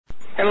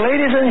And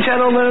ladies and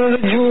gentlemen of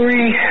the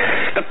jury,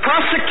 the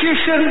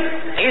prosecution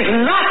is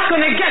not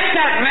going to get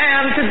that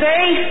man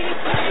today.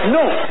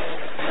 No,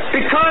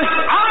 because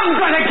I'm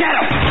going to get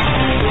him.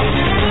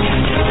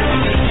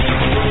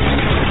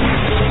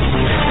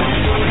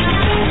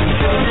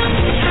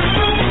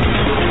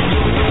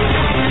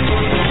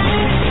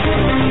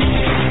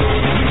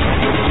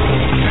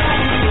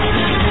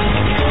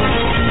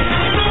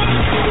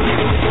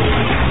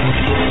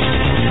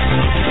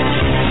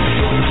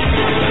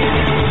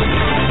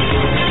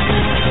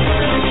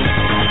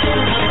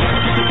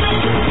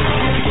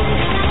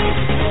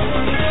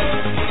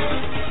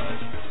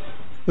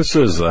 This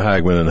is the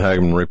Hagman and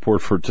Hagman Report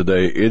for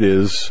today. It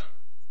is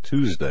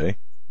Tuesday,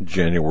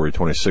 January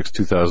 26,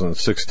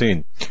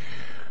 2016.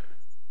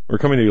 We're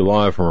coming to you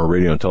live from our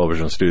radio and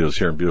television studios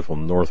here in beautiful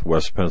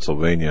Northwest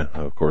Pennsylvania.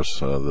 Of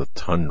course, the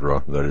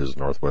tundra that is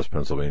Northwest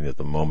Pennsylvania at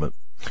the moment,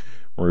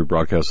 where we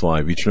broadcast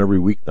live each and every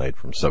weeknight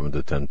from 7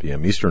 to 10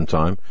 p.m. Eastern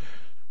Time,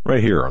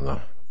 right here on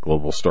the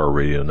Global Star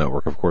Radio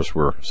Network. Of course,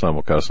 we're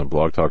simulcast on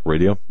Blog Talk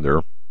Radio.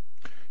 There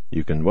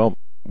you can,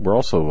 we're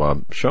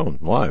also shown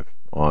live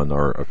on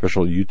our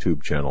official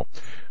YouTube channel.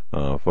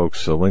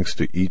 Folks, links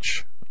to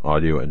each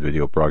audio and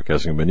video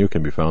broadcasting menu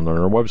can be found on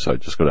our website.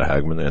 Just go to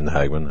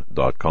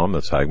HagmanandHagman.com.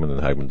 That's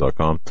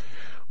HagmanandHagman.com.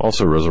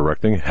 Also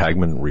resurrecting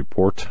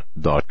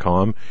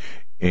HagmanReport.com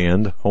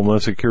and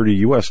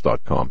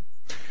HomelandSecurityUS.com.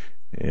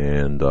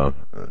 And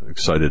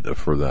excited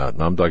for that.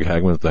 And I'm Doug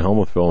Hagman at the helm,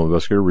 a fellow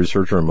investigator,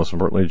 researcher, and most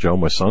importantly, Joe,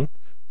 my son.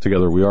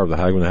 Together we are the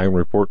Hagman and Hagman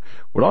Report,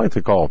 what I like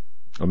to call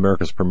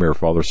America's premier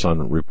father-son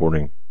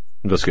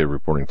investigative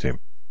reporting team.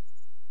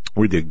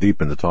 We dig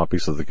deep into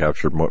topics that the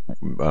captured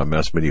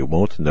mass media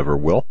won't, never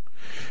will.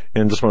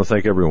 And just want to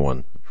thank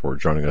everyone for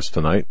joining us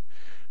tonight.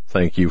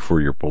 Thank you for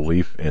your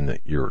belief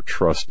and your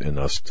trust in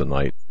us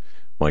tonight.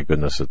 My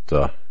goodness, it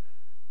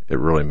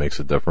really makes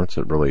a difference.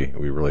 We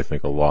really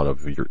think a lot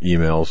of your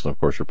emails and, of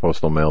course, your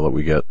postal mail that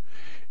we get.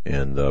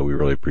 And we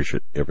really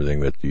appreciate everything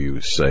that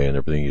you say and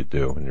everything you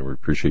do. And we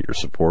appreciate your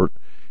support.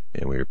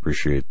 And we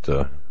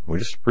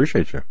just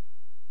appreciate you.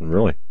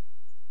 Really,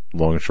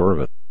 long and short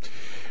of it.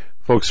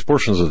 Folks,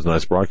 portions of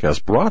tonight's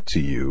broadcast brought to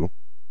you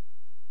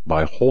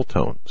by Whole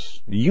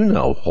Tones. You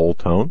know Whole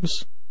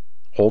Tones.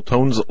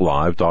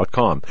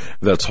 WholeTonesLive.com.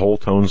 That's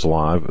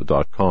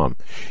WholeTonesLive.com.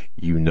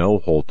 You know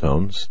Whole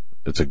Tones.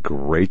 It's a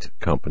great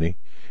company.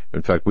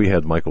 In fact, we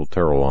had Michael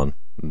Terrell on,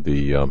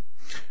 the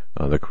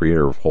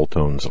creator of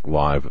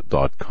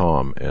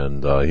WholeTonesLive.com,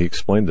 and he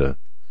explained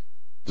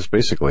just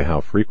basically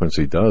how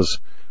frequency does.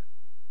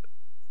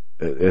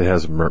 It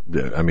has,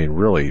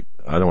 really,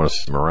 I don't want to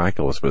say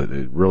miraculous, but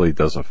it really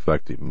does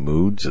affect the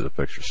moods. It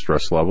affects your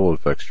stress level.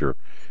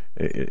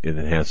 It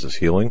enhances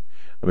healing.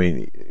 I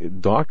mean,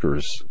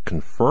 doctors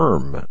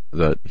confirm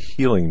that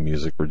healing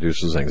music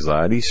reduces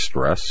anxiety,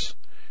 stress,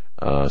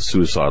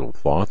 suicidal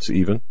thoughts,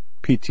 even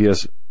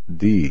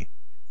PTSD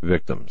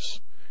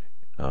victims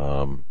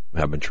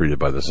have been treated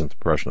by this in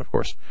depression, of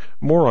course.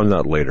 More on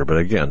that later, but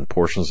again,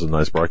 portions of the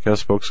night's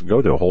broadcast, folks,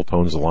 go to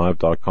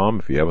WholeTonesLive.com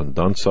if you haven't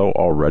done so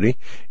already,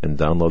 and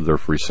download their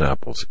free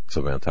samples. It's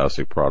a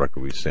fantastic product.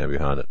 We stand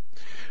behind it.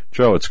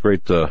 Joe, it's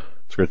great to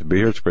be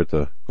here. It's great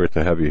to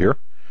have you here.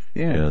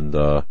 Yeah. And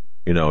I'll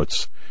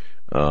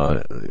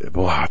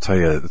tell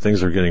you,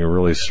 things are getting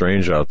really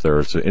strange out there.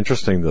 It's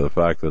interesting to the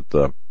fact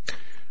that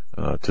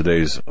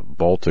today's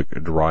Baltic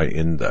Dry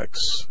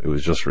Index, it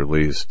was just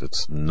released.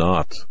 It's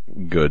not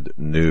good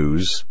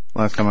news.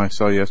 Last time I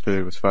saw yesterday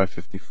it was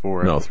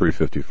 554. No,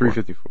 354.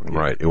 354. Yeah.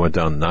 Right. It went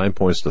down 9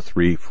 points to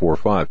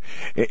 345.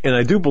 And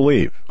I do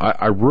believe,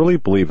 I really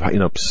believe,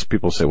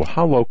 people say, well,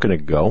 how low can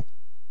it go?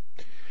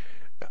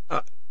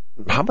 How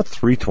about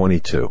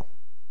 322?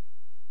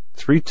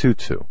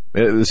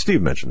 322.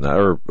 Steve mentioned that,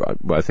 or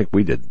I think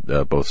we did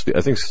both.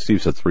 I think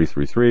Steve said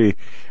 333.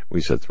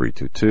 We said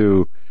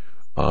 322.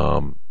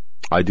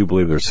 I do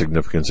believe there's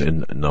significance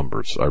in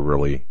numbers. I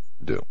really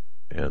do.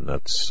 And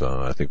that's,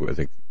 I think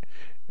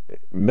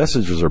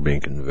messages are being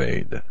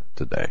conveyed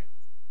today.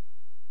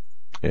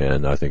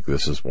 And I think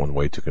this is one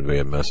way to convey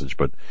a message.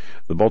 But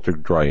the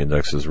Baltic Dry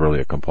Index is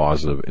really a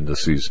composite of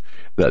indices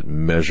that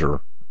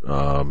measure,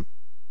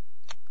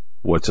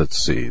 what's at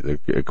sea, the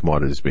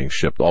commodities being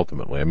shipped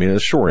ultimately. I mean, the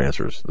short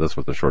answer is, that's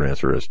what the short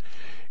answer is.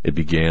 It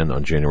began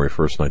on January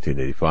 1st,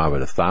 1985 at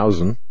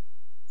 1,000.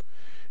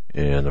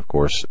 And, of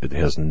course, it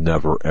has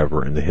never,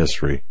 ever in the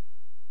history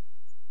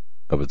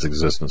of its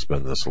existence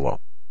been this low.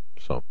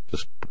 So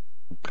just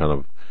kind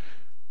of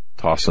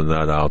tossing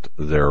that out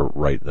there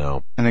right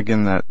now. And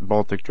again, that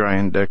Baltic Dry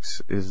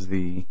Index is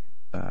the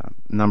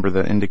number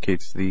that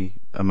indicates the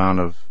amount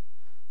of,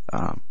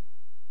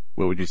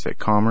 what would you say,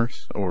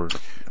 commerce or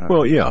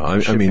well, yeah.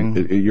 I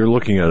mean, you're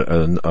looking at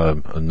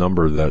a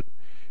number that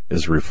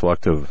is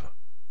reflective.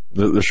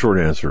 The short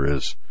answer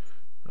is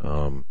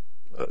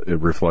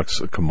it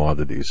reflects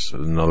commodities.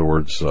 In other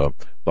words, the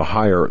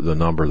higher the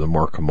number, the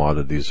more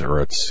commodities are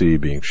at sea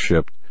being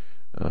shipped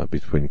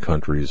between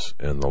countries,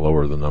 and the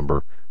lower the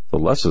number, the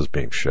less is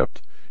being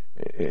shipped.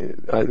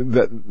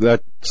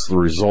 That's the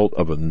result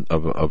of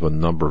a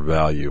number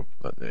value,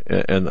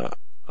 and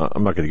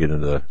I'm not going to get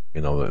into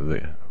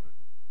the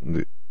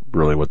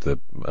really what the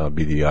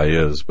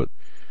BDI is, but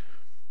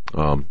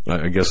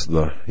I guess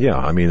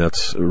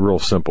that's real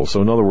simple.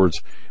 So in other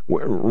words,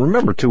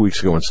 remember 2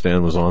 weeks ago when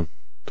Stan was on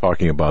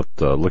talking about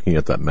looking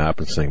at that map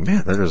and saying,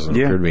 man, there doesn't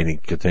appear to be any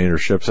container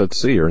ships at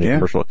sea or any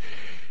commercial.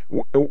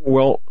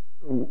 Well,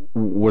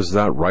 was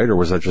that right, or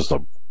was that just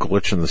a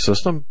glitch in the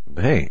system?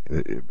 Hey,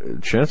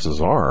 chances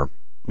are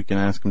we can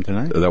ask him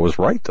tonight. That was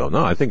right, though.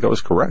 No, I think that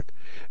was correct,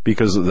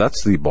 because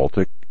that's the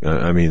Baltic.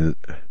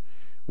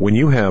 When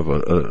you have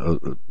a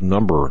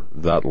number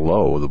that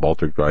low, the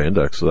Baltic Dry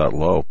Index that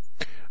low,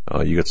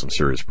 you get some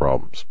serious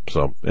problems.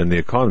 So, and the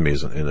economy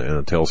is in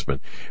a tailspin,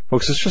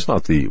 folks. It's just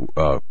not the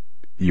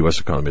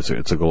U.S. economy.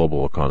 It's a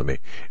global economy,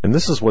 and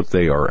this is what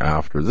they are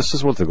after. This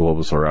is what the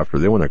globalists are after.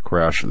 They want to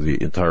crash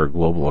the entire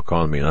global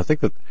economy, and I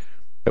think that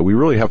we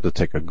really have to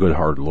take a good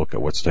hard look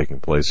at what's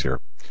taking place here,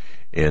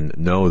 and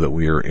know that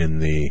we are in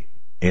the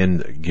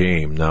end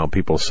game. Now,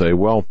 people say,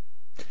 well,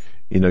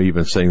 you've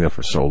been saying that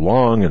for so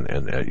long, and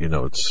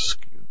it's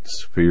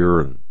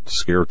fear and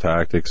scare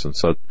tactics and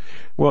such.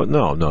 Well,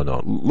 no.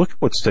 Look at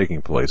what's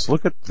taking place.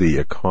 Look at the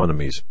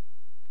economies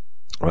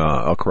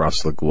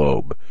across the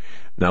globe.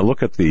 Now,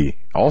 look at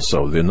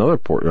another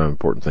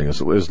important thing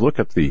is look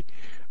at the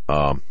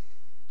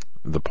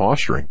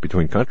posturing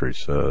between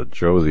countries,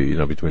 Joe,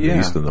 between the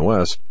East and the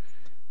West.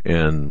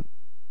 And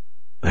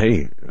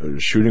hey,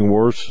 shooting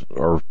wars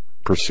are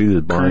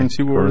preceded by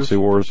currency wars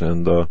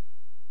and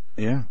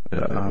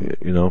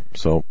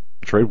so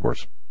trade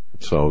wars.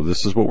 So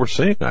this is what we're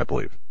seeing, I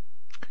believe.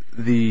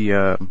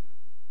 The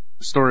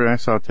story I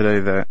saw today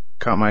that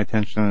caught my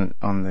attention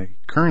on the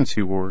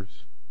currency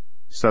wars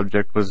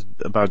subject was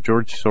about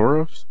George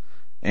Soros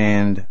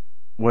and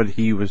what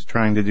he was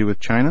trying to do with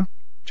China.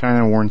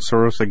 China warned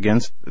Soros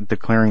against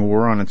declaring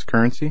war on its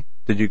currency.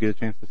 Did you get a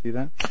chance to see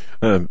that?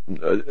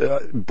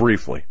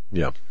 Briefly,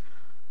 yeah.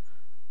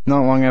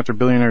 Not long after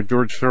billionaire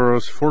George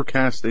Soros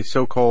forecast a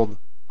so-called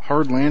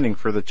hard landing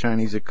for the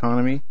Chinese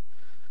economy,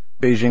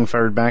 Beijing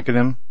fired back at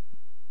him,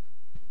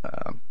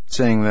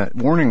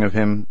 warning of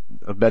him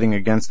of betting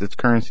against its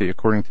currency,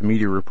 according to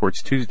media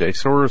reports Tuesday.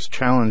 Soros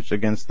challenged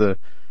against the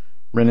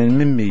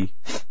renminbi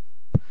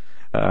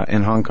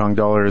and Hong Kong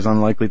dollar is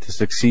unlikely to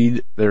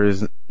succeed. There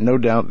is no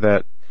doubt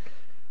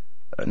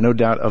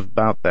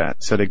about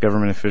that, said a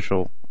government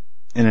official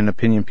in an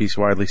opinion piece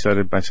widely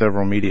cited by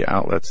several media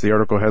outlets. The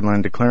article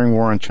headline, "Declaring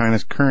War on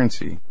China's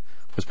Currency,"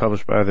 was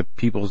published by the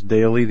People's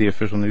Daily, the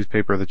official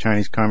newspaper of the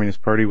Chinese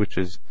Communist Party, which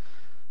is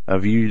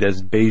viewed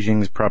as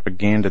Beijing's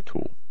propaganda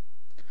tool.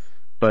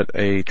 But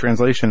a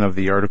translation of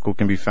the article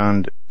can be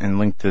found and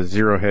linked to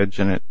Zero Hedge,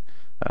 and it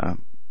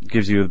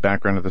gives you the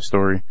background of the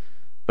story.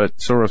 But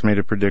Soros made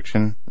a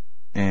prediction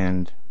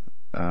and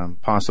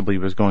possibly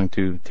was going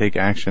to take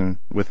action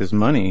with his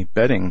money,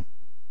 betting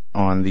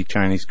on the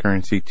Chinese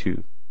currency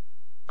to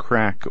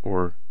crack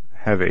or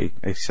have a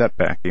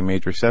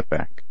major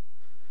setback.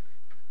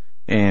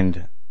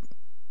 And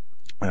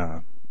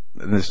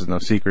this is no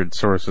secret,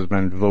 Soros has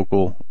been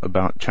vocal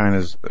about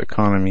China's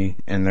economy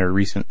and their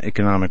recent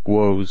economic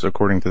woes,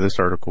 according to this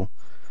article.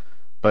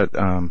 But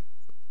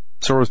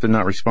Soros did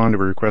not respond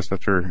to a request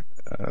after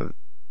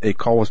a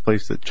call was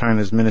placed at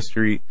China's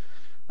Ministry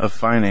of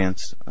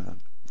Finance.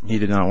 He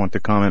did not want to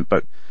comment,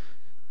 but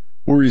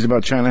worries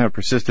about China have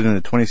persisted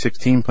into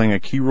 2016, playing a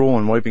key role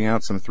in wiping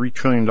out some $3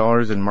 trillion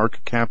in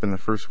market cap in the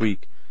first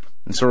week.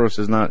 And Soros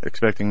is not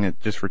expecting it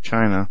just for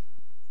China.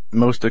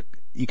 Most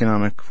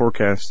economic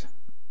forecasts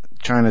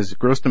China's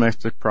gross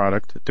domestic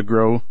product to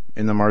grow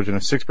in the margin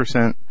of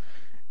 6%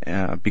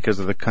 because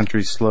of the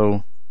country's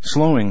slowing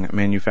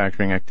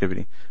manufacturing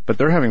activity. But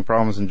they're having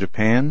problems in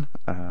Japan.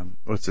 The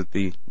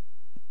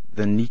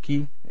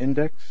Nikkei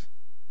index?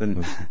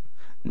 The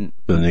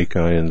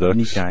Nikkei index.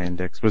 Nikkei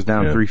index was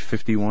down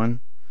 351.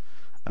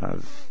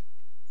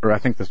 Or I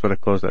think that's what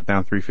it closed at,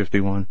 down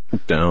 351.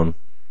 Down.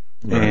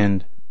 Right.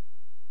 And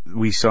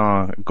we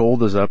saw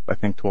gold is up, I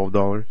think,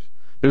 $12.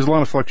 There's a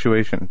lot of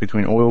fluctuation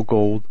between oil,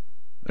 gold,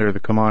 or the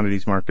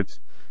commodities markets,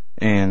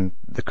 and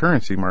the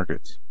currency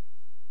markets.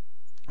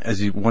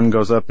 As one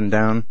goes up and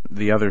down,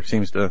 the other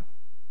seems to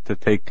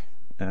take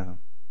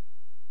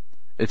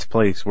its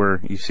place,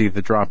 where you see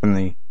the drop in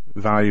the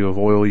value of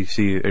oil, you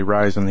see a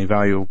rise in the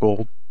value of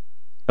gold,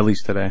 at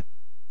least today,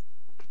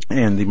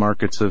 and the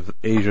markets of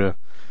Asia,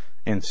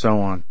 and so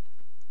on.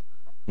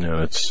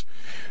 Yeah, it's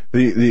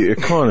the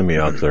economy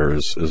out there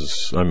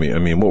is I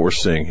mean what we're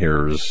seeing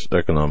here is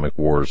economic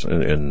wars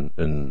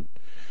and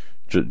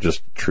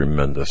just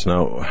tremendous.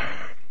 Now,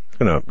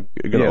 gonna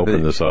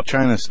open this up.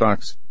 China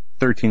stock's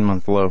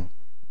 13-month low.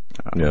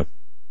 Yeah.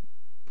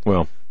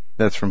 Well,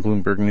 that's from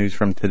Bloomberg News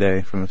from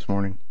today, from this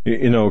morning.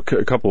 A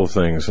couple of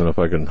things, and if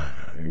I can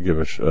give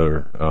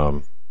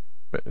JD,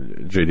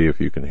 if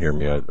you can hear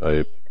me,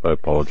 I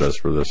apologize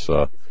for this,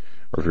 or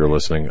if you're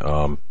listening,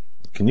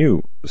 can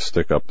you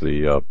stick up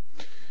the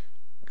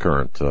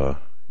current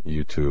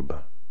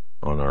YouTube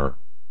on our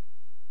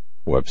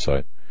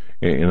website?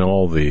 In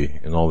all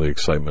the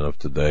excitement of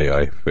today,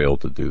 I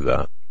failed to do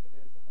that.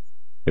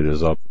 It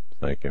is up.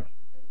 Thank you.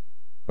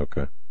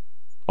 Okay.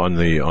 On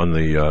the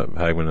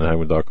Hagman and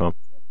Hagman.com?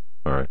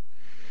 All right.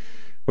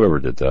 Whoever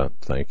did that,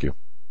 thank you.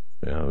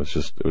 Yeah, it was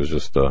just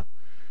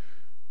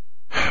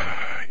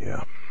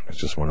yeah, it's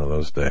just one of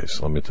those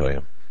days, let me tell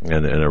you.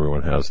 And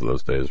everyone has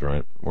those days,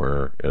 right,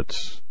 where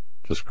it's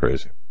just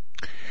crazy.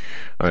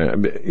 All right,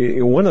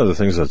 one of the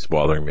things that's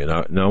bothering me,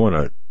 now I want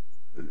to,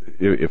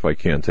 if I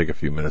can, take a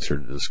few minutes here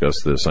to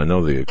discuss this. I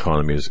know the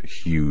economy is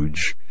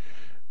huge.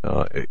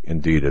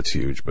 Indeed, it's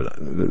huge, but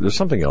there's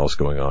something else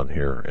going on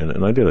here.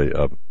 And I did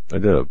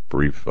a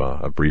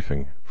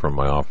briefing from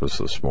my office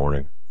this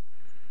morning,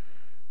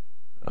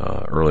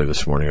 early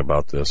this morning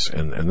about this.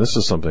 And this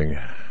is something,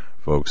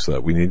 folks,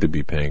 that we need to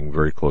be paying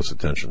very close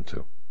attention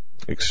to,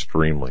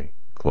 extremely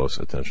close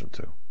attention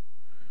to,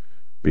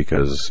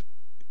 because,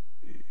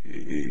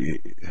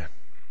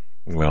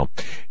 well,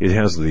 it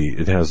has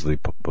the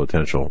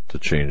potential to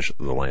change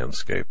the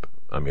landscape.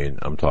 I mean,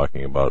 I'm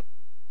talking about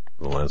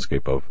the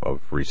landscape of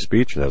free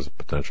speech. It has the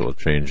potential to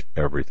change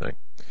everything.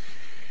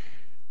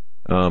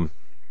 In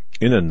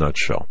a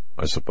nutshell,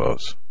 I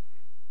suppose,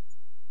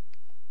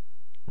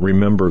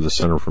 remember the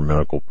Center for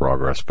Medical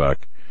Progress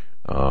back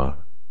the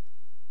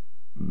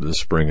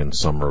spring and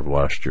summer of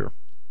last year.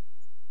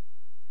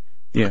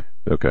 Yeah.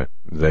 Okay.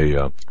 They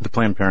the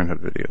Planned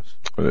Parenthood videos.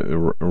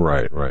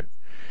 Right.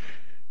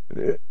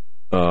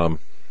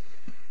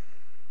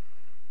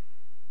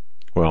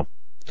 Well,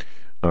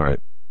 all right.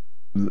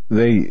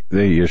 They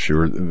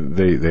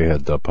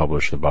had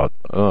published about,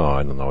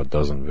 I don't know, a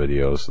dozen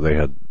videos. They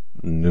had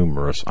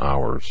numerous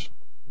hours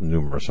of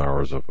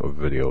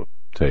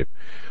videotape.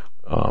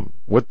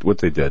 What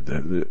they did,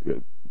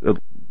 a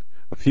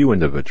few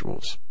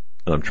individuals,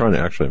 and I'm trying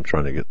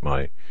to get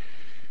my,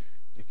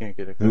 you can't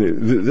get it.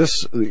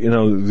 These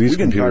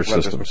computer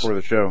systems. This before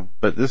the show,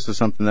 but this is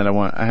something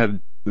that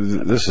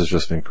this is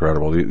just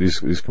incredible. These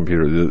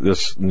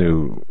this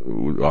new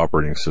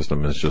operating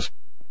system is just,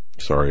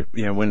 sorry.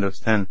 Yeah, Windows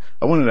 10.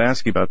 I wanted to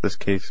ask you about this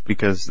case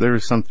because there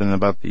was something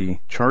about the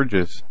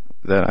charges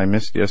that I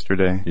missed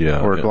yesterday,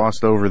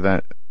 glossed over,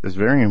 that is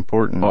very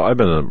important. Well, I've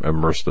been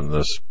immersed in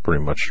this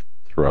pretty much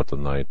throughout the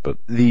night, but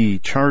the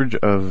charge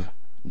of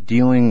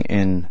dealing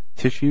in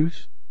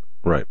tissues.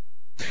 Right.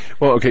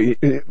 Well, okay.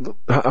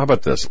 How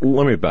about this?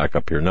 Let me back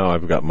up here. Now I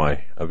got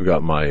my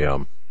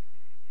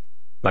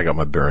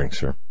bearings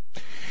here.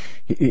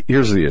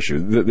 Here's the issue.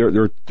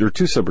 There are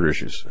two separate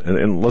issues,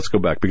 and let's go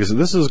back, because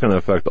this is going to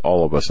affect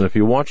all of us. And if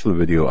you watch the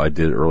video I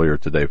did earlier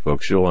today,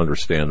 folks, you'll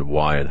understand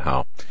why and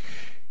how.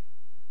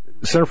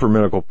 Center for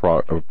Medical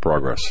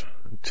Progress.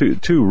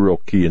 Two real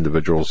key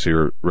individuals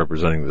here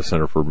representing the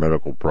Center for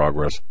Medical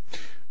Progress,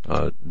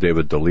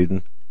 David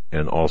Daleiden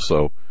and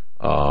also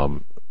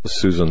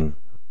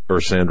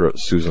Sandra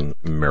Susan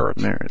Merritt.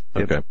 Yep.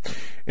 Okay.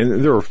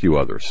 And there are a few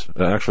others.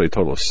 Actually, a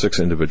total of 6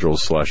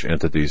 individuals /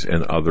 entities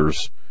and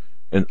others,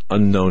 and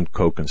unknown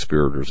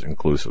co-conspirators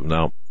inclusive.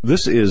 Now,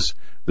 this is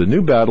the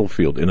new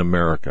battlefield in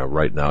America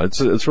right now.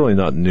 It's really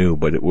not new,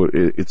 but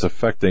it's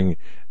affecting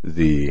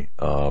the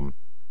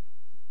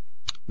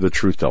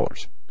truth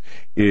tellers.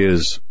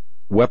 Is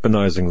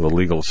weaponizing the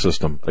legal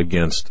system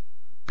against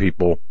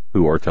people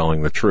who are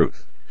telling the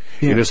truth.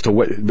 Yeah. It is to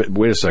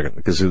wait a second,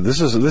 because this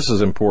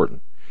is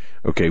important.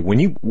 Okay,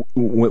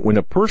 when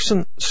a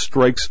person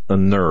strikes a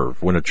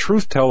nerve, when a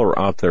truth teller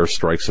out there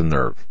strikes a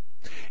nerve,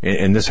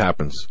 and this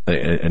happens,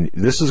 and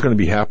this is going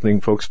to be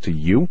happening, folks, to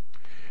you.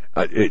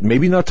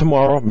 Maybe not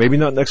tomorrow, maybe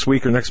not next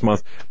week or next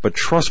month, but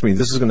trust me,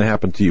 this is going to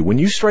happen to you. When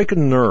you strike a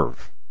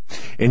nerve,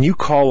 and you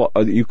call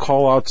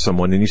out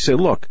someone and you say,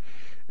 "Look,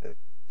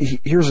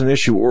 here's an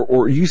issue,"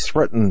 or you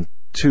threaten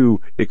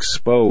to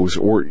expose,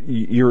 or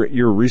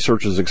your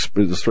research is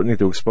threatening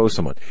to expose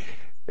someone.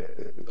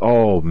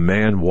 Oh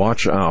man,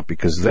 watch out,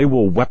 because they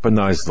will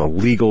weaponize the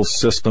legal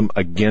system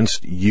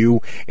against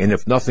you, and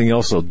if nothing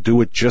else, they'll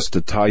do it just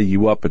to tie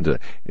you up and to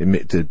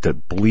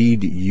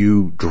bleed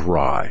you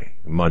dry,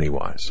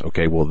 money-wise.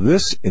 Okay, well,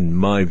 this, in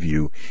my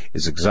view,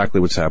 is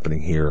exactly what's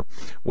happening here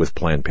with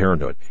Planned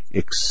Parenthood,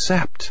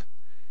 except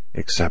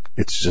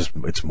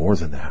it's more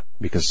than that.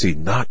 Because see,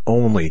 not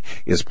only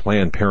is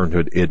Planned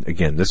Parenthood,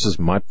 again, this is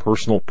my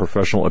personal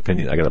professional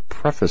opinion. I got to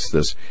preface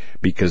this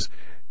because,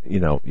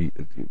 the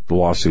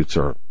lawsuits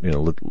are,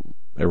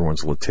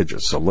 everyone's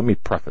litigious. So let me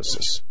preface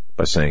this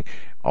by saying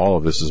all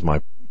of this is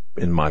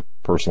in my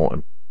personal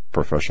and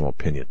professional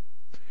opinion.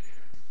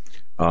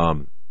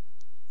 In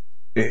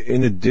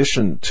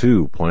addition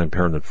to Planned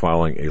Parenthood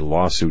filing a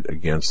lawsuit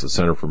against the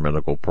Center for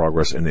Medical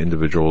Progress and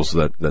individuals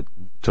that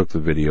took the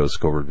videos,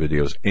 covert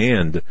videos,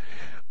 and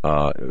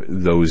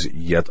those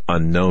yet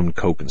unknown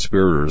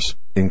co-conspirators,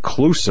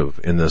 inclusive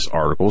in this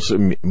article, so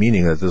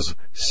meaning that this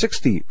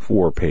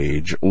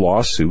 64-page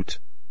lawsuit,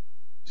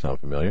 sound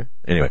familiar?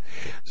 Anyway,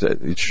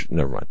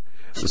 never mind.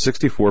 The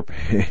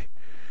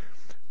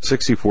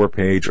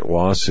 64-page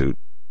lawsuit,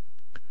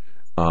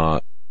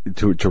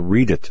 to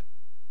read it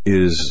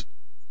is,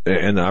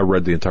 and I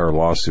read the entire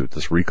lawsuit,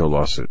 this RICO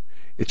lawsuit.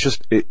 It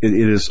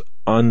is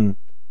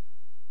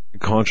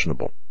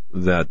unconscionable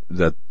that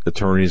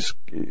attorneys,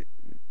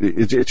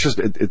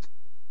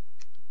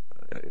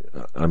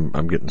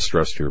 I'm getting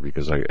stressed here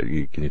because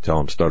can you tell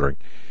I'm stuttering?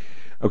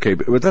 Okay,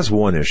 but that's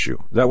one issue.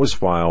 That was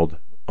filed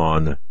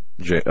on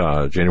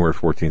January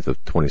 14th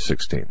of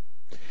 2016.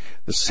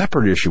 The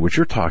separate issue, which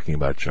you're talking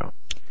about, Joe,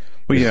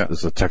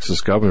 is the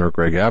Texas governor,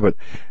 Greg Abbott,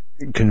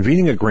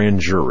 convening a grand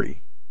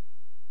jury.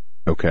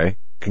 Okay?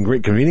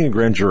 Convening a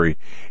grand jury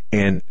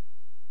and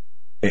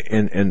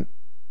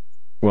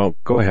well,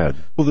 go ahead.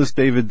 Well, this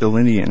David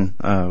Daleiden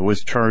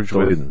was charged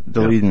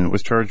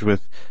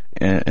with,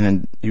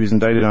 and he was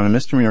indicted on a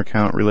misdemeanor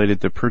count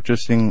related to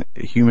purchasing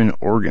human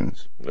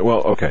organs.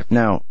 Well, okay.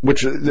 Now,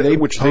 which they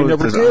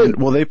never did.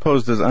 They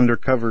posed as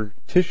undercover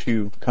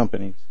tissue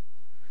companies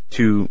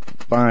to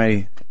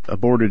buy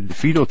aborted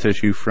fetal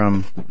tissue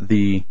from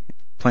the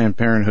Planned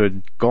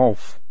Parenthood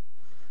Gulf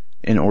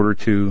in order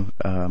to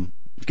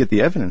get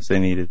the evidence they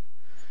needed,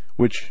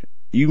 which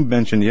you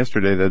mentioned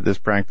yesterday that this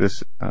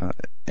practice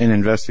in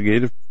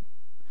investigative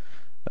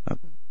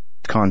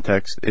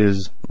context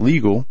is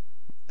legal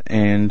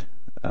and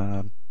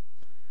it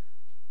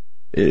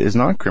is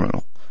not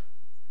criminal.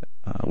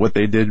 What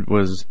they did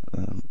was,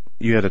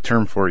 you had a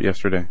term for it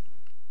yesterday,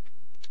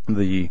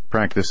 the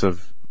practice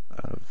of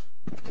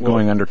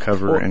going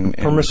undercover and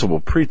permissible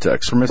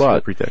pretext.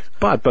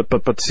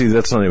 But see,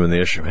 that's not even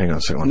the issue. Hang on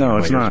a second. No,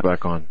 it's not.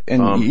 Back on.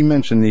 And you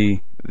mentioned the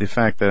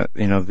fact that,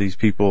 these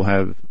people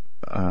have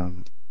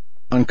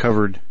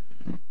uncovered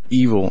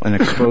evil and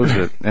exposed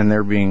it, and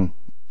they're being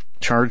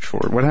charged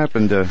for it. What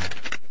happened to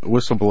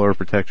whistleblower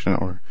protection,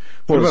 or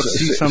what about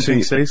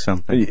say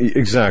something?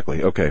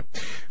 Exactly. Okay.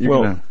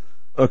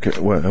 Okay.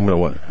 What? I'm going to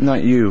what?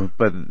 Not you,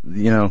 but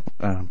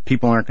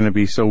people aren't going to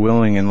be so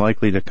willing and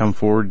likely to come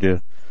forward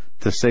to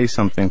say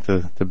something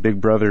to Big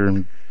Brother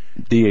and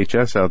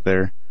DHS out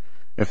there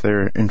if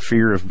they're in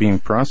fear of being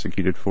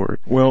prosecuted for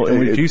it. Well,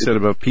 what you said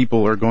about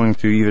people are going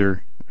to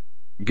either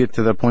get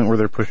to the point where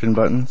they're pushing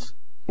buttons,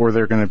 or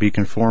they're going to be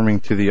conforming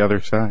to the other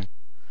side,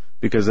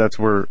 because that's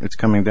where it's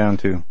coming down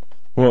to.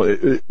 Well,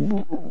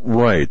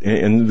 right.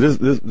 And this,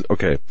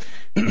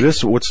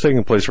 what's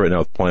taking place right now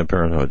with Planned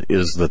Parenthood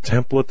is the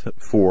template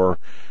for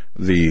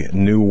the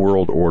New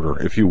World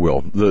Order, if you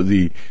will.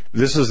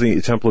 This is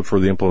the template for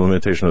the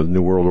implementation of the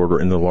New World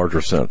Order in the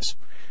larger sense.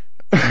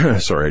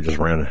 Sorry, I just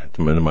ran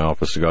into my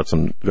office and got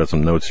some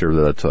notes here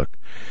that I took.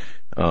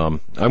 I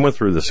went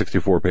through the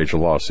 64-page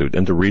lawsuit,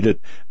 and to read it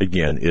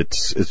again,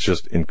 it's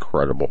just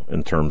incredible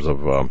in terms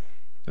of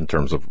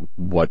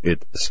what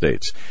it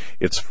states.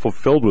 It's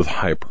fulfilled with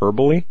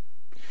hyperbole,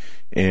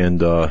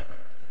 and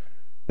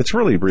it's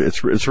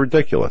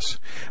ridiculous.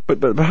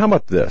 But how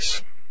about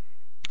this?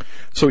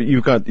 So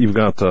you've got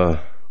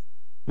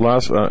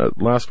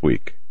last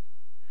week,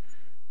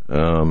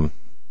 Planned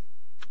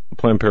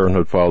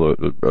Parenthood filed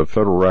a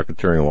federal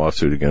racketeering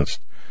lawsuit against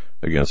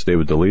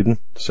David Daleiden,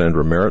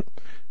 Sandra Merritt.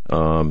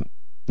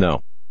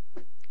 Now,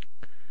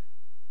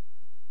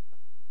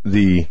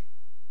 the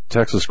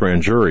Texas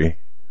grand jury,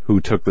 who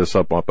took this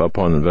up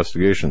upon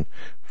investigation,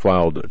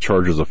 filed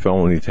charges of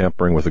felony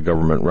tampering with a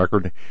government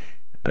record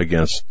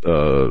against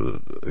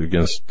David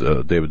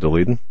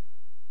Daleiden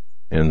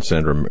and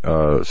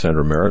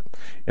Sandra Merritt,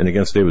 and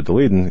against David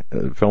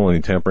Daleiden,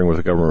 felony tampering with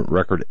a government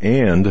record,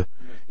 and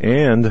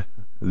the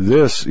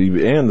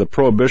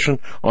prohibition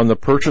on the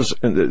purchase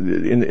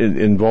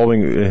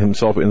involving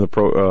himself in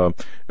the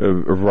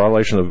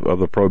violation of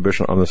the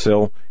prohibition on the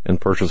sale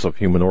and purchase of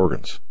human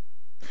organs.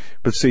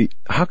 But see,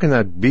 how can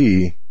that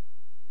be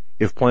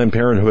if Planned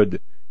Parenthood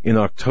in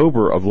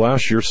October of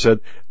last year said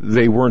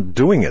they weren't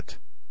doing it?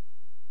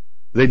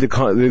 They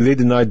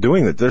denied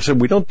doing it. They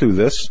said, we don't do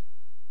this.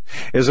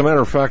 As a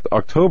matter of fact,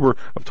 October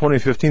of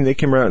 2015, they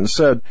came out and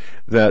said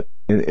that,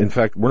 in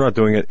fact, we're not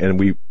doing it, and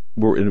we're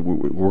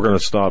going to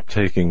stop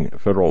taking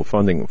federal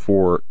funding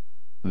for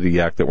the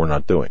act that we're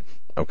not doing.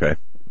 Okay,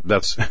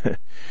 that's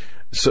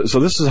so.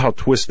 This is how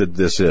twisted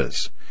this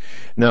is.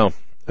 Now,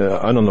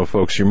 I don't know,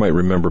 folks. You might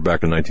remember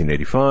back in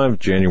 1985,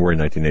 January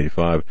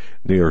 1985,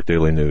 New York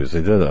Daily News.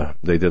 They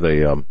did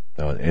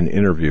an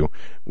interview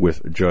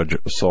with Judge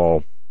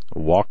Saul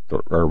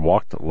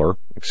Wachtler.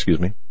 Excuse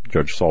me,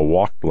 Judge Saul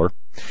Wachtler.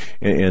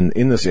 And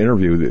in this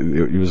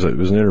interview, it was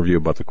an interview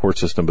about the court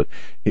system, but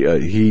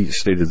he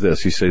stated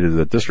this. He stated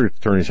that district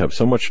attorneys have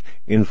so much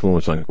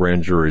influence on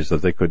grand juries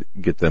that they could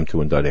get them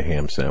to indict a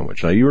ham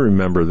sandwich. Now, you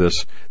remember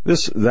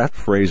that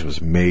phrase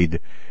was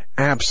made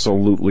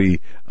absolutely,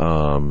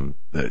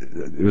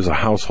 it was a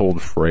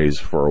household phrase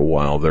for a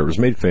while. It was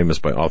made famous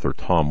by author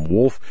Tom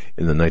Wolfe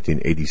in the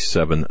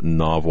 1987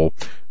 novel,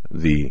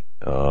 The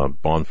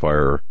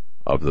Bonfire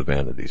of the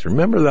Vanities.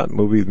 Remember that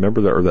movie?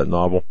 Remember that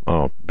novel?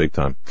 Oh, big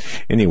time.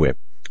 Anyway,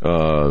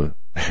 the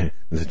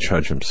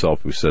judge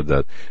himself, who said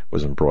that,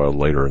 was embroiled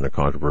later in a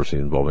controversy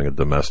involving a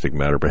domestic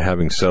matter. But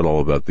having said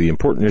all of that, the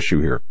important issue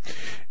here,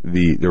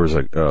 there was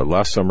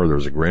last summer there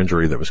was a grand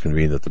jury that was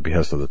convened at the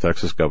behest of the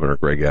Texas governor,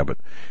 Greg Abbott,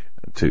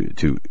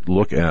 to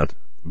look at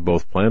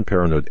both Planned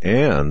Parenthood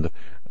and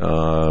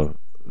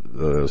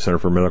the Center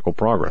for Medical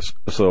Progress.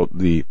 So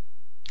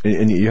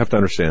and you have to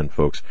understand,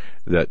 folks,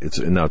 that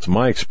it's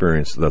my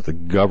experience that the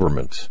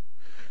government,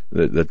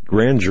 that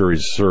grand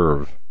juries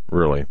serve,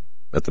 really,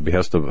 at the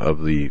behest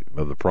of the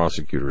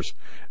prosecutors.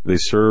 They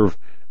serve,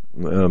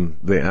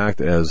 they act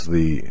as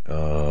the,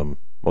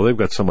 well, they've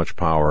got so much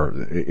power.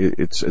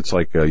 It's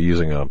like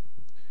using a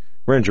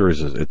grand jury.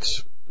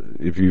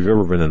 If you've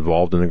ever been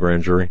involved in a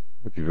grand jury,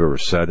 if you've ever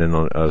sat in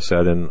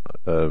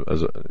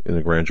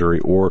a grand jury,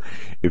 or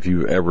if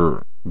you've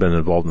ever been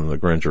involved in the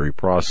grand jury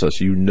process,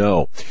 you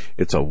know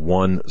it's a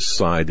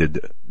one-sided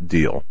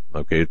deal.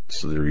 Okay,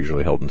 so they're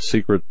usually held in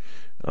secret,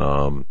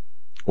 or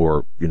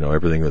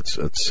everything that's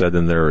said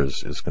in there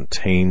is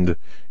contained.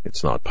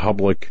 It's not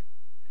public,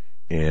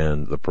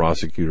 and the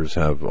prosecutors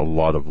have a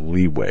lot of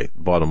leeway.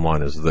 Bottom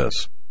line is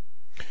this: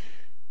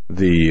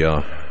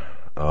 this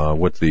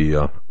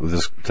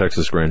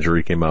Texas grand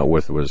jury came out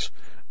with was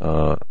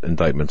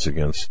indictments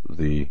against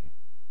the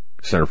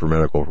Center for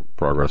Medical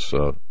Progress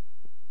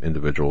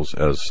individuals,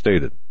 as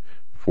stated,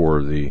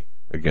 for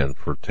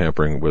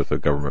tampering with a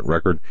government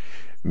record.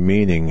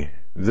 Meaning,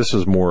 this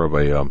is more of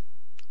a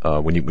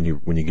when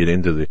you get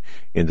into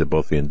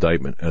both the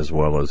indictment as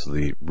well as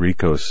the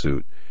RICO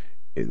suit,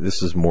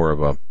 this is more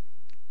of a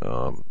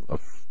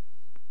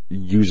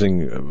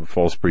using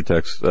false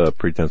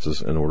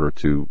pretenses in order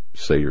to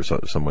say you're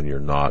someone you're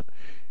not,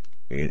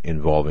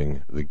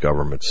 involving the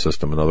government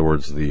system. In other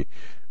words,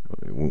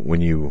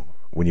 when you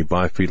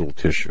buy fetal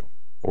tissue,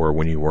 or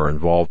when you are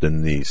involved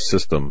in the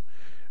system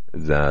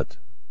that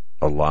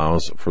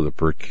allows for the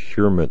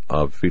procurement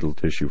of fetal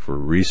tissue for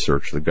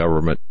research, the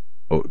government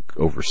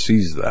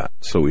oversees that.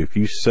 So if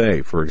you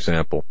say, for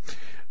example,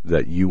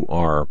 that you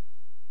are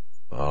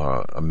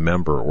a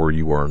member, or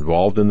you are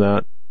involved in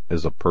that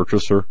as a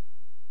purchaser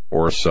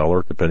or a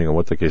seller, depending on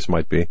what the case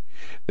might be,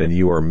 then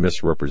you are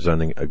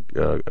misrepresenting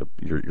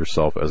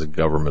yourself as a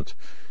government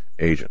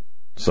agent.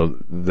 So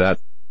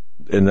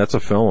that's a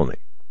felony.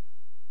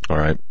 All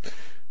right.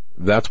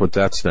 That's what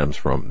that stems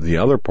from. The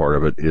other part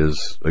of it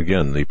is,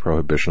 again, the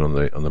prohibition on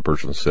the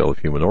purchase and sale of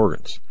human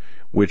organs,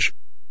 which,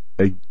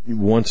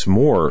 once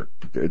more,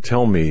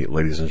 tell me,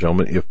 ladies and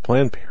gentlemen, if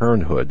Planned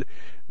Parenthood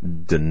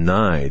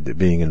denied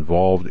being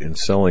involved in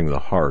selling the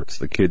hearts,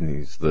 the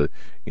kidneys, the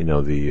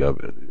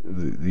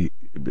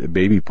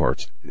baby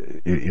parts,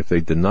 if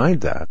they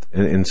denied that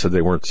and said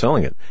they weren't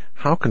selling it,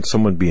 how can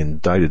someone be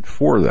indicted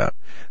for that?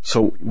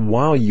 So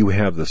while you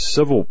have the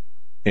civil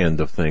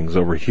end of things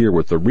over here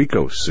with the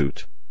RICO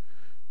suit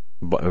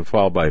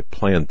filed by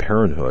Planned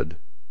Parenthood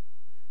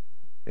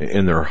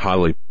and their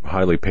highly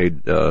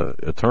paid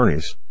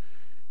attorneys,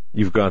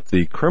 you've got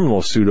the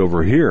criminal suit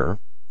over here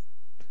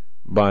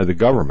by the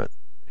government.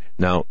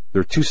 Now,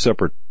 they're two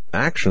separate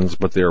actions,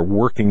 but they're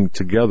working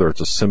together.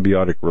 It's a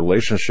symbiotic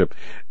relationship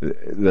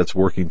that's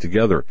working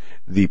together.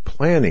 The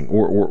planning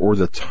or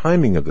the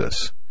timing of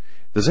this,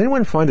 does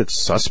anyone find it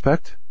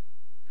suspect?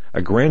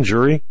 A grand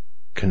jury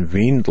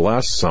convened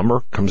last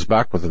summer comes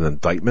back with an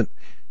indictment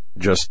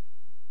just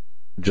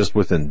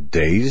within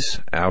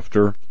days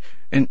after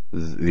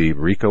the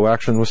RICO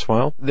action was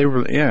filed? They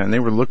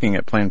were looking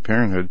at Planned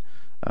Parenthood.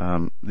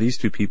 These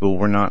two people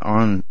were not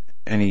on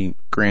any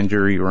grand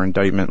jury or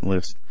indictment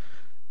list.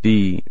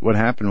 What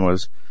happened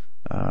was,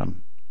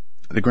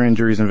 the grand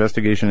jury's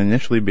investigation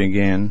initially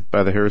began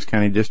by the Harris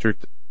County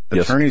District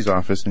Attorney's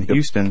Office in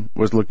Houston,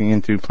 was looking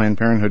into Planned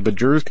Parenthood, but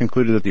jurors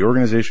concluded that the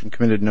organization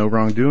committed no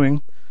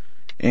wrongdoing,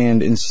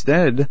 and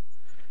instead,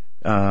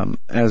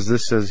 as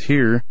this says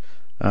here,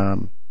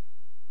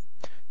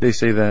 they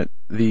say that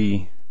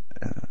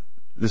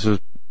this was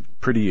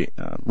pretty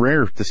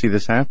rare to see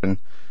this happen,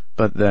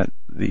 but that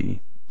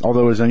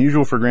although it is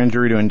unusual for a grand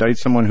jury to indict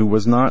someone who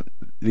was not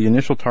the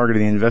initial target of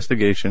the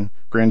investigation,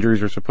 grand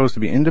juries are supposed to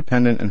be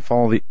independent and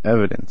follow the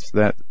evidence.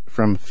 That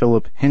from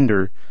Philip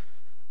Hilder,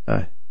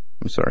 a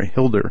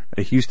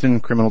Houston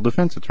criminal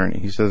defense attorney.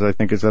 He says, I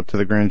think it's up to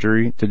the grand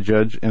jury to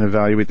judge and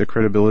evaluate the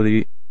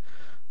credibility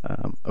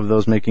of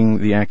those making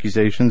the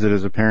accusations. It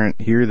is apparent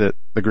here that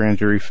the grand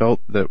jury felt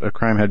that a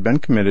crime had been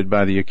committed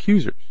by the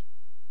accusers.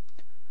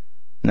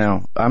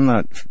 Now, I'm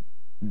not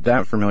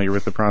that familiar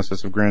with the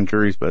process of grand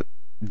juries, but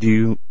do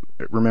you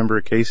remember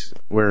a case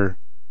where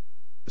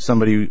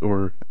somebody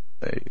or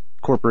a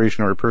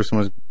corporation or a person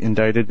was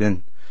indicted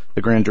and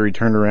the grand jury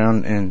turned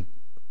around and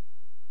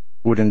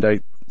would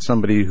indict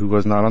somebody who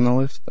was not on the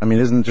list? I mean,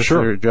 isn't just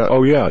their job?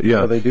 Oh, yeah.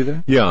 How they do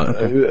that? Yeah,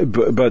 okay.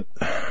 but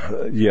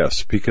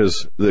yes,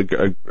 because a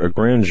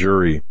grand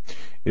jury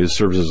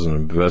serves as an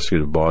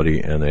investigative body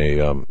and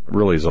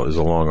really is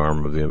a long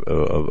arm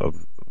of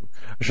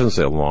I shouldn't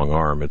say a long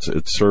arm.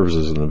 It serves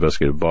as an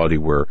investigative body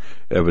where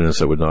evidence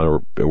that would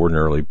not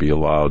ordinarily be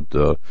allowed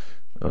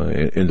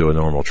into a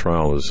normal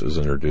trial is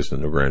introduced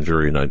into a grand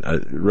jury. And I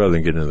rather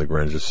than get into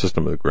the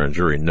system of the grand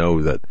jury,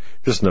 know that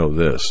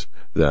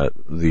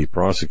the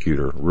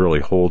prosecutor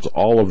really holds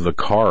all of the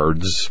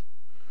cards.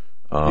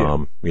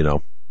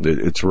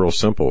 It's real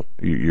simple.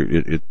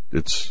 They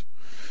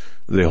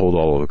hold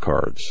all of the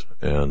cards,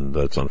 and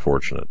that's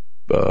unfortunate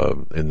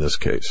in this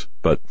case.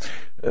 But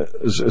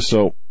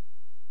so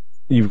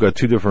you've got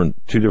two different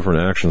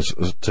actions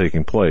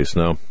taking place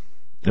now.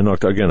 In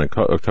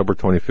October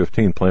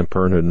 2015, Planned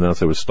Parenthood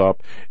announced it would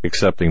stop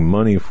accepting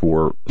money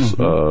for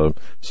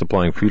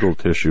supplying fetal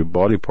tissue,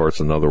 body parts,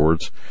 in other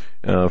words,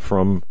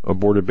 from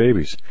aborted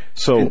babies.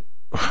 So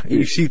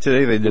you see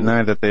today they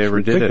deny that they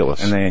ever did it,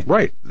 and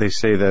they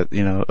say that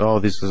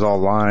this is all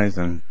lies,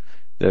 and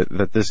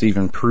that this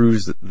even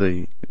proves that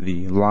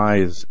the lie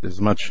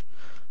is much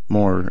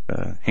more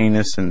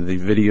heinous, and the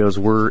videos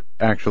were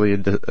actually a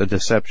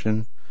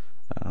deception,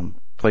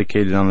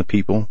 placated on the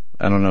people.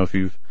 I don't know if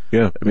you've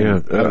I've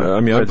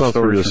gone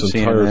through this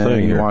entire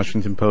thing here.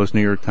 Washington Post,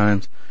 New York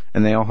Times,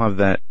 and they all have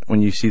that.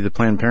 When you see the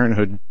Planned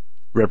Parenthood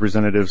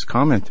representatives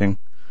commenting,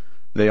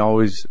 they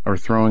always are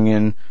throwing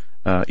in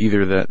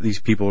either that these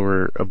people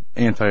were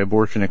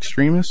anti-abortion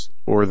extremists,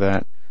 or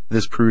that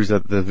this proves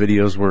that the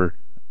videos were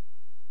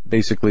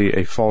basically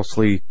a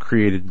falsely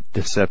created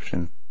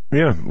deception.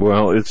 Yeah,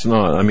 well, it's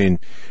not. I mean,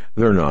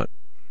 they're not.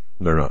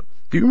 They're not.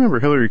 Do you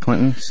remember Hillary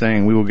Clinton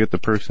saying, "We will get the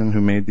person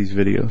who made these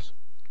videos"?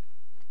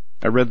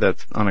 I read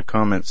that on a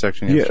comment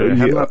section yesterday. I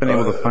have not been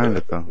able to find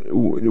it though.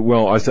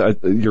 Well,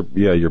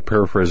 you're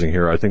paraphrasing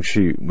here. I think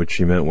what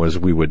she meant was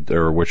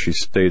what she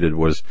stated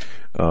was,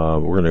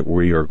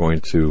 we are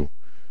going to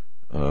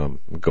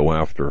go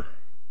after.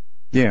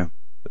 Yeah.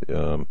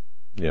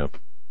 Yeah.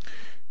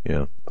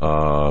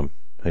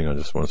 Hang on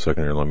just one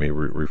second here. Let me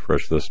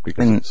refresh this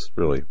because it's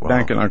really wow.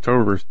 Back in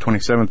October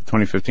 27th,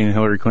 2015,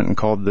 Hillary Clinton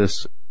called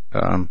this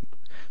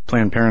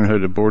Planned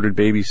Parenthood aborted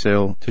baby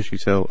tissue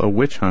sale a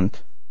witch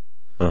hunt.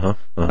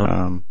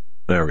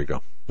 There we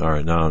go. All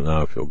right,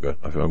 now I feel good.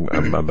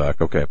 I'm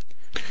back. Okay.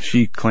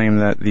 She claimed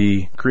that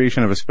the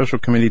creation of a special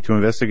committee to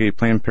investigate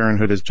Planned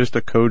Parenthood is just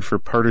a code for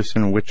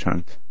partisan witch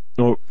hunt.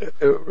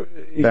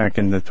 Back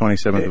in the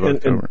 27th of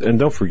October. And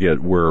don't forget,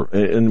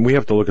 and we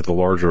have to look at the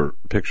larger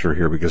picture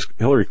here, because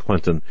Hillary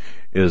Clinton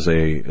is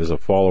a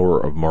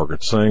follower of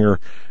Margaret Sanger.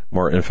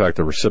 In fact,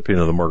 a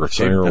recipient of the Margaret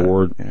Sanger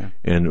Award. Yeah.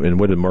 And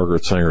what did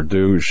Margaret Sanger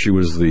do? She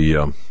was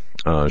the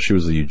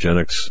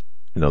eugenics,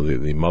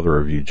 the mother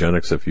of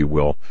eugenics, if you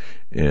will,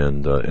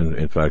 and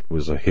in fact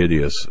was a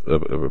hideous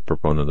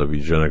proponent of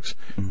eugenics,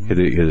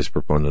 hideous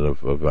proponent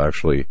of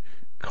actually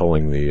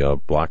culling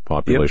the black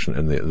population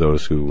and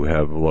those who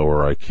have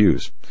lower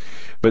IQs.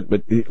 But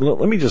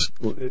let me just,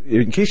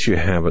 in case you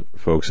haven't,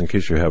 folks, in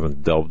case you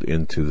haven't delved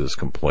into this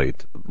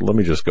complaint, let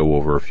me just go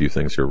over a few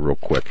things here real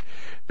quick,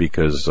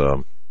 because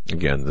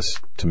again, this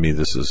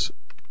is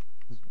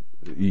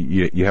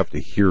you have to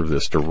hear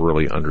this to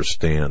really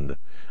understand,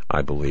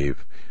 I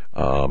believe,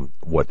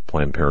 what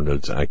Planned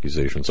Parenthood's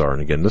accusations are.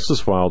 And again, this is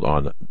filed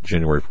on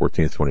January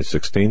 14th,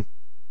 2016.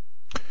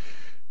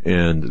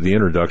 And the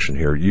introduction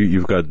here,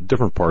 you've got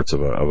different parts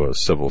of a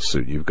civil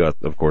suit. You've got,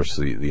 of course,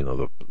 the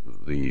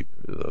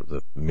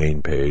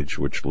main page,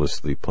 which lists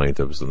the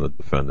plaintiffs and the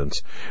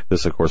defendants.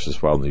 This, of course, is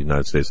filed in the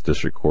United States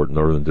District Court,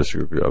 Northern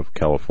District of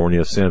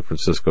California, San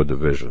Francisco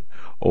Division.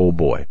 Oh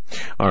boy!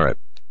 All right,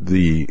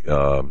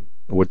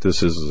 what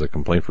this is a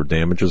complaint for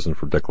damages and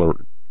for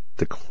declaration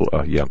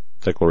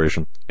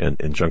and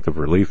injunctive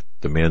relief,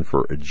 demand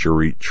for a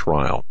jury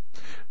trial.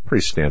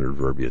 Pretty standard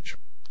verbiage.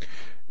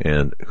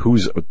 And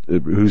who's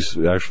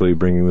actually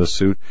bringing this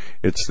suit?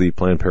 It's the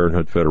Planned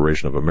Parenthood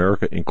Federation of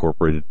America,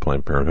 Incorporated,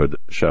 Planned Parenthood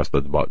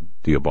Shasta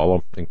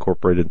Diablo,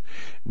 Incorporated,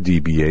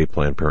 DBA,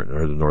 Planned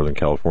Parenthood of Northern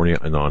California,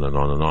 and on and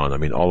on and on. I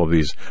mean, all of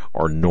these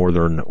are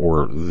northern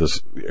or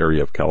this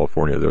area of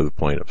California. They're the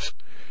plaintiffs.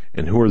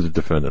 And who are the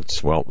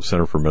defendants? Well,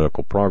 Center for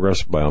Medical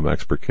Progress,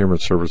 Biomax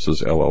Procurement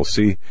Services,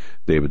 LLC,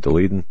 David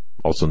Daleiden,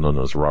 also known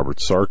as Robert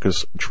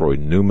Sarkis, Troy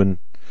Newman,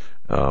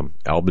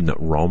 Albin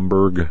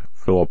Romberg,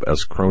 Philip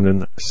S.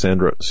 Cronin,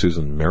 Sandra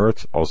Susan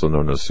Merritt, also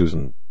known as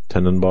Susan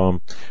Tenenbaum,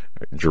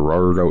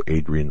 Gerardo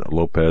Adrian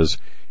Lopez.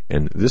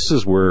 And this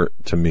is where,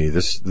 to me,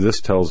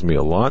 this tells me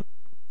a lot,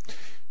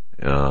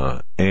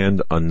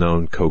 and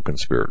unknown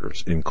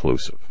co-conspirators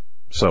inclusive.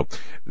 So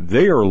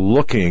they are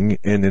looking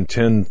and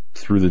intend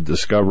through the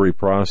discovery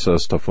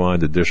process to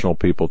find additional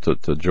people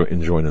to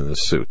join in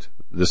this suit.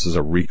 This is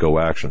a RICO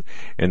action.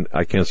 And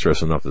I can't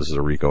stress enough, this is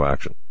a RICO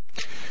action.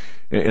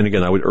 And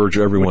again, I would urge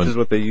everyone... Which is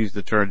what they use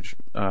to charge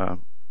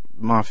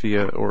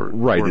mafia or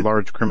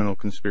large criminal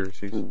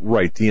conspiracies.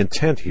 Right. The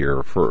intent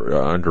here for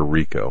under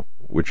RICO,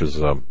 which is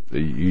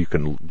you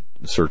can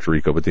search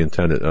RICO, but the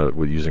intent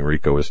with using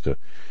RICO is to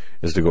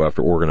go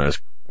after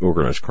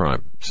organized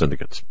crime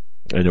syndicates,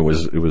 and it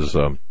was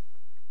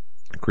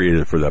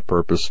created for that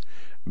purpose,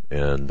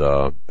 and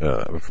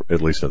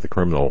at least at the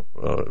criminal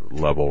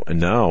level. And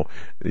now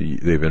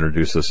they've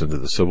introduced this into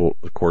the civil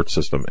court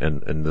system,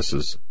 and this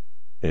is.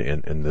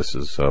 And this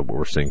is what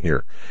we're seeing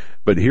here.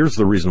 But here's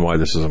the reason why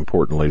this is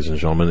important, ladies and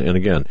gentlemen. And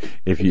again,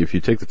 if you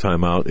take the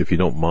time out, if you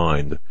don't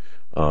mind,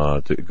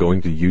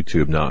 going to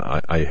YouTube now,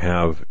 I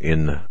have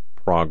in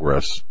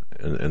progress,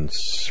 and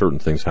certain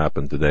things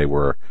happened today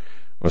where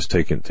I was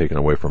taken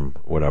away from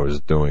what I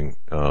was doing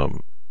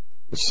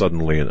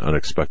suddenly and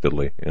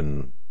unexpectedly,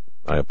 and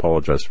I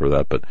apologize for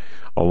that. But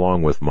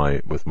along with my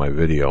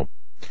video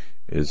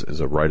is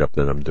a write-up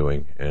that I'm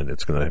doing, and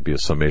it's going to be a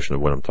summation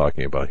of what I'm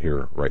talking about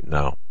here right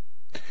now.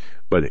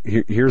 But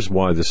here's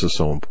why this is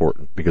so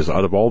important. Because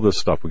out of all this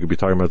stuff, we could be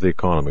talking about the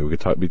economy. We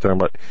could be talking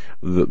about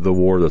the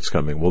war that's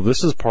coming. Well,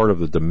 this is part of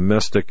the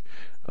domestic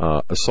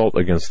assault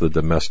against the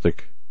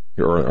domestic,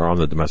 or on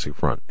the domestic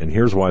front. And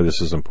here's why this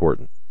is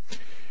important.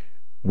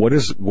 What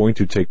is going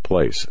to take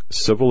place,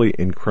 civilly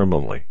and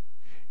criminally,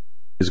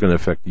 is going to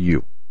affect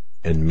you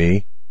and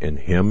me and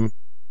him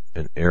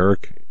and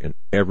Eric and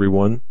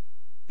everyone.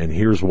 And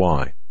here's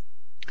why.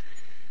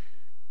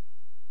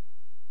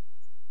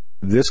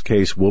 This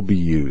case will be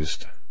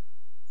used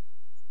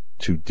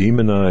to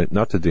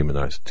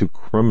demonize, to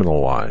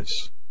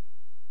criminalize.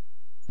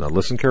 Now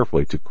listen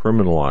carefully, to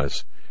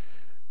criminalize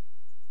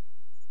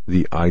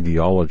the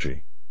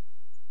ideology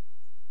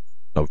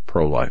of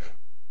pro-life.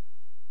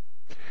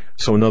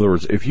 So in other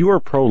words, if you are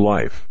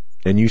pro-life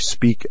and you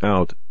speak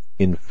out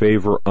in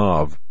favor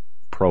of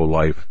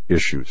pro-life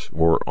issues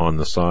or on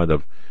the side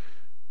of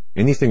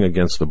anything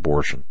against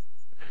abortion,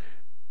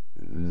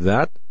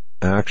 that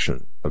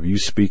action of you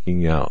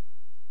speaking out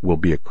will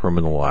be a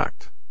criminal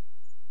act.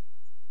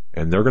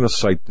 And they're going to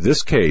cite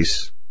this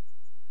case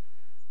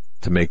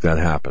to make that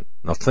happen.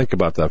 Now think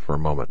about that for a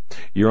moment.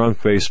 You're on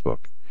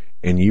Facebook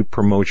and you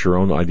promote your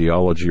own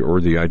ideology or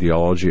the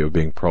ideology of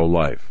being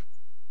pro-life.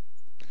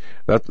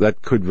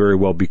 That could very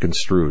well be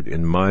construed,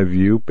 in my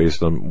view,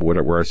 based on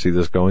where I see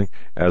this going,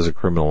 as a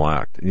criminal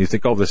act. And you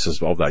think, oh, this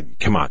is all that.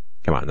 Come on,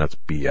 that's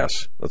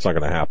BS. That's not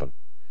going to happen.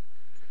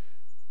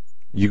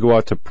 You go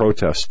out to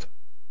protest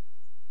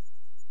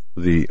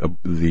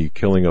the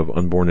killing of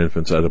unborn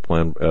infants at a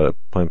Planned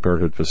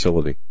Parenthood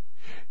facility.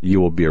 You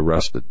will be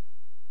arrested.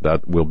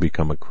 That will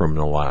become a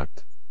criminal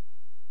act.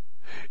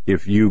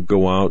 If you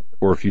go out,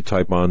 or if you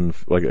type on,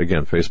 like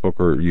again, Facebook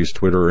or use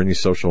Twitter or any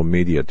social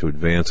media to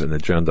advance an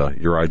agenda,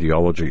 your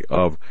ideology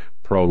of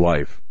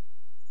pro-life,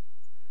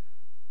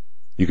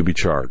 you could be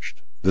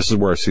charged. This is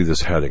where I see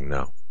this heading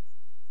now.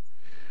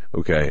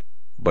 Okay,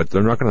 but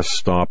they're not going to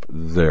stop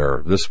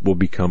there. This will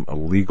become a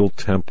legal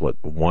template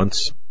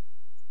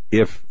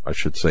if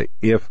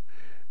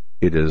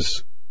it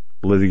is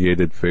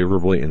litigated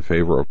favorably in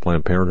favor of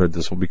Planned Parenthood.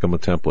 This will become a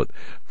template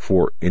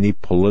for any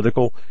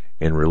political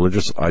and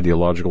religious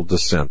ideological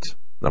dissent.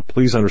 Now,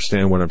 please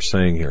understand what I'm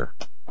saying here.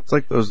 It's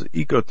like those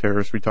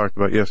eco-terrorists we talked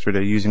about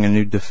yesterday using a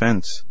new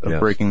defense of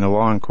breaking the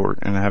law in court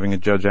and having a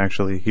judge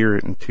actually hear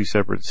it in 2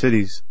 separate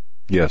cities.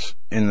 Yes.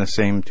 In the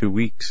same 2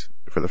 weeks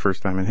for the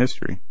first time in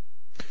history.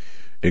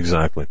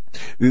 Exactly.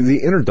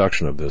 The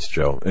introduction of this,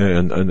 Joe,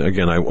 and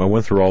again, I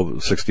went through all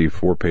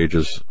 64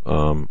 pages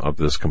of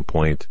this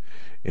complaint,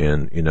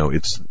 and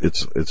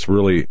it's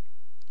really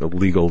a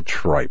legal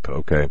tripe.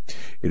 Okay,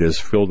 it is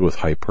filled with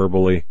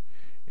hyperbole,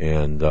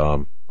 and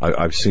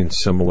I've seen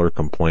similar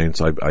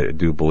complaints. I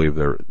do believe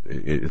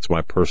it's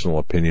my personal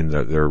opinion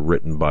that they're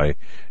written by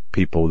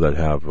people that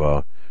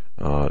have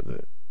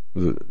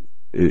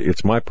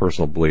it's my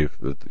personal belief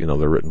that,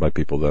 they're written by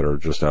people that are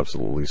just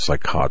absolutely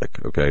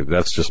psychotic. Okay.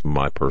 That's just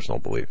my personal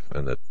belief,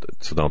 and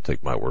so don't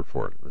take my word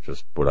for it. It's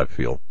just what I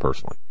feel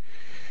personally.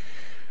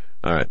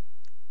 All right.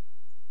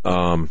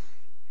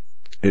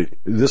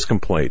 This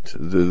complaint,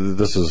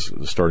 this is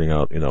starting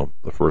out,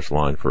 the first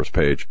line, first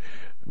page.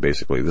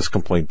 Basically, this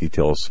complaint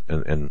details,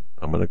 and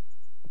I'm going to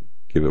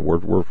give it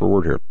word for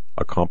word here,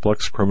 a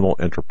complex criminal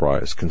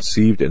enterprise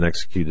conceived and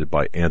executed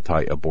by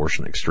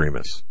anti-abortion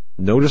extremists.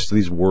 Notice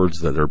these words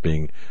that are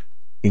being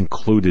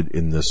included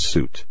in this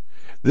suit.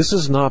 This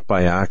is not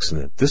by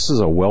accident. This is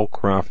a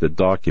well-crafted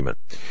document.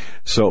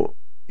 So,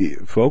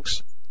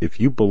 folks, if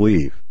you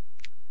believe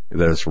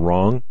that it's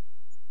wrong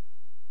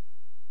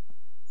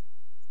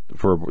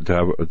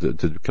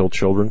to kill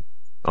children,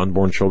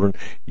 unborn children,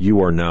 you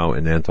are now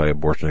an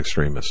anti-abortion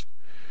extremist.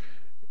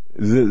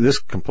 This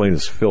complaint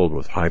is filled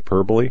with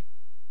hyperbole,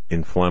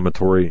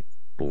 inflammatory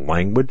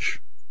language.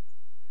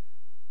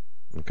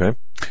 Okay?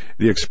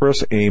 The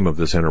express aim of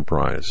this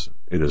enterprise,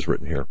 it is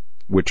written here,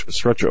 which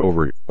stretch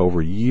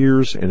over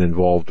years and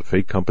involved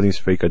fake companies,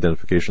 fake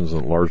identifications,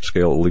 and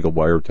large-scale illegal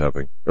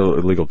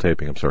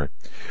taping,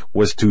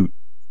 was to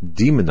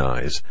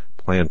demonize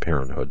Planned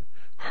Parenthood,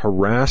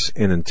 harass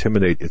and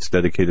intimidate its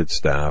dedicated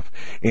staff,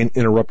 and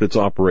interrupt its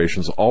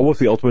operations, all with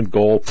the ultimate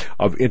goal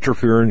of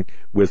interfering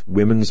with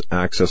women's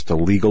access to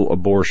legal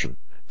abortion.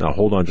 Now,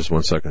 hold on just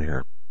 1 second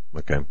here.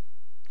 Okay.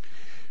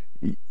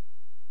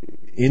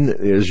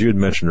 As you had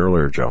mentioned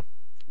earlier, Joe,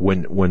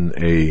 when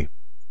an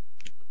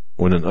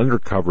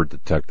undercover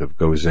detective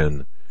goes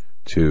in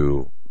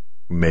to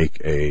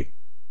make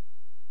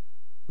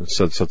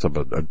sets up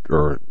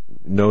or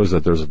knows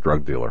that there's a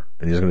drug dealer,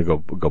 and he's going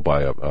to go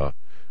buy an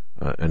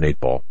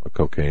 8-ball of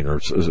cocaine or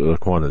a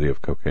quantity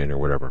of cocaine or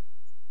whatever,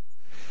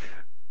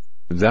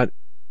 that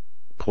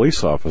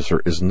police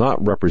officer is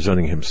not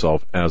representing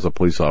himself as a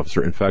police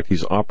officer. In fact,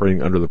 he's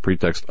operating under the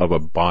pretext of a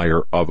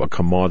buyer of a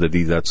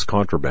commodity that's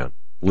contraband.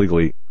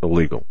 Legally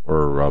illegal,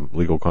 or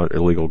illegal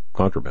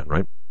contraband,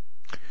 right?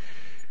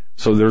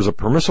 So there's a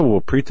permissible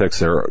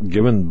pretext there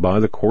given by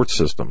the court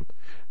system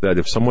that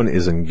if someone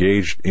is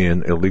engaged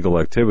in illegal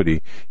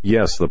activity,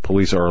 yes, the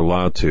police are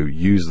allowed to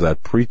use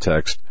that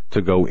pretext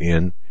to go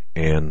in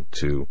and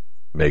to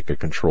make a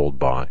controlled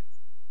buy.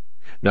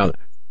 Now,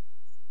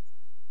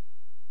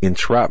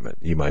 entrapment,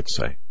 you might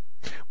say.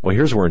 Well,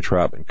 here's where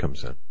entrapment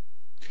comes in.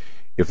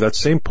 If that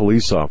same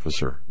police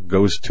officer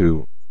goes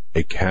to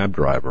a cab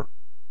driver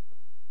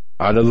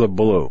out of the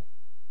blue,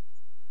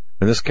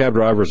 and this cab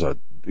driver is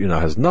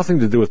has nothing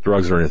to do with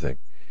drugs or anything,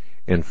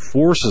 and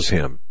forces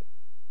him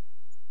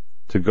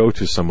to go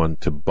to someone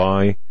to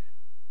buy,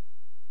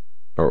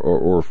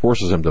 or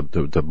forces him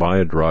to buy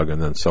a drug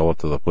and then sell it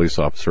to the police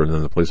officer, and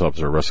then the police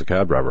officer arrests the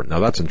cab driver. Now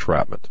that's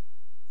entrapment.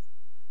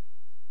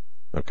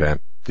 Okay?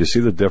 Do you see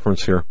the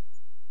difference here?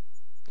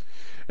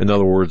 In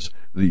other words,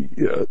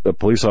 a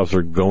police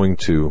officer going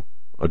to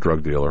a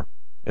drug dealer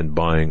and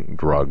buying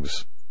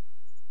drugs,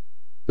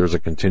 there's a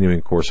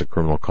continuing course of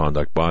criminal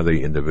conduct by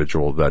the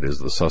individual that is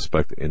the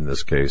suspect in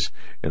this case.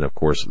 And of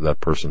course,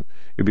 that person,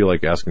 it'd be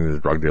like asking the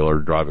drug dealer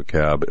to drive a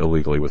cab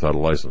illegally without a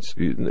license.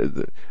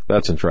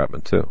 That's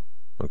entrapment too.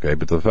 Okay.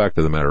 But the fact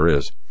of the matter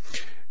is,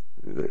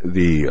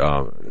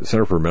 the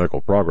Center for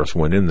Medical Progress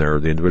went in there,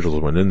 the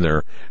individuals went in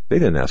there, they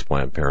didn't ask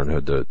Planned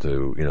Parenthood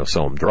to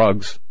sell them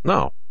drugs.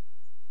 No.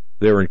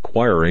 They're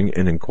inquiring,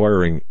 and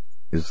inquiring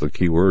is the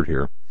key word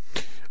here,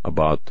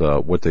 about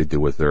what they do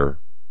with their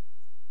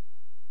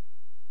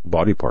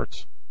body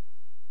parts.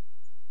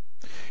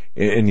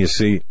 And you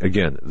see,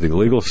 again, the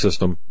legal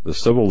system, the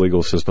civil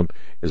legal system,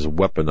 is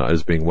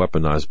being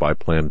weaponized by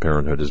Planned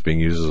Parenthood, is being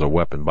used as a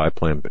weapon by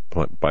Planned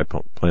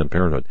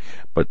Parenthood.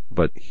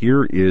 But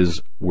here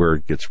is where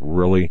it gets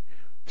really,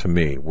 to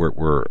me,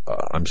 where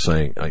I'm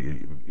saying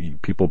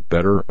people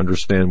better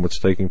understand what's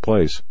taking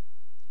place.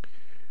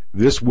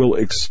 This will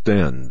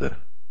extend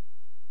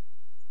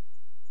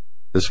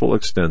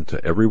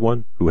to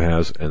everyone who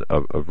has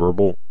a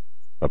verbal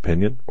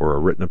opinion or a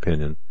written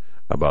opinion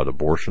about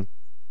abortion,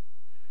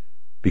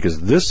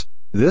 because the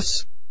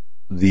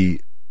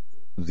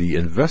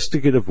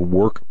investigative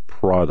work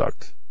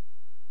product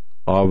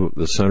of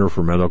the Center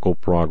for Medical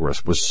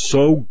Progress was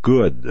so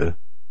good,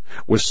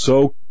 was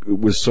so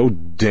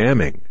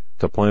damning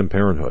to Planned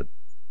Parenthood,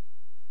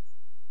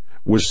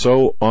 was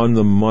so on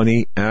the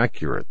money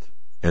accurate,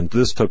 and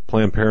this took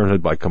Planned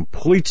Parenthood by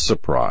complete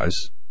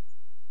surprise,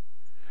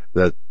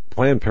 that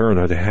Planned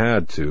Parenthood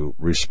had to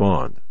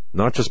respond,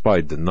 not just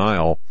by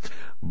denial,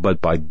 but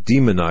by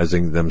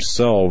demonizing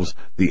themselves,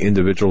 the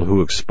individual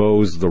who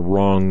exposed the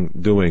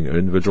wrongdoing,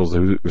 individuals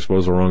who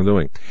exposed the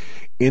wrongdoing.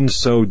 In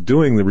so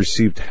doing, they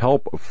received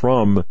help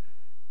from,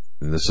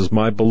 and this is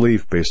my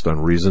belief based on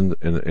reasoned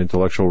and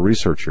intellectual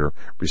research here,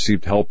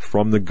 received help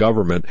from the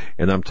government,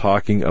 and I'm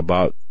talking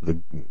about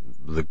the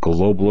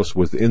globalists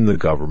within the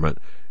government,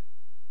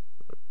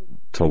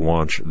 to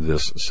launch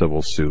this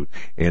civil suit.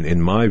 And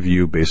in my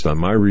view, based on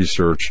my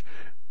research,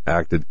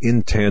 acted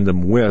in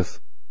tandem with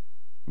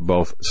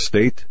both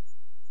state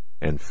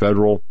and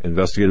federal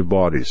investigative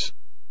bodies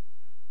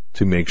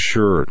to make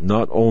sure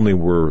not only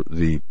were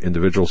the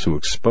individuals who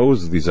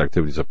exposed these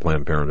activities of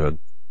Planned Parenthood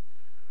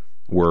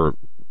were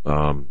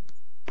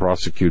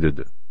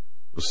prosecuted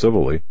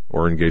civilly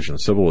or engaged in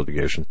civil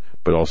litigation,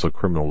 but also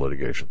criminal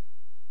litigation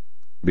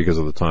because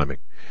of the timing.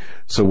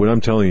 So what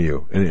I'm telling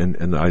you,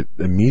 and I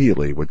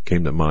immediately, what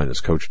came to mind is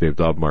Coach Dave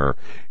Dobmeyer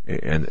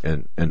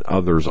and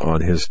others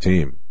on his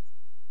team,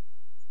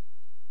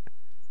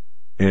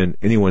 and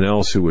anyone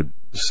else who would,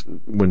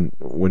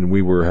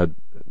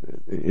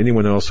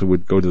 anyone else who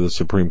would go to the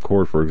Supreme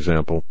Court, for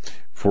example,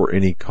 for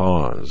any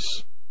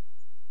cause,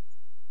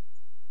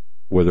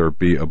 whether it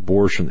be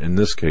abortion in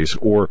this case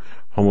or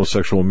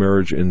homosexual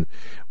marriage, and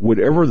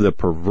whatever the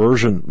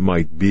perversion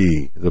might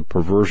be, the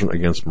perversion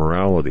against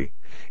morality,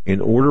 in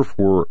order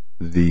for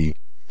the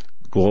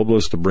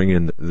globalists to bring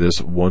in this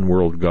one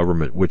world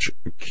government, which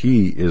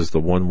key is the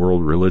one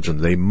world religion,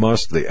 they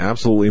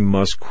absolutely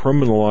must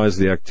criminalize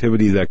the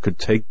activity that could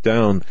take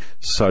down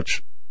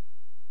such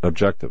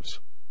objectives.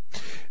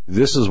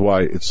 This is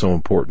why it's so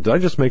important. Did I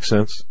just make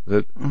sense?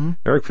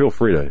 Eric, feel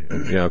free to,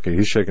 yeah, okay,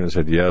 he's shaking his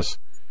head yes,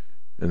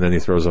 and then he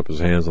throws up his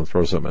hands and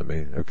throws something at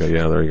me. Okay,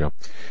 yeah, there you go.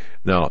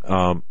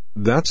 Now,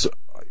 that's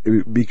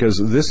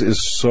because this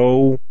is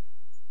so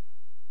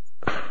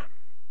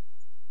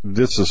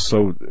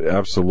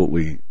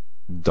absolutely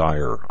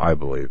dire, I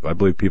believe. I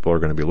believe people are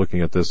going to be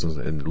looking at this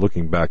and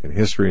looking back in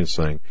history and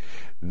saying,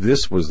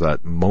 this was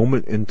that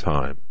moment in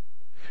time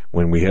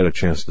when we had a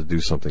chance to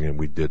do something and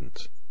we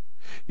didn't.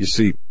 You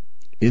see,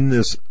 in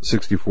this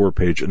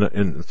 64-page,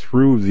 and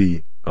through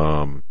the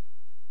article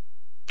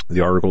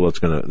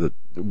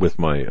with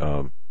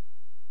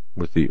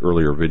the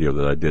earlier video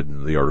that I did,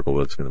 and the article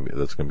that's going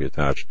to be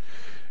attached,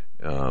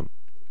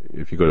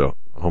 if you go to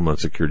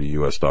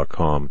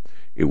HomelandSecurityUS.com,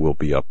 it will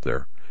be up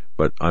there.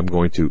 But I'm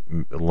going to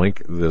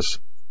link this,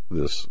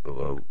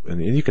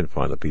 and you can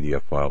find a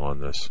PDF file on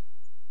this.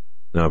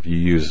 Now, if you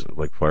use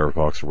like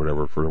Firefox or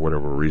whatever, for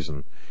whatever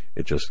reason,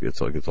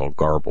 it's all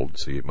garbled,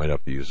 so you might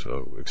have to use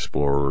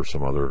Explorer or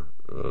some other,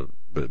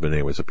 but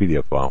anyway, it's a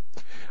PDF file.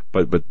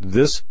 But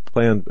this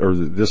plan, or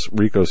this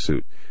RICO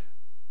suit,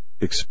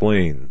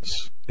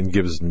 explains and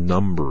gives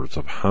numbers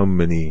of how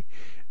many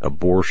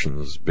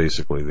abortions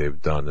basically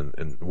they've done,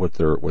 and what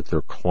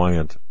their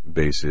client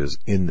base is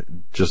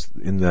in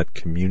that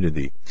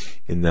community,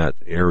 in that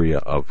area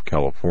of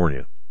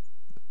California.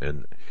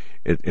 And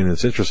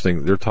it's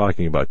interesting, they're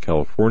talking about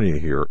California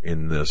here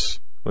in this.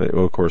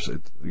 Well, of course,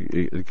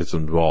 it gets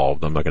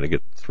involved. I'm not going to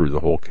get through the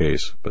whole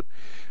case, but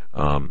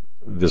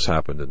this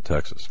happened in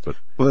Texas. But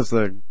that's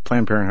the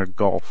Planned Parenthood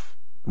Gulf.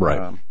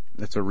 Right.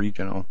 It's a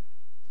regional.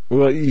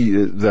 Well,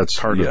 that's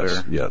part of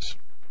their yes.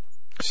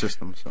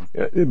 system. So,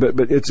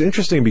 but it's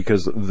interesting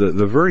because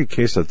the very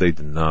case that they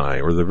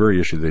deny, or the very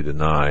issue they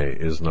deny,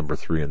 is number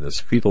 3 in this: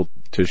 fetal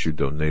tissue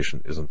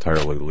donation is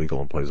entirely legal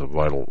and plays a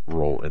vital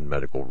role in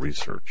medical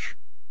research.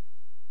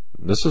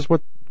 This is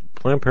what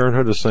Planned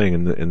Parenthood is saying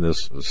in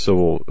this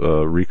civil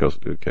RICO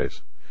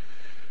case.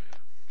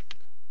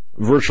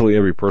 Virtually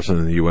every person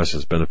in the U.S.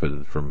 has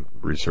benefited from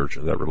research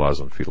that relies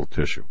on fetal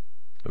tissue.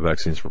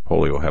 Vaccines for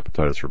polio,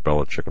 hepatitis,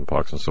 rubella,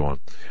 chickenpox, and so on.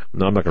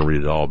 Now, I'm not going to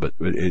read it all, but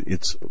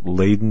it's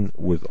laden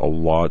with a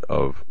lot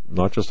of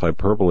not just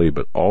hyperbole,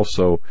 but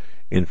also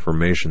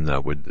information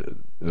that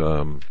would.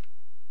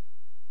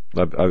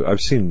 I've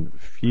seen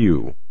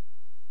few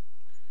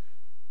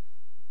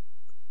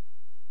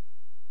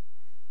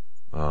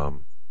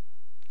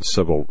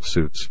civil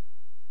suits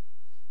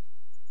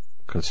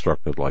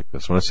constructed like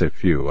this. When I say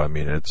few, I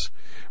mean it's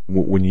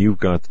when you've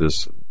got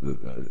this,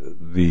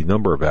 the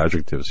number of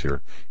adjectives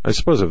here. I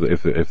suppose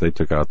if they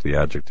took out the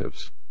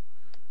adjectives,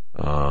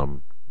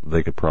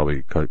 they could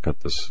probably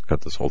cut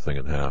this whole thing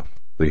in half.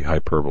 The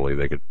hyperbole,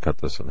 they could cut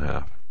this in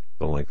half.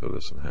 The length of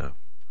this in half.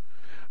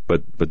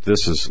 But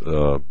this is,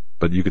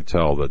 but you could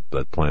tell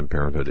that Planned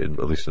Parenthood,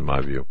 at least in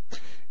my view,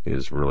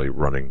 is really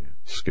running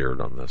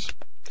scared on this.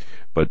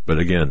 But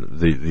again,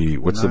 the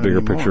what's Not the bigger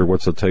anymore. picture?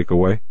 What's the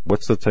takeaway?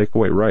 What's the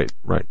takeaway?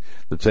 Right.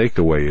 The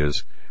takeaway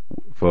is,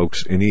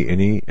 folks, and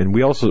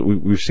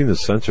we've seen the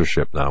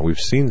censorship now. We've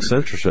seen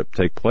censorship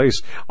take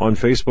place on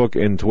Facebook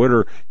and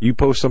Twitter. You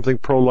post something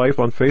pro-life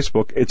on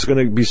Facebook, it's going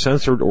to be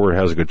censored, or it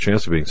has a good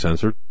chance of being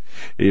censored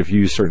if you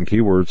use certain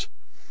keywords.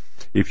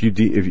 If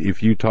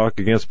you talk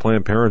against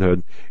Planned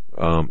Parenthood,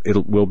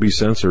 it will be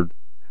censored.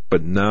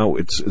 But now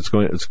it's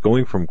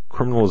going from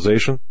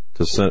criminalization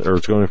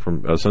it's going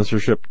from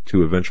censorship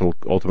to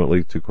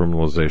ultimately to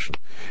criminalization.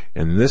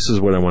 And this is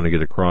what I want to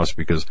get across,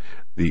 because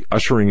the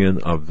ushering in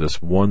of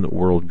this one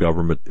world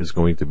government is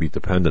going to be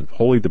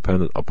wholly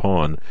dependent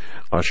upon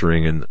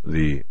ushering in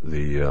the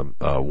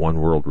one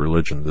world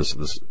religion, this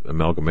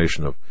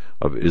amalgamation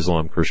of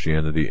Islam,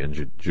 Christianity,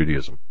 and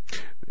Judaism,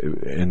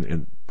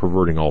 and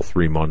perverting all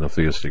 3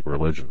 monotheistic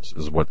religions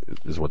is what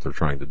they're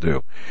trying to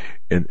do.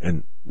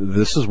 And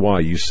this is why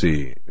you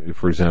see,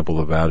 for example,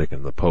 the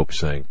Vatican, the Pope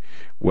saying,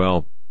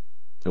 well,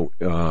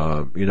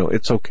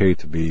 it's okay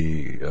to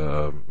be,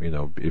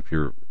 if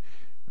you're,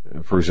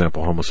 for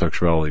example,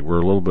 homosexuality,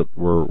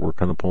 we're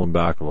kind of pulling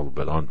back a little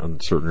bit on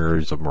certain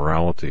areas of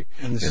morality.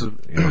 and this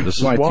This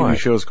is why why TV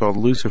shows called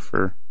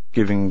Lucifer,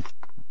 giving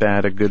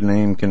bad a good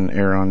name, can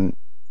air on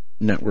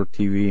network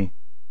TV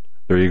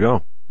There you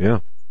go.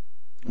 Yeah.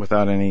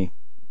 without any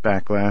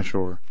backlash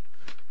or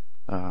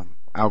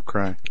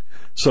outcry.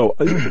 So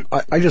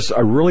I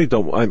really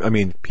don't. I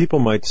mean, people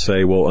might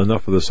say, well,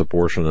 enough of this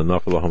abortion,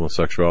 enough of the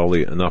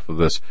homosexuality, enough of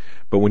this.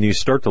 But when you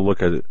start to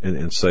look at it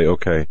and say,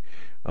 okay,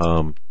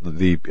 and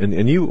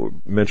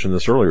you mentioned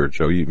this earlier,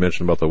 Joe. You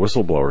mentioned about the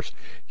whistleblowers.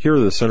 Here,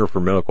 the Center for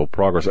Medical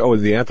Progress. Oh,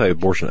 the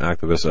anti-abortion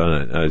activists.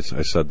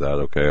 I said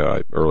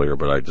that earlier,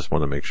 but I just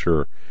want to make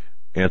sure.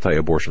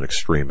 Anti-abortion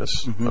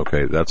extremists. Mm-hmm.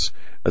 Okay, that's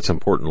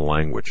important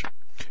language.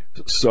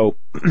 So.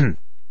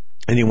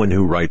 Anyone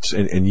who writes,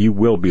 and you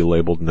will be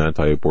labeled an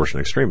anti-abortion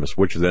extremist,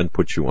 which then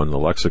puts you on the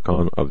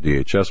lexicon of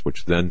DHS,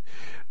 which then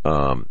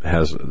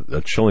has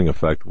a chilling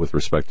effect with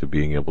respect to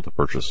being able to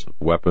purchase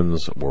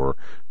weapons or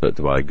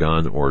to buy a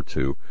gun or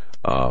to.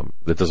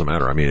 It doesn't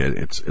matter. I mean,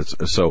 it's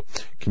so.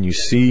 Can you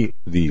see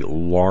the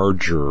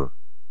larger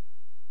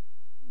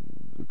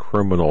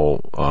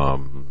criminal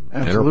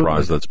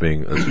enterprise that's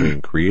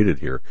being created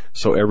here?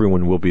 So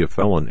everyone will be a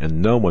felon,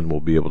 and no one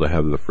will be able to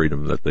have the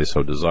freedom that they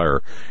so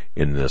desire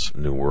in this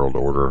New World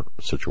Order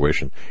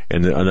situation.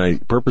 And I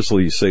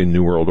purposely say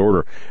New World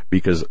Order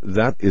because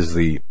that's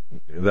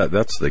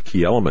the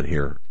key element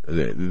here.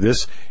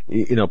 This,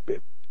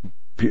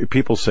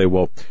 people say,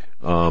 well,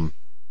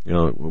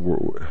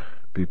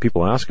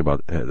 people ask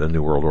about the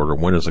New World Order.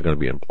 When is it going to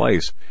be in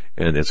place?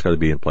 And it's got to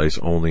be in place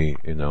only,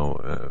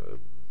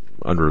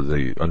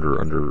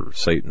 under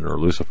Satan or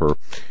Lucifer.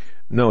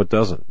 No, it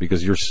doesn't,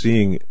 because you're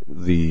seeing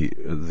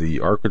the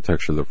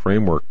architecture, the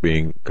framework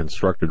being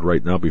constructed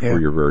right now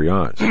before your very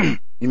eyes.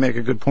 You make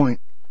a good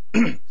point.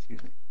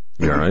 Excuse me.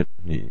 You all right?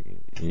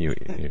 You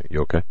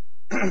okay?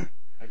 I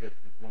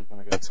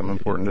got something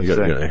important to You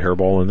say. got a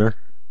hairball in there?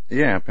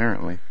 Yeah,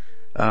 apparently.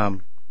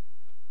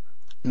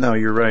 No,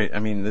 you're right. I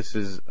mean, this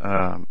is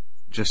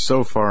just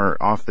so far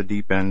off the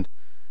deep end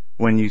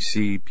when you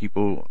see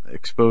people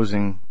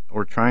exposing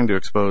or trying to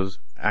expose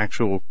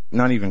actual,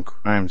 not even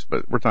crimes,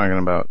 but we're talking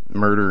about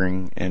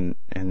murdering and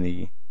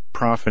the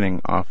profiting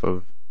off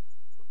of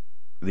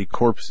the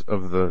corpse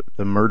of the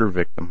murder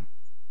victim.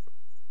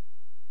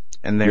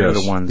 And they're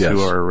Yes, the ones yes.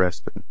 who are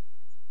arrested.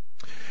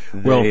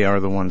 They are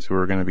the ones who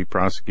are going to be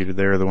prosecuted.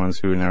 They're the ones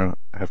who now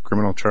have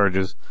criminal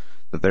charges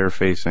that they're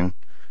facing.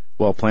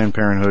 While Planned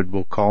Parenthood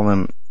will call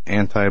them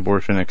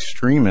anti-abortion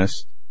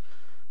extremists,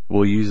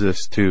 will use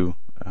this to,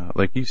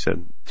 like you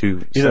said,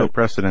 to set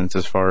precedents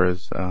as far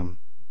as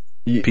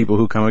people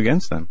who come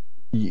against them.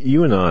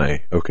 You and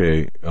I,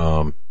 okay,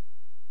 and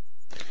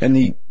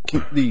and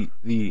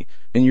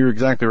you're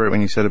exactly right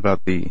when you said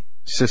about the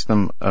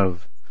system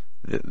of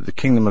the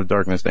kingdom of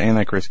darkness, the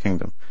Antichrist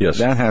kingdom. Yes.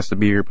 That has to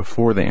be here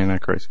before the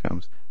Antichrist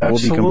comes. That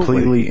Absolutely. will be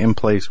completely in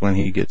place when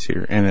he gets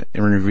here and it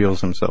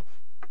reveals himself.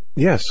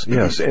 Yes,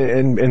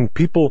 and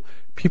people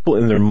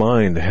in their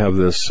mind have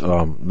this.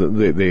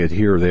 They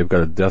adhere. They've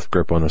got a death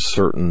grip on a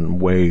certain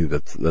way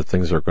that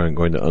things are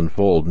going to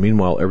unfold.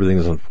 Meanwhile, everything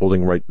is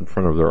unfolding right in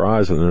front of their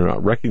eyes, and they're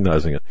not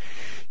recognizing it.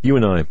 You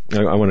and I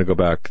want to go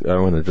back. I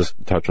want to just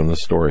touch on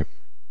this story.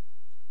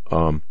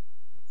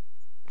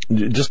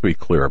 Just to be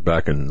clear,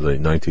 back in the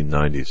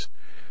 1990s,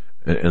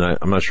 and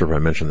I'm not sure if I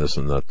mentioned this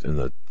in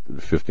the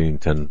 14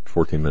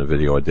 minute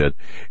video I did.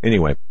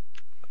 Anyway.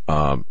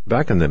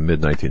 Back in the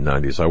mid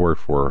 1990s, I worked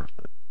for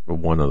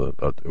one of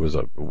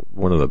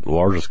the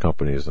largest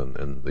companies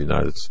in the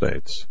United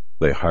States.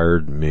 They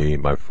hired me,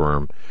 my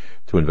firm,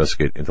 to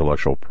investigate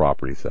intellectual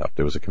property theft.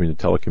 It was a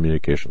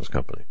telecommunications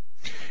company,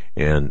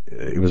 and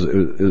it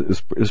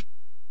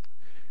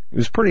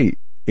was pretty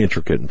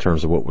intricate in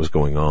terms of what was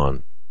going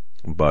on.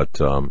 But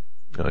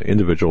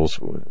individuals,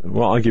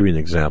 well, I'll give you an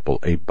example.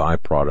 A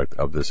byproduct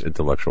of this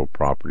intellectual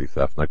property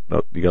theft. Now,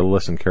 you got to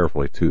listen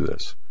carefully to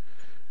this,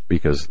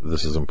 because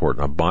this is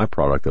important. A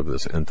byproduct of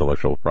this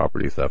intellectual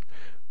property theft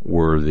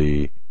were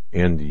the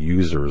end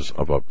users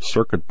of a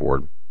circuit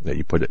board that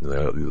you put it in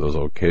those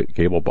old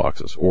cable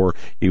boxes, or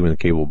even the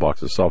cable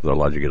box itself that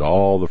allowed you to get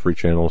all the free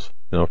channels,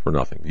 for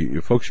nothing. You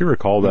folks, you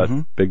recall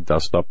that big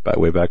dust up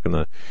way back in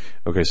the,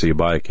 okay, so you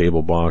buy a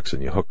cable box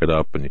and you hook it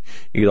up and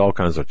you get all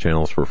kinds of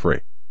channels for free,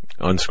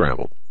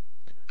 unscrambled.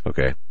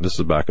 Okay, this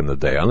is back in the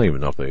day. I don't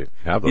even know if they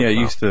have those.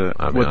 Yeah,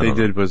 what they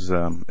did was,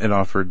 it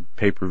offered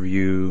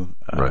pay-per-view,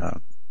 right.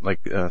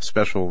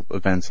 Special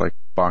events like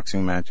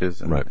boxing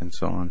matches and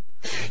so on.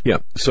 Yeah,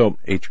 so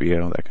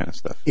HBO, that kind of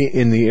stuff.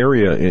 In the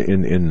area,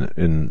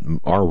 in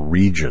our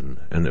region,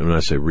 and when I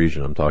say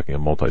region, I'm talking a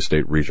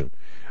multi-state region.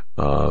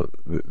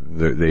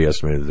 They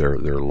estimated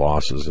their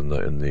losses in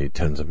the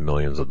tens of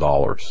millions of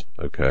dollars.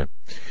 Okay,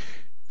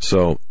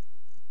 so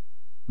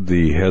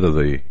the head of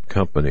the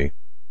company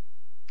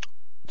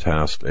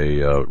tasked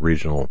a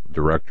regional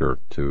director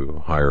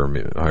to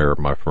hire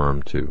my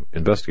firm to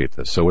investigate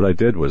this. So what I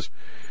did was.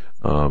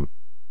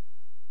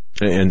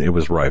 And it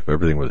was rife.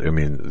 Everything was,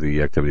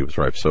 the activity was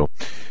rife. So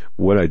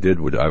what I did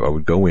I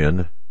would go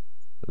in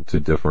to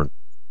different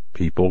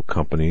people,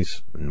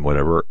 companies, and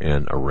whatever,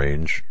 and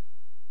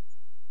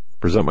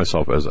present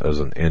myself as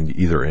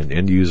either an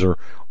end user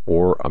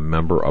or a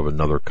member of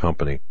another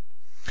company.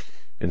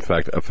 In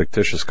fact, a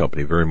fictitious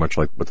company, very much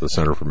like what the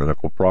Center for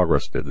Medical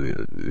Progress did,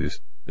 these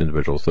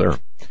individuals there.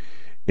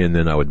 And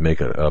then I would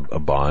make a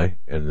buy,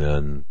 and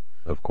then,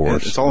 of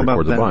course, it's all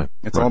about the buy.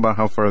 It's all about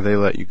how far they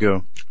let you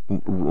go.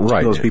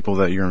 Right. Those people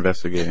that you're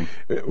investigating.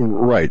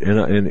 Right.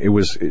 And it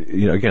was,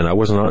 again, I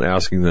was not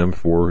asking them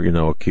for,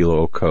 a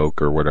kilo of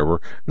Coke or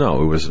whatever.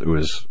 No, it was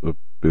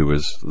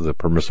the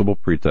permissible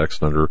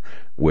pretext under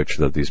which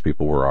that these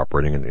people were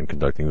operating and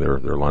conducting their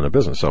line of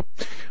business. So,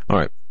 all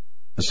right.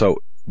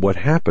 So what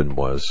happened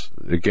was,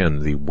 again,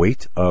 the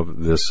weight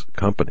of this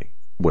company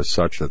was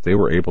such that they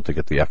were able to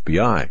get the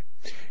FBI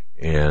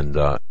and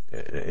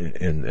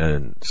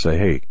say,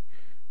 hey,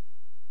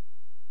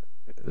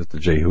 at the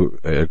J.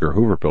 Edgar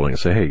Hoover building, and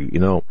say, hey,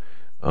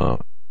 Doug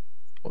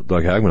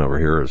Hagman over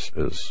here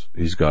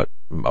he's got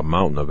a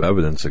mountain of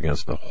evidence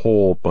against a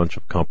whole bunch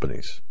of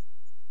companies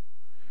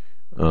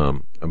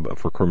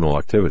for criminal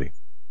activity.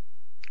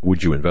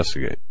 Would you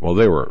investigate? Well,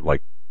 they were at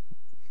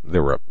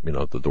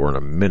the door in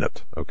a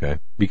minute, okay?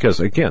 Because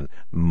again,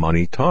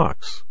 money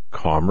talks,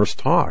 commerce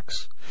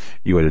talks.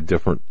 You had a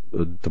different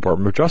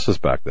Department of Justice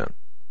back then.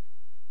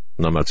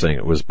 And I'm not saying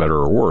it was better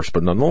or worse,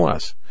 but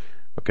nonetheless.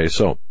 Okay,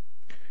 so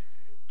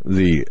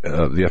the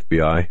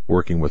FBI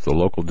working with the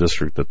local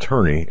district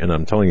attorney, and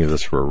I'm telling you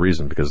this for a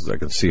reason because I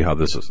can see how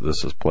this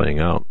is playing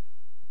out.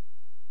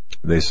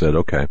 They said,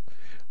 okay,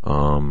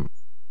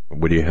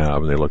 what do you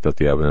have? And they looked at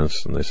the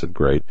evidence and they said,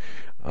 great.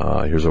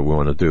 Here's what we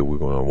want to do. We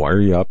want to wire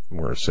you up.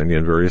 We're going to send you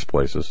in various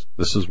places.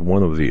 This is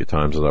one of the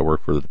times that I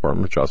worked for the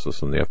Department of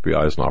Justice, and the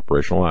FBI is an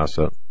operational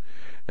asset.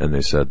 And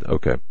they said,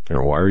 okay, we're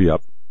going to wire you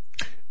up.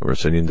 We're going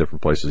to send you in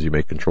different places. You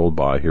make controlled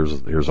buy.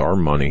 Here's our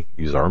money.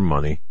 Use our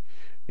money.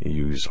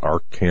 Use our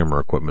camera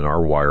equipment,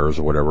 our wires,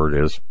 or whatever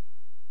it is.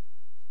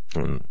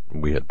 And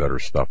we had better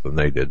stuff than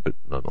they did, but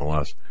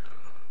nonetheless.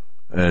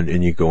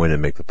 And you go in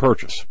and make the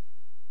purchase.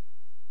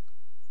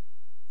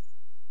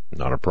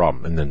 Not a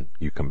problem. And then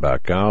you come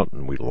back out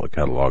and we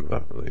catalog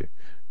the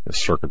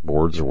circuit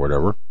boards or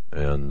whatever,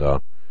 and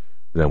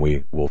then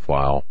we will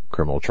file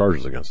criminal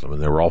charges against them.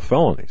 And they were all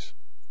felonies.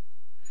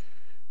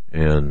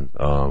 And,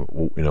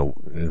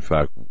 in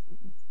fact,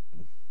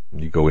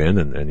 you go in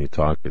and you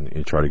talk and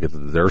you try to get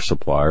their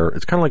supplier.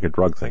 It's kind of like a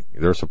drug thing.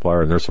 Their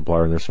supplier and their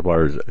supplier and their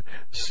suppliers.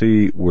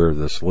 See where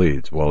this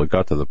leads. Well, it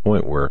got to the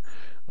point where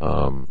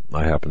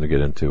I happened to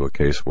get into a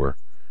case where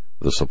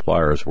the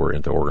suppliers were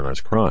into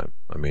organized crime.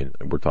 I mean,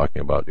 we're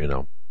talking about,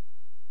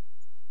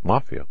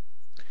 mafia.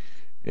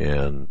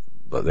 And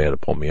they had to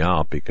pull me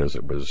out because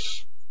it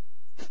was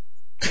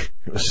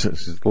a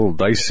little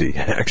dicey,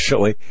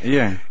 actually.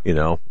 Yeah.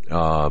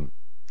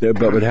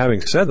 But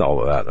having said all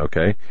of that,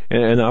 okay,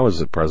 and I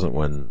was present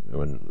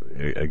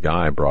when a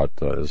guy brought,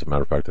 as a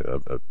matter of fact,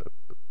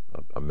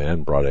 a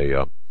man brought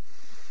about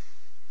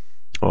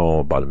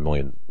 $1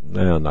 million,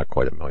 not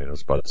quite $1 million, it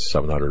was about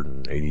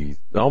 $780,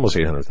 almost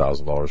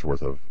 $800,000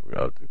 worth of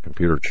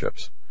computer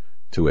chips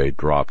to he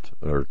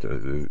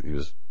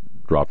was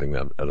dropping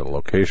them at a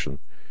location.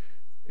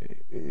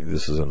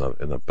 This is in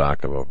the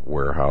back of a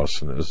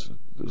warehouse, and it was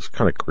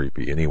kind of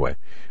creepy anyway.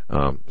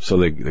 So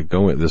they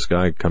go in, this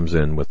guy comes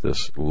in with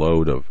this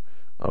load of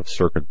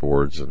circuit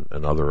boards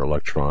and other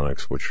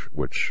electronics,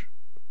 which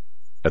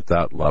at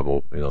that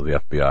level,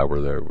 the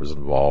FBI was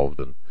involved,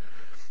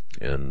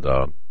 and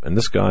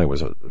this guy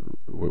was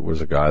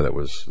a guy that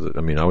was,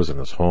 I mean, I was in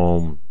his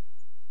home.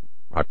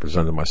 I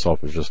presented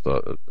myself as just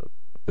a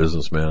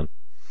businessman.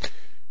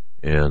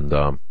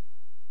 And,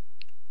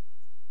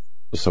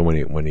 so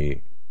when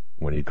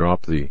he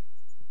dropped the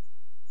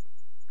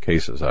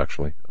cases,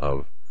 actually,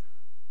 of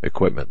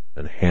equipment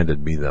and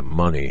handed me the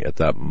money, at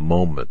that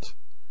moment,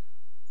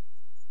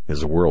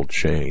 his world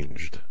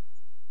changed.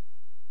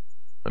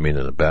 I mean,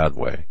 in a bad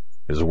way.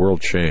 His world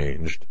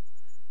changed,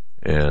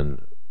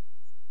 and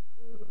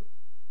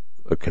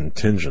a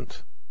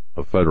contingent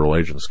of federal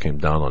agents came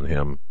down on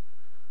him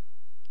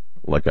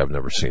like I've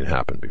never seen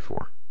happen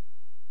before.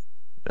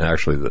 And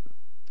actually,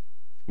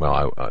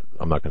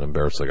 I'm not going to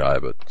embarrass the guy,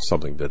 but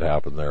something did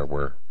happen there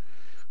where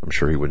I'm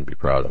sure he wouldn't be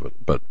proud of it.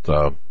 But,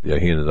 he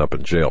ended up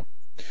in jail.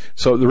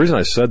 So the reason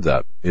I said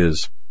that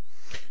is,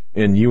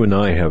 and you and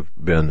I have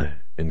been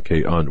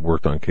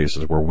worked on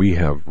cases where we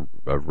have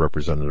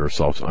represented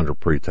ourselves under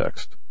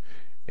pretext,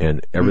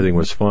 and everything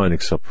was fine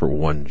except for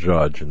one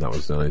judge, and that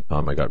was the only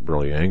time I got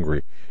really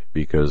angry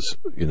because,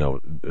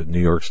 New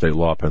York state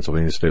law,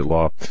 Pennsylvania state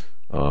law,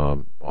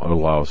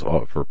 allows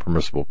for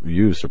permissible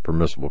use or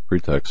permissible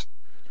pretext.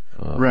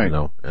 Right.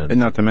 And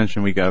not to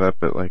mention we got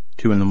up at like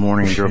 2 a.m.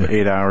 and drove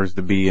 8 hours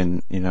to be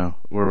in,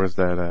 where was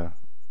that?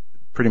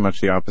 Pretty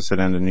much the opposite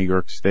end of New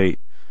York State.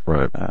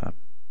 Right.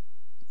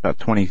 About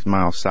 20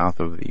 miles south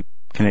of the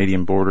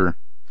Canadian border,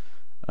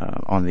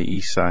 on the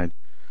east side,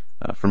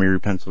 from Erie,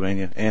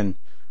 Pennsylvania. And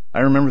I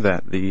remember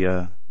that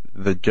the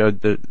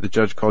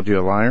judge called you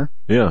a liar.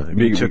 Yeah.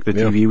 You took the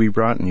TV we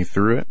brought and you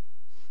threw it.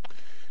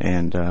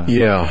 And,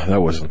 yeah,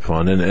 that wasn't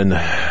fun.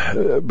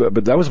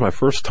 But that was my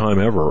first time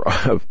ever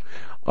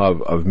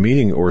of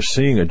meeting or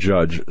seeing a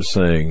judge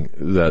saying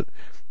that,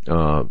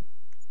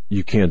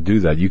 you can't do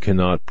that. You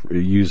cannot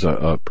use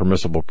a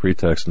permissible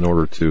pretext in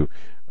order to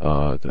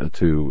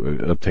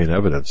obtain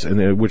evidence,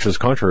 and which is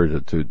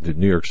contrary to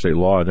New York state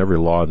law and every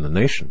law in the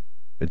nation.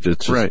 It's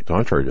just right.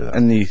 Contrary to that.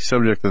 And the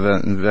subject of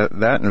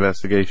that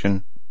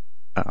investigation,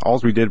 all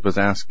we did was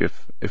ask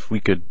if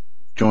we could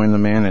join the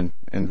man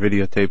and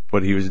videotape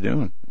what he was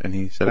doing, and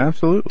he said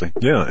absolutely.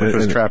 Yeah, which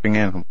was trapping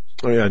animals.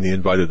 Oh yeah, and he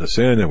invited us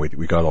in, and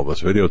we got all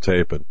this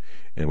videotape,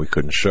 and we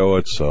couldn't show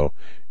it. So,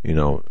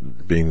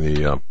 being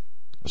the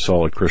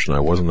solid Christian I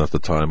wasn't at the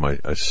time, I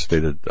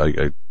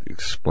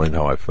explained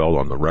how I felt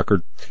on the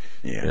record.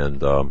 Yeah.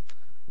 And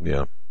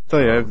yeah.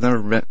 Tell you, I've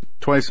never been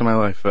twice in my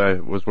life. I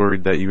was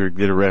worried that you would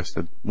get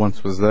arrested.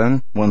 Once was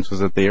at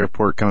the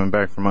airport coming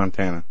back from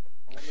Montana.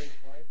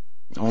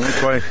 Only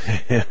twice.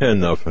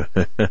 Enough.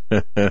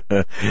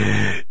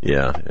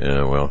 Yeah.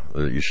 Well,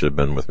 you should have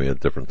been with me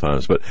at different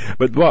times. But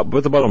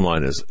the bottom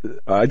line is,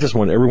 I just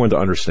want everyone to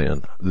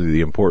understand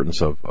the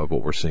importance of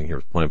what we're seeing here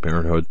with Planned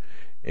Parenthood.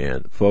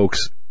 And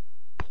folks,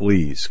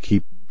 please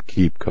keep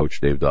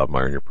Coach Dave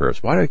Dobmeyer in your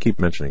prayers. Why do I keep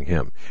mentioning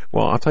him?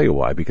 Well, I'll tell you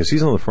why. Because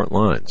he's on the front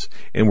lines,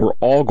 and we're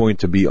all going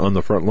to be on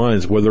the front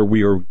lines, whether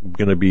we are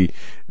going to be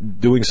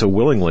doing so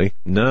willingly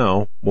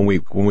now, when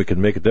we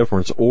can make a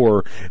difference,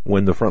 or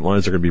when the front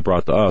lines are going to be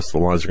brought to us, the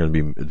lines are going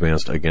to be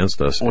advanced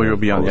against us. Or you'll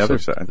be on the other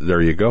side.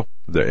 There you go.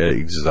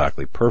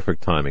 Exactly.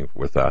 Perfect timing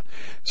with that.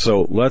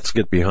 So let's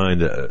get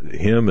behind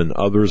him and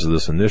others of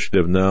this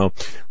initiative now.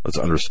 Let's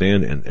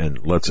understand and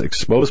let's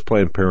expose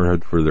Planned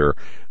Parenthood for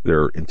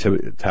their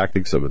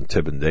tactics of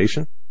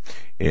intimidation,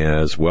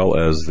 as well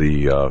as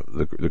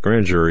the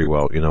grand jury.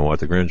 Well, you know what?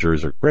 The grand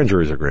juries are grand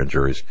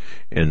juries,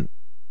 and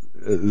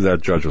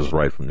that judge was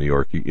right from New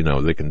York.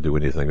 They can do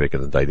anything. They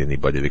can indict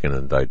anybody. They can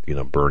indict,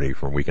 Bernie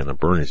from Weekend at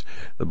Bernie's.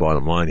 The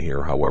bottom line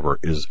here, however,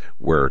 is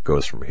where it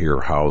goes from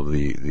here, how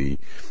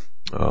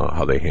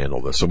how they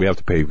handle this. So we have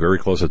to pay very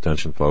close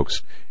attention,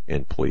 folks,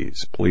 and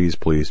please, please,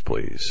 please,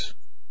 please,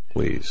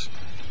 please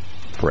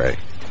pray,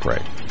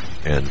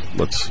 and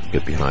let's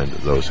get behind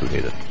those who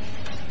need it.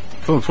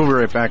 Folks, we'll be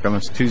right back on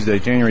this Tuesday,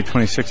 January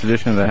 26th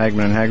edition of the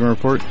Hagman and Hagman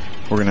Report.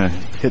 We're going to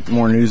hit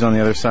more news on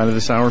the other side of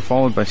this hour,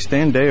 followed by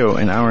Stan Deyo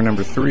in hour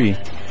number 3.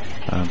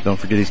 Don't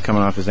forget he's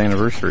coming off his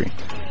anniversary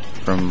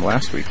from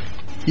last week.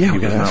 Yeah, he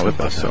was not with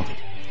us, so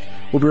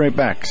we'll be right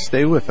back.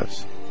 Stay with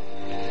us.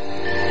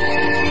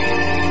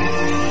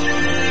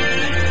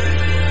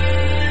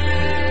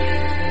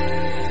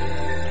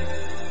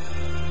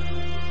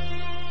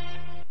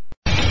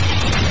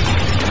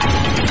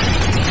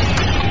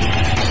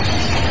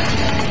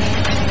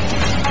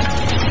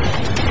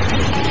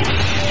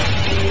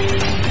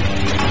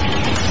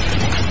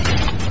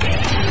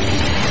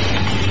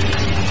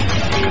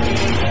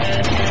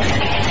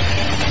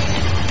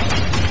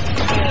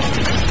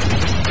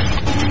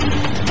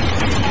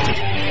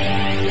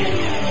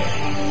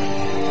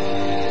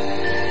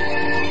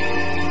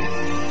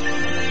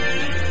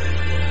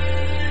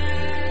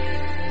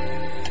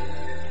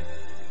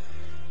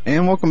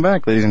 Welcome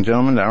back, ladies and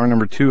gentlemen, to hour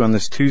number 2 on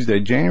this Tuesday,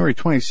 January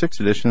 26th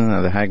edition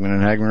of the Hagman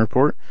and Hagman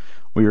Report.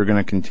 We are going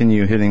to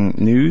continue hitting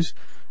news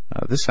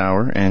this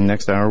hour, and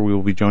next hour we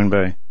will be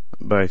joined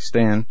by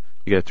Stan.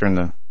 You got to turn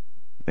the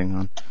thing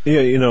on. Yeah,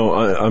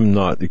 I'm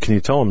not. Can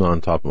you tell I'm not on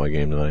top of my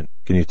game tonight?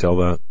 Can you tell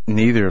that?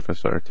 Neither of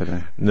us are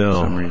today. No, for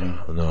some reason.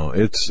 No.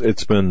 It's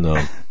been.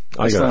 I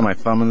still have my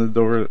thumb in the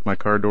door, my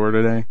car door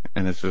today,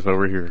 and it's just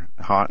over here,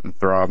 hot and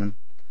throbbing.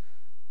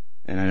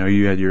 And I know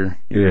you had your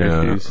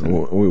issues.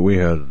 We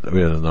had a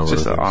number of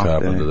things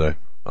happen today.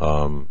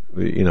 We're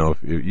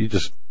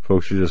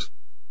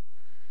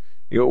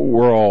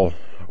all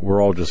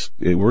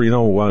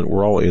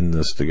in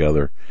this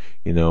together.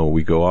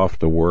 We go off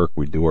to work,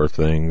 we do our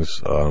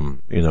things.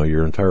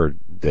 Your entire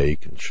day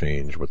can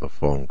change with a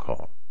phone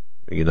call.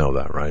 You know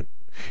that, right?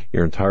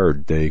 Your entire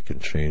day can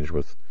change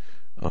with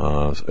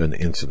an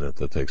incident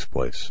that takes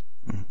place.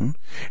 Mm-hmm.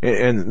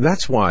 And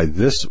that's why I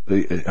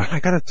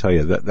gotta tell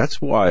you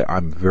that's why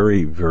I'm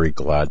very, very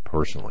glad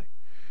personally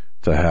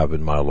to have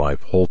in my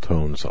life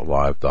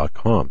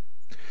WholeTonesAlive.com,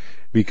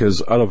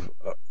 because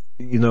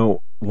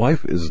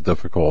life is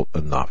difficult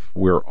enough.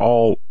 We're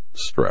all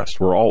stressed.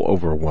 We're all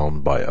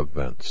overwhelmed by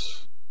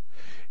events.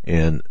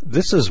 And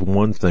this is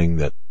one thing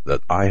that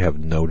I have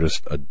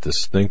noticed a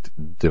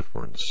distinct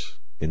difference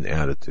in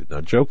attitude.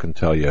 Now, Joe can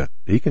tell you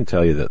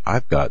that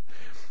I've got,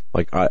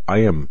 I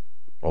am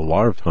a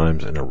lot of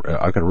times, and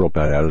I've got a real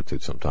bad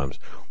attitude sometimes,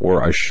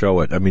 or I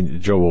show it. I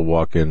mean, Joe will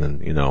walk in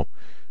and,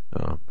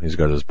 he's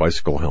got his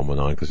bicycle helmet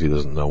on because he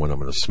doesn't know when I'm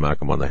going to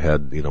smack him on the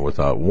head,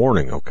 without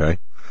warning, okay?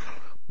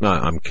 No,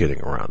 I'm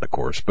kidding around, of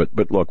course.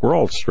 But look, we're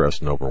all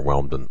stressed and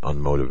overwhelmed and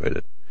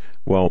unmotivated.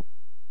 Well,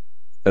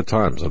 at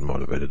times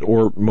unmotivated,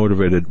 or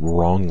motivated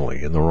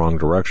wrongly in the wrong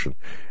direction.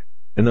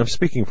 And I'm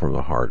speaking from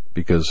the heart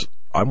because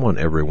I want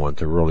everyone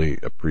to really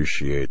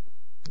appreciate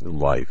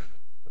life.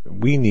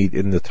 We need,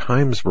 in the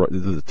times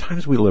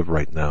we live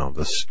right now,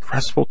 the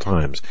stressful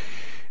times,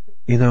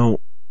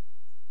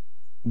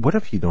 what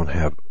if you don't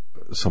have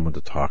someone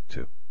to talk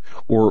to?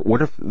 Or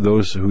what if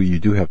those who you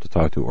do have to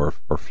talk to are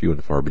few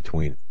and far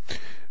between?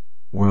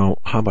 Well,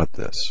 how about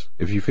this?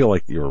 If you feel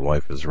like your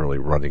life is really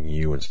running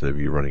you instead of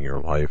you running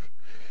your life,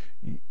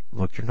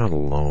 look, you're not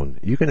alone.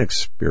 You can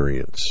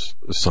experience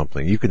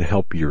something. You can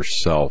help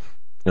yourself.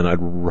 And I'd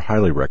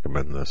highly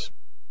recommend this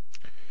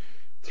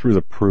through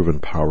the proven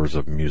powers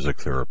of music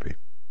therapy.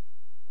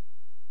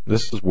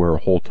 This is where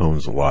Whole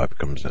Tones Alive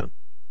comes in.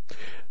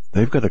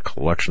 They've got a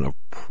collection of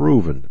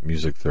proven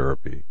music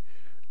therapy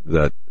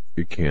that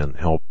it can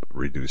help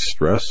reduce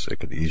stress. It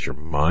can ease your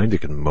mind.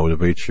 It can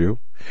motivate you.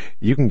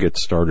 You can get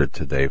started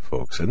today,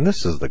 folks. And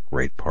this is the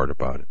great part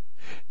about it.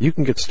 You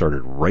can get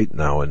started right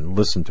now and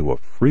listen to a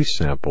free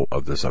sample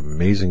of this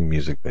amazing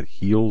music that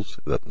heals,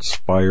 that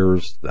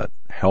inspires, that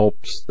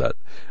helps, that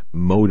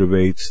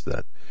motivates,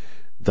 that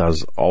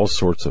does all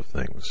sorts of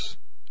things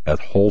at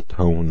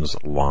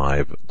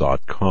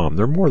WholeTonesLive.com.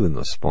 They're more than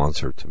a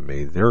sponsor to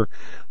me. They're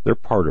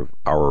part of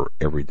our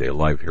everyday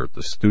life here at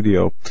the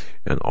studio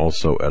and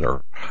also at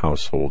our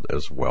household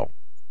as well.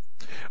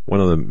 One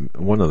of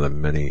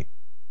many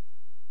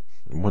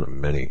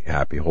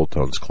happy Whole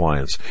Tones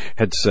clients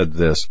had said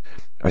this: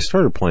 I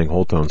started playing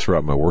Whole Tones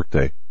throughout my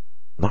workday.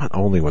 Not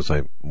only was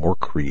I more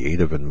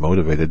creative and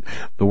motivated,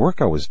 the work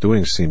I was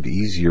doing seemed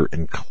easier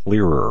and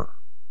clearer.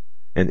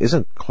 And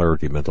isn't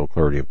mental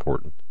clarity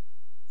important?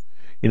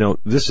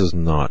 This is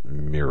not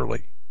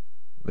merely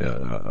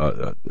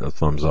a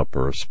thumbs up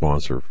or a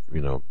sponsor,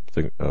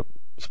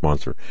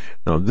 sponsor.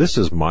 No, this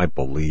is my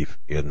belief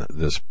in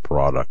this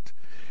product.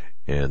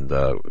 And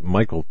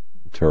Michael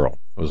Terrell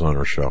was on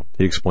our show.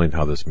 He explained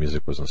how this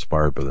music was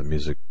inspired by the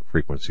music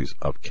frequencies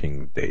of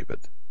King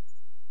David.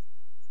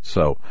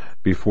 So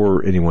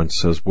before anyone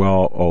says,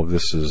 well,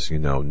 this is,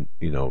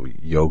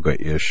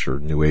 yoga-ish or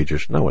New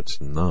Age-ish. No,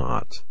 it's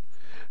not.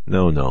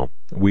 No.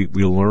 We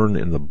learn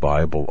in the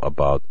Bible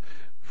about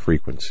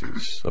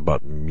frequencies,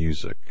 about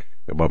music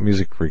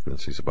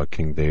frequencies, about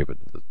King David.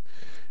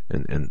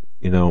 And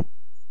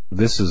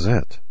this is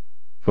it.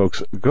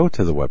 Folks, go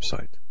to the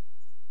website,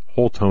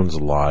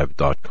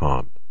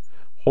 WholeTonesAlive.com.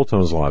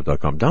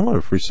 WholeTonesAlive.com. Download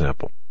a free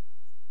sample.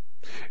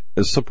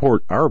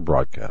 Support our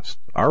broadcast,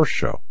 our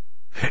show,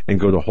 and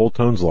go to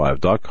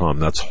WholeTonesAlive.com.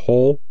 That's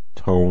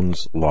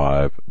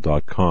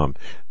WholeTonesLive.com.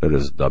 That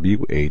is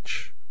WholeTonesLive.com.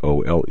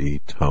 WHOLE,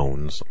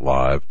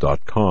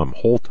 toneslive.com,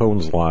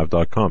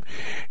 wholetoneslive.com.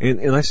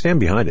 And I stand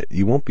behind it.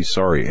 You won't be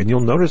sorry, and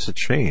you'll notice a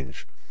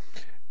change.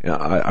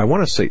 I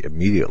want to say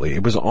immediately.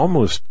 It was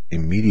almost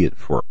immediate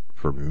for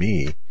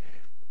me.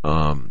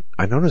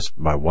 I noticed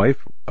my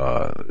wife,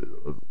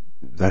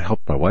 that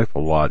helped my wife a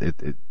lot.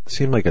 It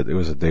seemed like it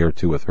was a day or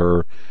two with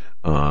her,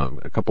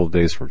 a couple of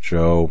days for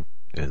Joe,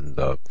 and,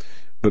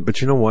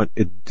 but you know what?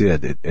 It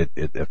did.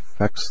 It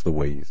affects the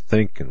way you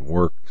think and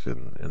work,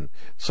 and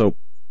so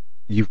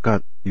you've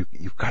got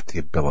the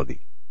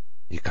ability.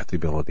 You've got the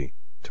ability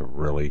to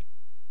really,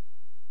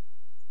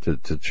 to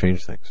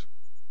change things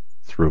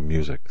through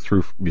music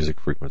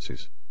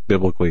frequencies,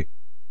 biblically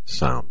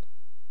sound.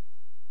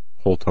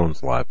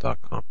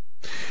 wholetoneslive.com.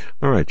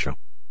 All right, Joe.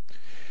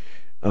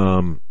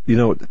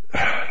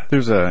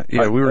 There's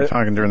we were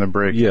talking during the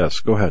break. Yes,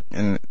 go ahead.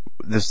 And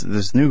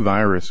this new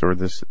virus, or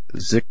this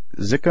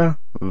Zika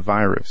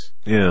virus.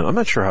 Yeah, I'm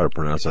not sure how to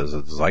pronounce that. Is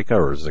it Zika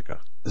or Zika?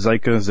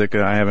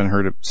 Zika. I haven't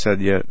heard it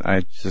said yet.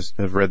 I just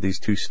have read these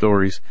two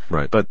stories.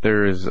 Right. But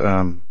there is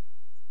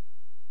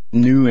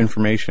new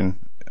information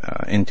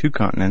in two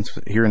continents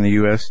here in the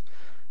U.S.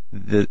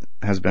 that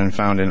has been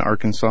found in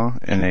Arkansas,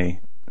 and a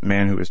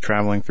man who was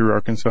traveling through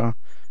Arkansas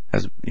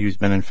he's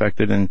been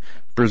infected. And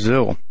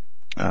Brazil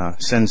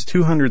sends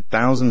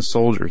 200,000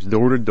 soldiers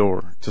door to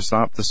door to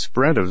stop the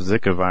spread of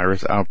Zika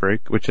virus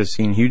outbreak, which has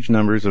seen huge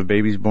numbers of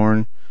babies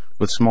born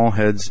with small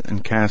heads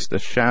and cast a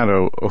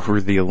shadow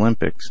over the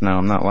Olympics. Now,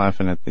 I'm not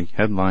laughing at the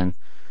headline.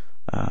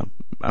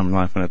 I'm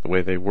laughing at the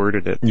way they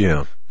worded it.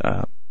 Yeah.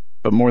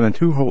 But more than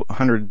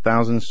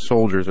 200,000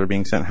 soldiers are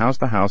being sent house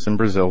to house in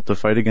Brazil to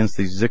fight against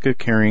these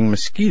Zika-carrying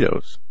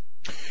mosquitoes.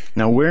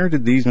 Now, where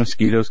did these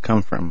mosquitoes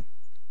come from?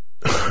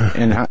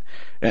 And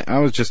I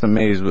was just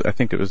amazed. I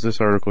think it was this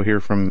article here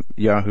from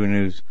Yahoo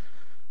News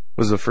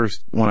was the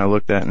first one I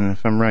looked at, and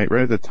if I'm right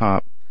at the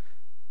top,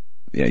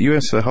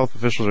 U.S. health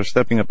officials are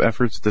stepping up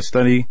efforts to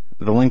study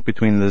the link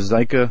between the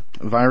Zika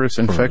virus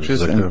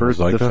infections and birth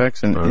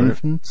defects in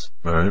infants.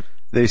 All right.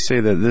 They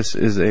say that this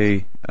is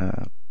a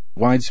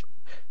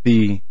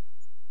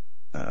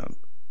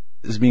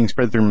is being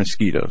spread through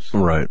mosquitoes.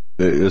 Right.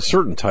 A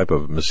certain type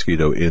of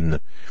mosquito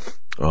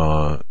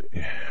a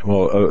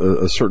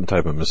certain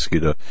type of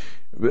mosquito.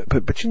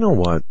 But you know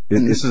what?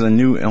 This is a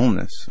new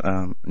illness,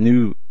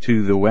 new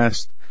to the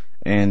West,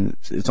 and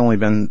it's only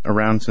been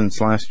around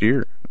since last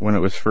year when it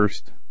was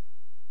first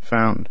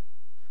found.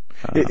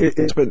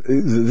 But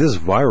this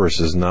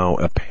virus is now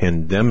a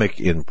pandemic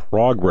in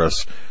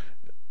progress,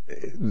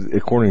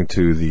 according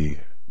to the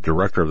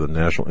director of the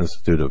National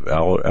Institute of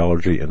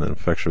Allergy and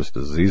Infectious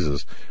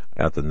Diseases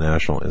at the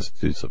National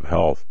Institutes of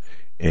Health.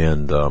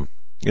 And, for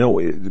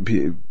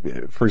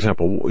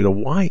example,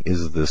 why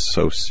is this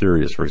so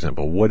serious? For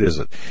example, what is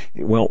it?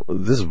 Well,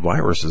 this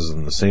virus is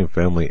in the same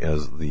family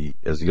as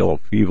yellow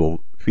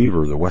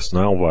fever, the West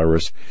Nile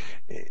virus,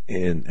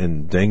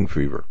 and dengue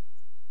fever.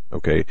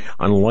 Okay.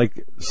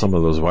 Unlike some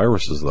of those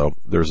viruses, though,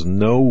 there's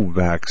no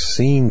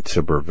vaccine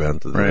to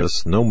prevent this, right.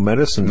 No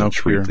medicine to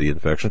treat the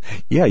infection.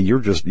 Yeah, you're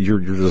just,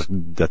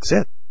 that's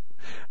it.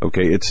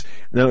 Okay. It's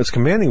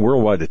commanding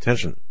worldwide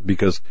attention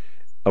because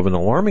of an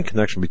alarming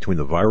connection between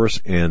the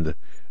virus and,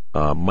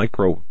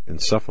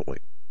 microencephaly,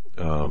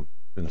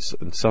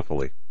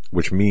 encephaly,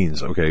 which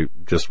means, okay,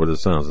 just what it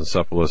sounds.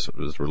 Encephalus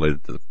is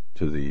related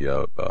to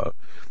the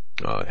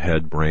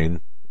head,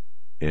 brain,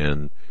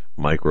 and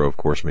micro, of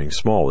course, meaning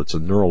small. It's a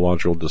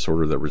neurological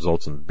disorder that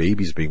results in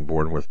babies being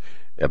born with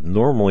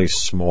abnormally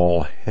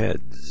small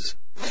heads.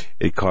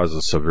 It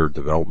causes severe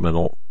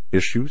developmental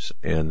issues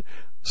and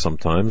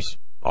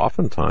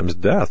oftentimes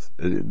death.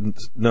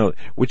 Now,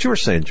 what you were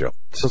saying, Joe,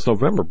 since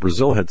November,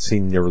 Brazil had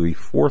seen nearly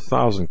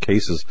 4,000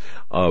 cases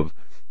of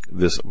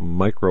this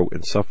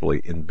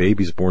microencephaly in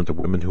babies born to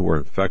women who were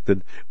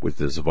infected with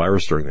this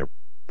virus during their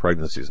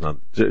pregnancies. Now,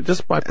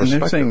 just by perspective.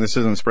 And they're saying this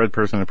isn't spread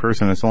person to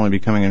person. It's only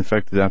becoming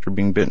infected after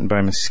being bitten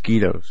by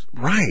mosquitoes.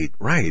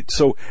 Right.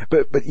 So,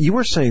 but you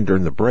were saying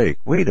during the break,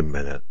 wait a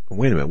minute.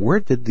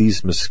 Where did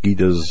these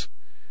mosquitoes,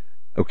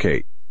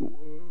 okay,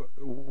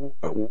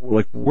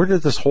 like, where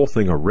did this whole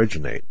thing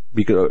originate?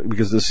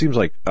 Because this seems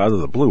like out of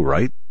the blue,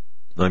 right?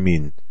 I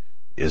mean,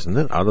 isn't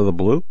it out of the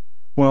blue?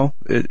 Well,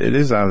 it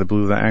is out of the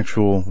blue, the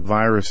actual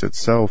virus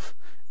itself.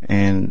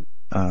 And,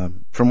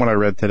 from what I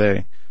read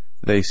today,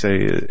 they say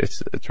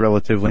it's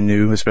relatively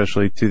new,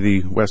 especially to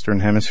the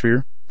Western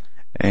Hemisphere,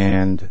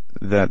 and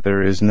that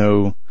there is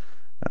no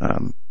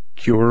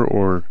cure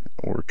or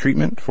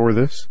treatment for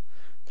this.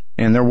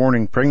 And they're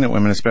warning pregnant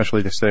women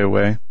especially to stay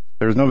away.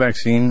 There is no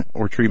vaccine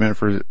or treatment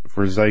for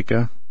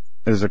Zika.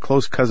 It is a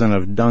close cousin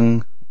of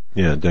dengue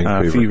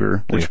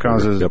fever, which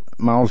causes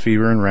mild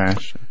fever and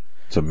rash.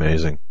 It's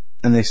amazing.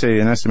 And they say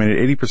an estimated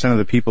 80% of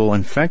the people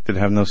infected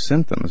have no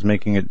symptoms,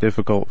 making it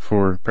difficult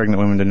for pregnant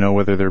women to know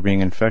whether they're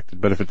being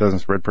infected. But if it doesn't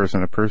spread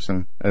person to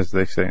person, as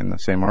they say in the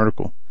same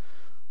article,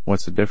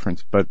 what's the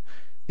difference? But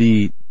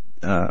the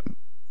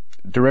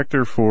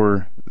director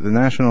for the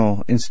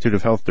National Institute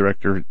of Health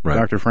director, right,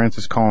 Dr.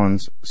 Francis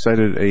Collins,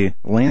 cited a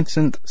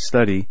Lancet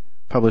study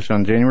published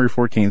on January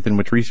 14th in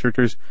which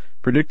researchers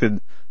predicted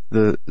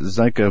the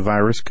Zika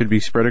virus could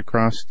be spread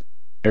across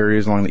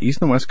areas along the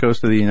east and west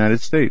coast of the United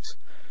States.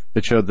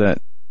 It showed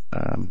that,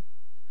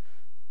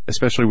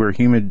 especially where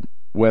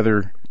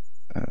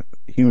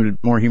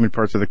more humid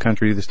parts of the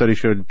country, the study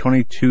showed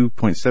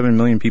 22.7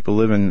 million people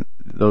live in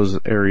those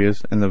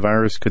areas, and the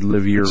virus could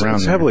live year-round.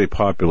 It's heavily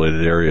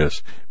populated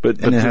areas, but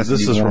this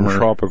is from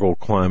tropical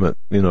climate,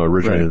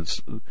 originated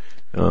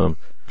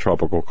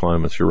tropical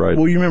climates. You're right.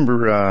 Well, you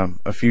remember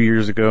a few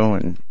years ago,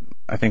 and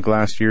I think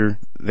last year,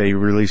 they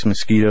released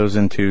mosquitoes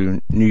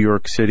into New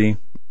York City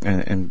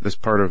and this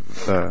part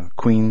of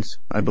Queens,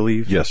 I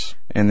believe. Yes.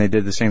 And they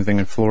did the same thing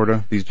in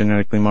Florida, these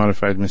genetically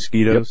modified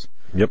mosquitoes.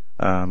 Yep.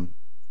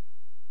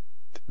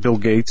 Bill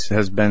Gates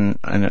has been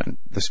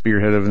the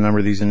spearhead of a number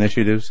of these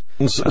initiatives.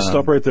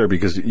 Stop right there,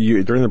 because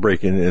during the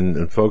break,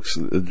 and folks,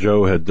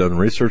 Joe had done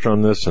research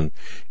on this,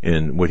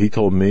 and what he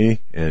told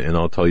me, and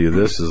I'll tell you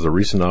this, is the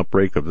recent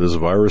outbreak of this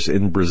virus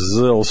in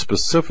Brazil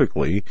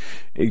specifically,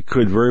 it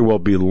could very well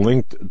be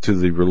linked to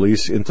the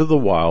release into the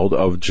wild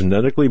of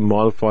genetically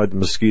modified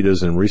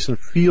mosquitoes in recent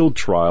field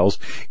trials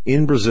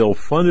in Brazil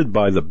funded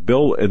by the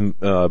Bill and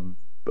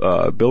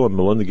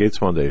Melinda Gates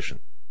Foundation.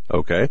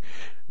 Okay?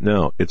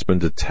 Now, it's been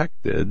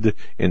detected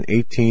in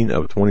 18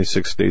 of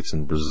 26 states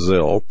in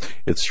Brazil.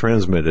 It's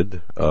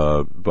transmitted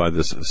by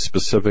this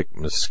specific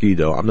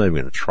mosquito. I'm not even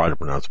going to try to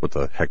pronounce what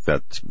the heck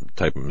that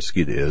type of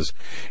mosquito is.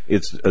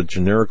 It's a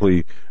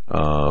generically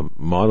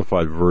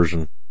modified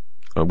version,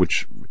 a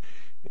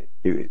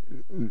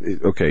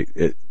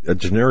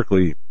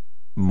generically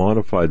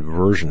modified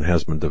version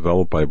has been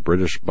developed by a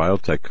British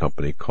biotech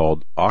company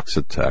called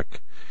Oxitec.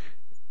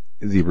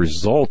 The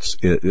results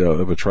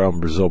of a trial in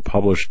Brazil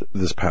published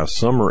this past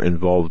summer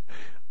involved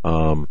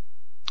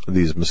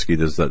these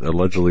mosquitoes that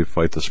allegedly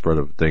fight the spread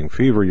of dengue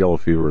fever, yellow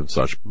fever, and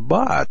such.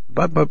 But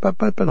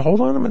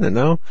hold on a minute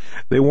now.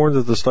 They warned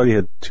that the study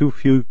had too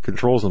few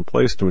controls in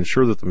place to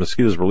ensure that the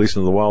mosquitoes released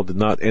into the wild did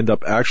not end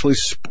up actually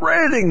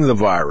spreading the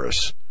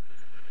virus.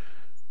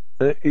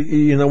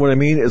 You know what I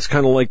mean? It's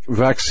kind of like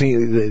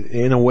vaccine.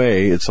 In a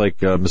way, it's like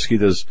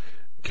mosquitoes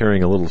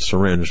carrying a little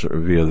syringe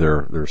via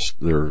their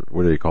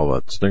what do you call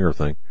that, stinger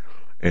thing,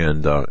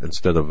 and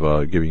instead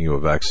of giving you a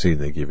vaccine,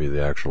 they give you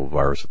the actual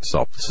virus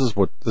itself. This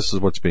is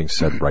what's being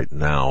said right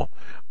now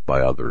by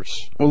others.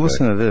 Well,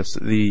 listen to this: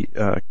 the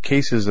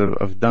cases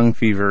of dengue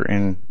fever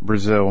in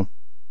Brazil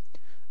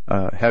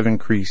have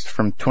increased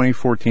from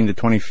 2014 to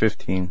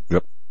 2015.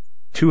 Yep,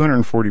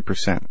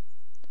 240%.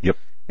 Yep.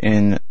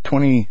 In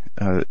the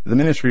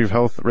Ministry of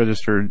Health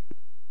registered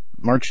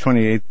March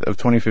 28th of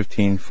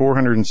 2015,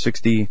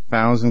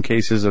 460,000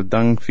 cases of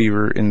dengue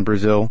fever in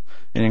Brazil,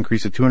 an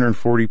increase of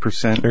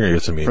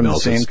 240% from the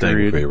same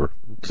period.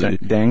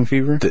 Dengue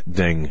fever?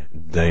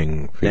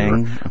 Dengue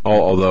fever.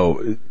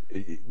 Although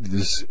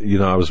this,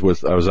 I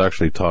was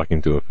actually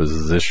talking to a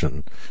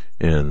physician,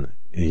 and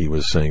he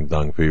was saying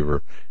dengue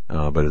fever,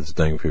 but it's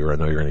dengue fever. I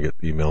know you're going to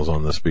get emails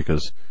on this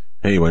because,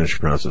 hey, why didn't you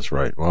pronounce this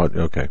right? Well,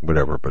 okay,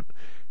 whatever, but.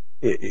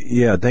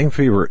 Yeah, dengue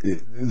fever,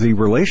 the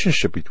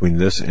relationship between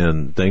this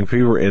and dengue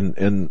fever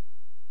and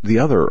the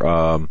other,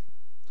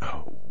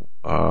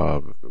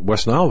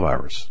 West Nile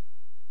virus.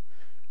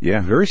 Yeah.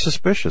 Very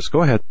suspicious.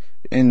 Go ahead.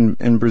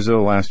 In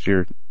Brazil last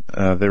year,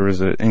 there was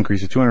an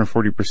increase of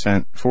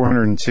 240%,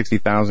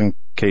 460,000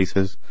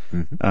 cases,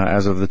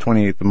 as of the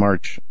 28th of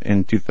March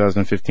in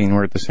 2015,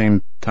 where at the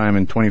same time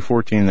in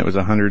 2014, it was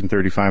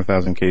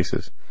 135,000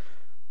 cases.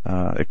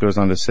 It goes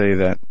on to say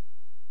that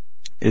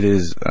it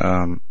is,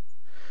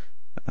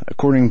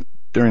 during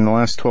the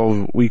last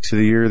 12 weeks of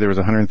the year, there was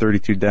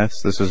 132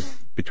 deaths. This is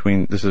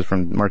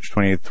from March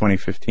 28th,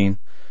 2015,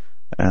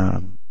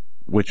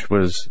 which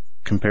was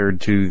compared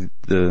to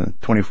the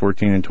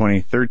 2014 and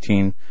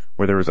 2013,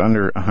 where there was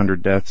under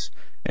 100 deaths.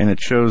 And it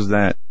shows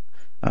that,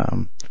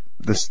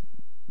 the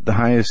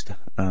highest,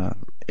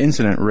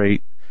 incident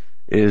rate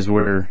is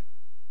where,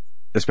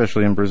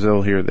 especially in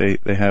Brazil here,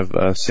 they have,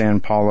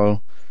 São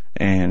Paulo,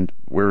 and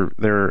where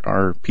there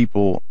are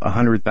people,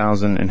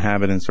 100,000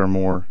 inhabitants or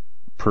more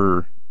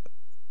per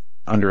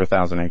under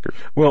 1,000 acres.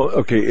 Well,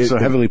 okay. So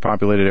heavily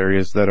populated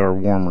areas that are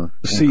warmer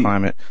in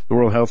climate. The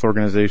World Health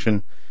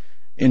Organization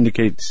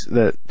indicates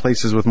that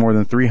places with more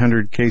than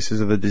 300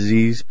 cases of the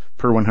disease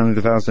per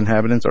 100,000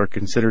 inhabitants are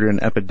considered an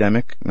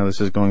epidemic. Now,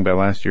 this is going by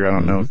last year. I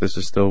don't know if this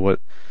is still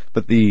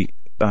but the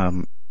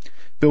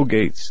Bill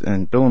Gates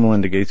and Bill and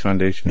Melinda Gates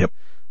Foundation,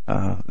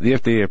 the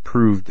FDA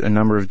approved a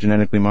number of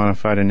genetically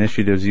modified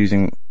initiatives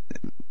using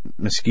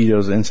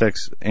mosquitoes,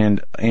 insects,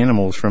 and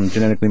animals, from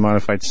genetically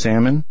modified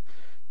salmon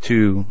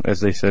to, as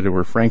they said,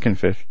 were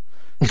frankenfish,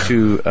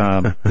 to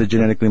the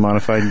genetically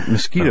modified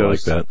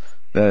mosquitoes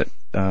that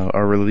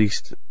are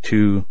released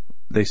to,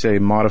 they say,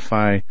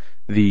 modify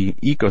the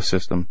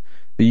ecosystem.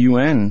 The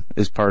UN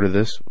is part of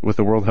this with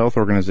the World Health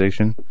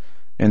Organization,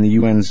 and the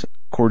UN's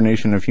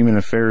Coordination of Human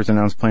Affairs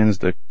announced plans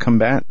to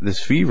combat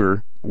this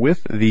fever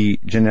with the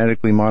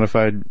genetically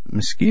modified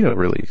mosquito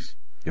release.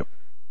 Yep.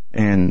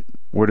 And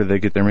where do they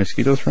get their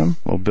mosquitoes from?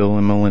 Well, Bill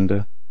and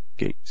Melinda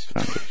Gates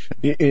Foundation.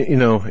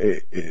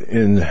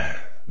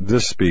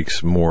 this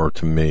speaks more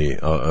to me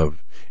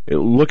of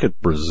look at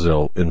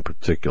Brazil in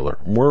particular.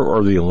 Where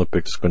are the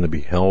Olympics going to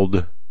be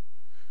held?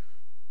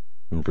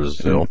 In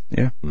Brazil.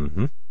 Yeah.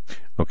 Mm-hmm.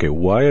 Okay,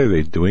 why are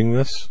they doing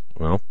this?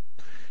 Well,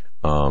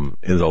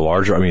 in the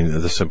larger,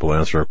 the simple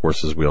answer, of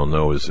course, as we all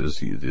know, is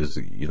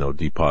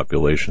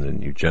depopulation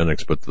and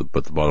eugenics. But the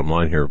bottom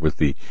line here, with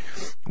the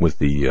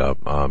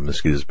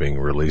mosquitoes being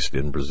released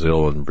in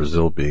Brazil, and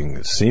Brazil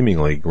being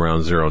seemingly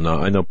ground zero.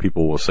 Now, I know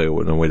people will say,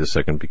 well, no, wait a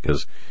second,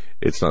 because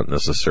it's not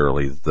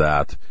necessarily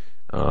that.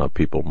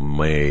 People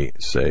may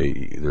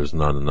say there's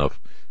not enough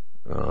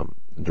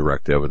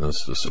direct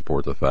evidence to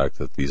support the fact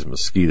that these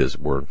mosquitoes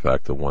were in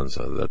fact the ones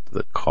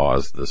that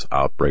caused this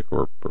outbreak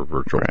or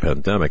virtual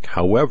pandemic.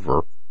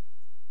 However,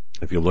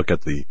 if you look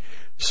at the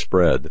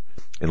spread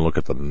and look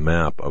at the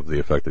map of the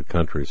affected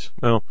countries,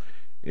 well,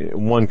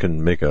 one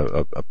can make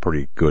a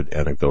pretty good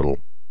anecdotal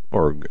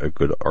or a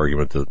good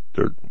argument to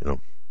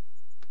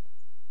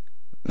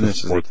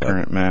this is the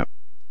current map.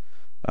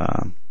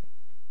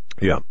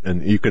 Yeah,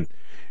 and you can,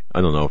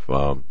 I don't know if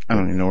I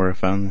don't even know where I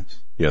found this.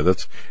 Yeah,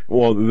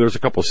 there's a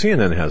couple.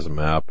 CNN has a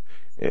map,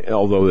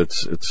 although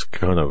it's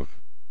kind of,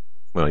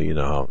 well, you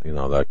know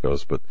how that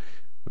goes, but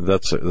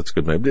that's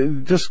good map.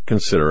 Just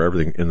consider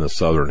everything in the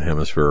southern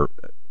hemisphere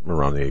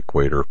around the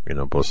equator,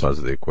 both sides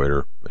of the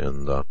equator,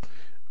 and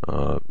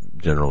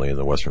generally in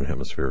the western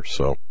hemisphere.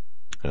 So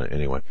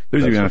anyway,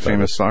 there's even a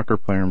famous soccer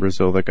player in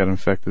Brazil that got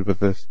infected with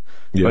this.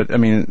 Yeah.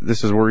 But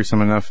this is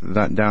worrisome enough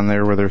that down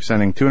there where they're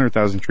sending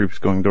 200,000 troops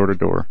going door to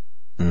door.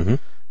 Mm-hmm.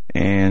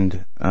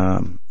 And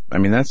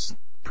that's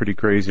pretty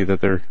crazy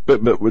that they're...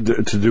 But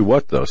to do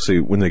what, though? See,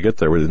 when they get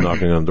there, they're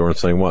knocking on the door and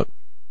saying what?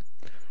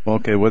 Well,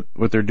 okay, what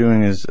they're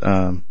doing is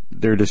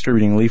they're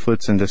distributing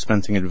leaflets and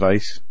dispensing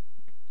advice.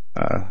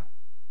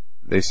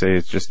 They say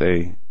it's just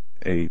a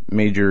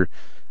major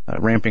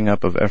ramping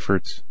up of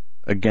efforts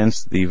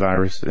against the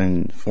virus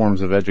in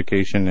forms of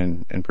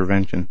education and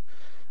prevention,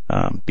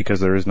 because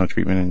there is no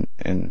treatment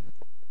and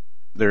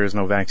there is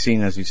no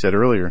vaccine, as you said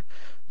earlier.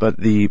 But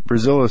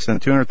Brazil has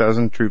sent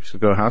 200,000 troops to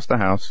go house to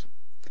house,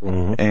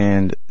 mm-hmm.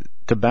 and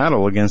to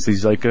battle against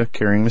these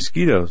Zika-carrying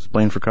mosquitoes,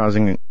 blamed for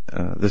causing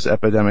this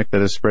epidemic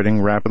that is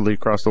spreading rapidly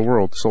across the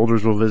world.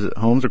 Soldiers will visit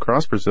homes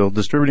across Brazil,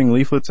 distributing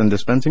leaflets and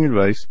dispensing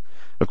advice,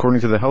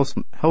 according to the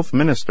health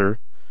minister,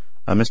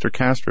 Mr.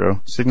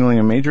 Castro, signaling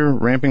a major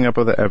ramping up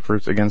of the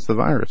efforts against the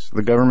virus.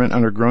 The government,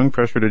 under growing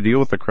pressure to deal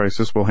with the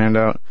crisis, will hand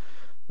out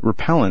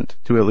repellent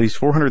to at least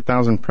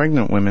 400,000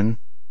 pregnant women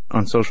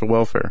on social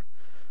welfare.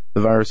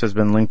 The virus has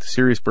been linked to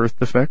serious birth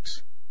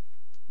defects,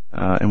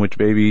 in which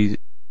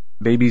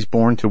babies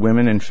born to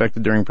women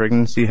infected during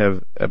pregnancy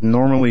have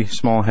abnormally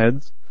small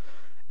heads,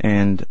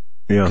 and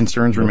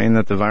concerns remain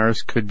that the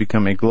virus could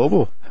become a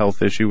global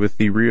health issue, with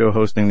Rio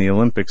hosting the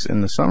Olympics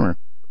in the summer.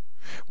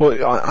 Well,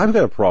 I've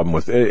got a problem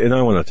with it, and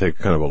I want to take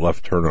kind of a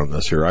left turn on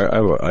this here.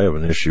 I have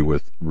an issue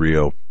with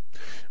Rio,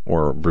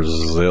 or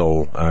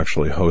Brazil,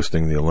 actually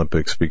hosting the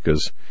Olympics,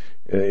 because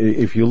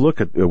if you look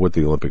at what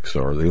the Olympics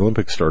are, the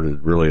Olympics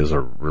started really as a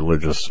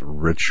religious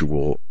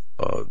ritual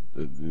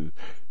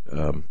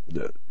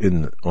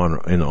in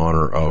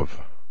honor of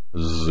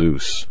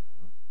Zeus,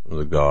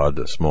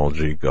 the small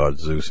g god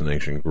Zeus in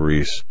ancient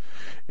Greece.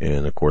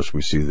 And of course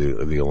we see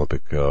the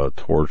Olympic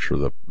torch, or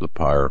the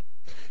pyre.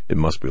 It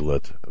must be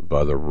lit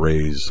by the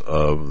rays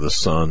of the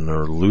sun,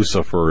 or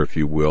Lucifer, if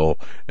you will,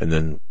 and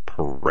then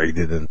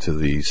paraded into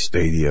the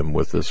stadium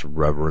with this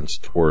reverence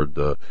toward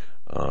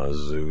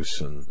Zeus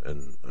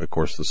and of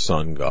course the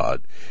sun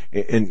god.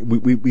 And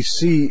we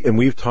see, and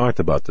we've talked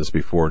about this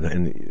before,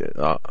 and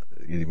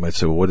you might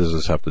say, well, what does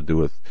this have to do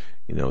with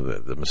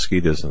the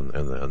mosquitoes and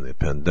the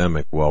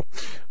pandemic? Well,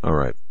 all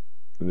right,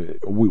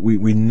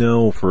 we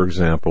know, for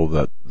example,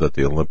 that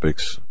the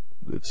Olympics,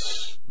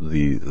 it's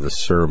the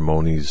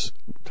ceremonies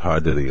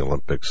tied to the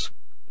Olympics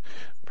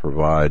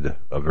provide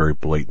a very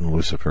blatant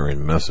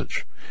Luciferian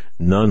message.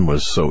 None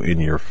was so in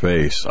your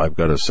face, I've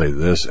got to say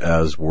this,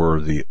 as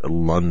were the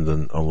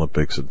London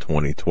Olympics in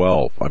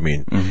 2012.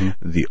 Mm-hmm.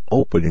 The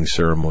opening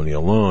ceremony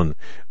alone,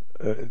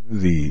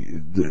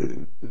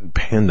 the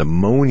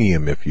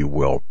pandemonium, if you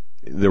will,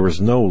 there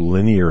was no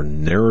linear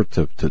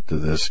narrative to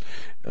this,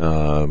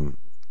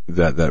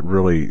 that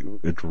really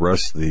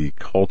addressed the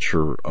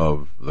culture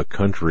of the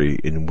country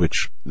in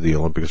which the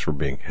Olympics were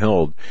being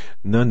held.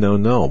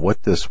 No. What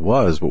we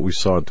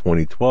saw in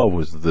 2012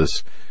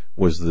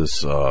 was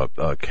this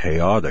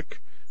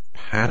chaotic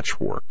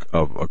patchwork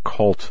of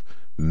occult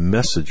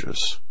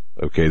messages,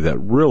 okay, that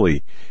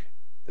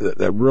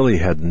really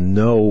had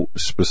no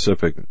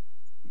specific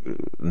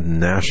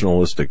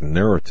nationalistic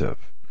narrative.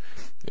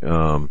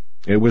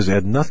 It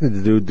had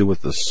nothing to do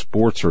with the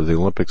sports or the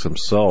Olympics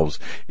themselves.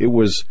 It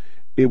was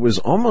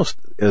almost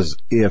as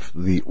if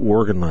the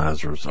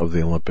organizers of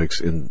the Olympics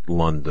in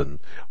London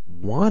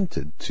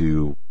wanted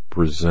to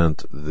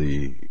present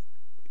the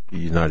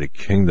United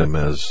Kingdom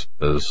as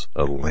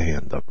a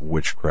land of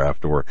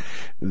witchcraft, or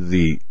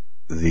the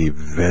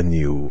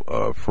venue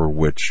for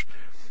which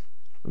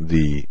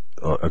the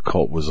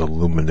occult was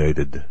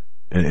illuminated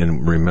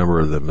And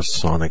remember the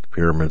Masonic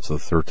pyramids, the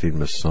 13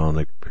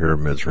 Masonic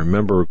pyramids.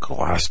 Remember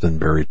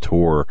Glastonbury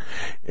tour.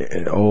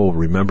 Oh,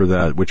 remember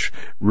that, which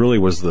really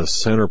was the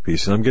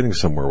centerpiece. And I'm getting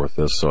somewhere with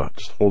this, so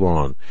just hold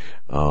on.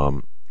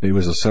 It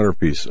was the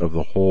centerpiece of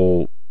the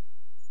whole.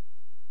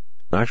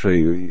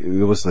 Actually,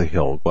 it was the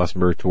hill.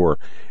 Glastonbury tour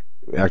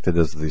acted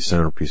as the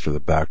centerpiece or the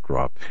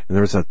backdrop. And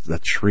there was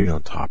that tree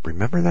on top.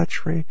 Remember that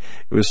tree?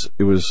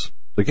 It was,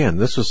 again,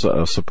 this was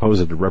a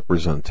supposed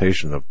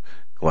representation of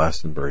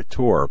Glastonbury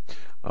tour.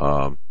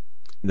 Now,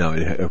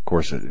 of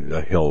course,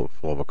 a hill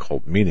full of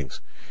occult meanings.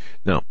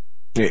 Now,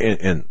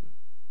 and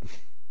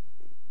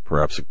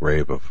perhaps a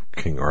grave of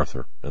King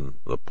Arthur, and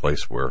the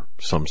place where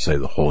some say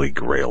the Holy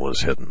Grail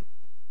is hidden.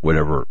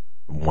 Whatever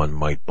one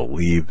might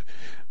believe,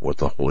 what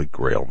the Holy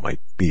Grail might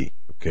be.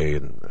 Okay,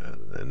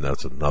 and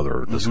that's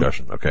another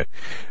discussion. Okay,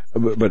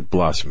 but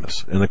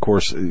blasphemous. And of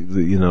course,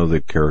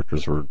 the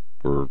characters were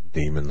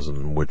demons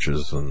and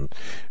witches, and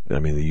I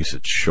mean the use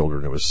of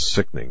children, it was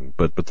sickening.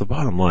 But the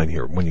bottom line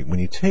here, when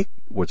you take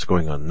what's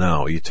going on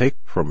now, you take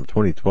from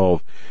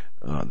 2012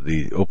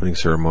 the opening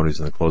ceremonies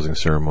and the closing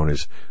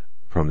ceremonies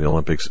from the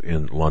Olympics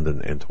in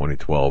London in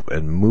 2012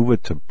 and move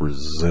it to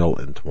Brazil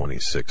in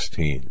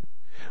 2016.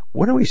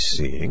 What are we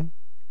seeing?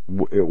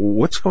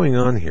 What's going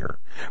on here?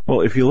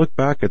 Well, if you look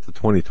back at the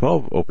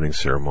 2012 opening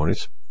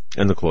ceremonies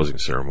and the closing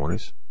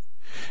ceremonies,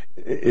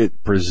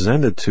 it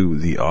presented to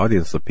the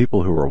audience, the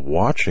people who are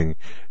watching,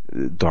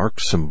 dark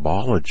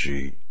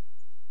symbology,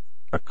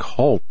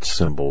 occult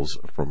symbols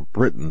from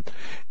Britain,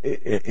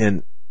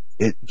 and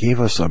it gave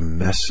us a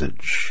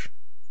message.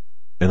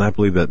 And I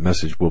believe that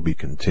message will be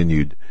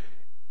continued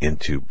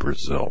into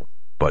Brazil,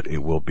 but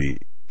it will be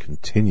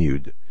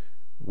continued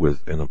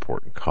with an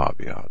important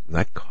caveat. And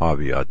that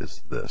caveat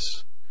is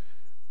this.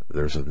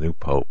 There's a new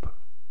pope,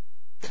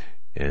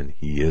 and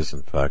he is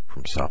in fact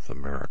from South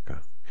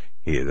America.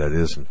 That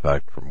is in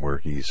fact from where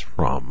he's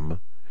from.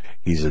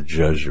 He's a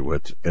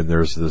Jesuit, and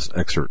there's this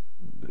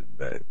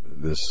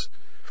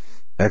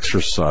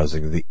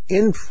exercising the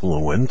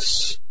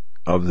influence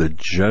of the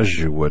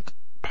Jesuit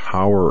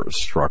power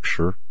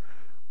structure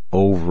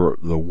over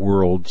the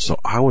world. So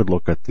I would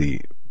look at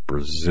the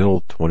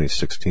Brazil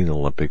 2016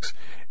 Olympics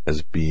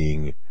as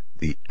being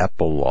the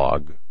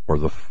epilogue or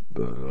of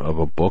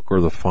a book or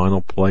the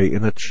final play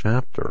in a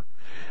chapter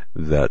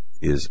that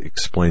is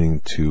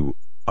explaining to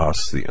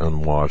us, the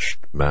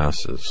unwashed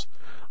masses,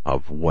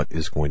 of what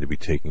is going to be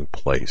taking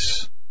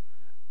place,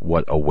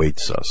 what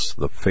awaits us,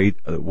 the fate,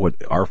 what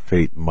our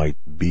fate might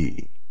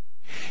be.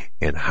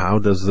 And how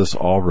does this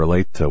all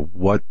relate to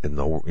what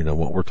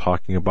what we're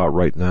talking about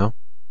right now?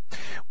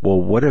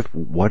 Well, what if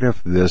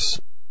this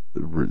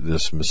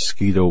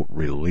mosquito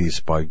release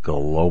by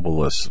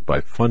globalists,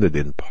 funded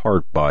in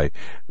part by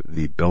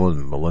the Bill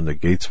and Melinda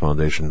Gates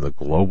Foundation, the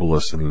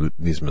globalists, and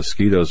these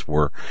mosquitoes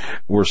were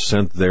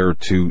sent there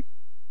to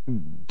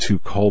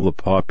cull the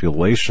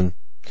population.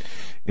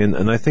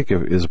 And I think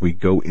as we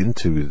go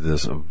into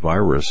this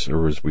virus,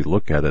 or as we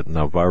look at it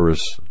now, viri,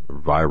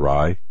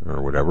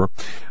 or whatever,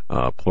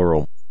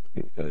 plural,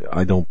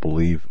 I don't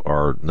believe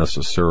are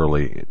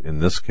necessarily, in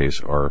this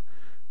case, are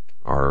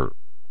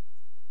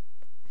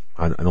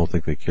I don't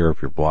think they care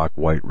if you're black,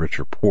 white, rich,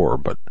 or poor,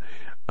 but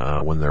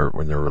when they're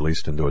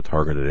released into a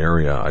targeted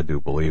area, I do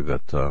believe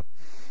that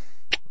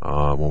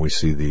when we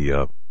see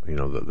the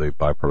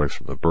byproducts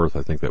from the birth,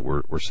 I think that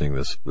we're seeing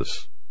this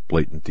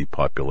blatant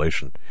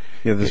depopulation.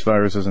 Yeah, this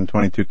virus is in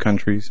 22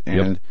 countries,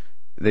 and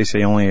they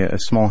say only a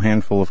small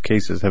handful of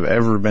cases have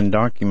ever been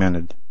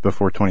documented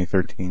before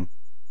 2013.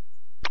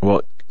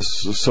 Well,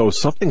 so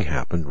something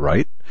happened,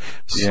 right?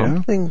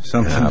 Something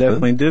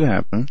definitely did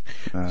happen.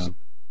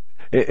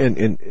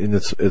 And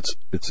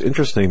it's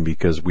interesting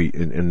because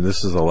and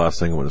this is the last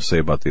thing I want to say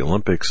about the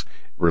Olympics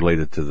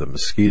related to the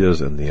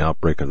mosquitoes and the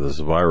outbreak of this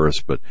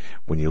virus. But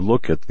when you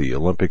look at the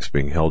Olympics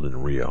being held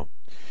in Rio,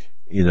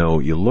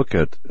 you look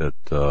at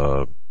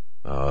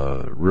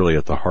really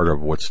at the heart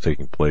of what's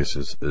taking place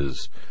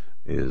is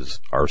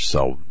our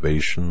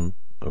salvation.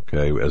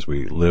 Okay, as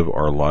we live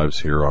our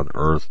lives here on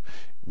earth,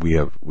 we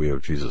have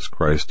Jesus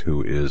Christ,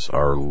 who is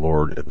our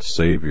Lord and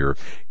Savior.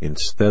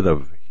 Instead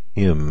of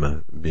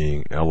Him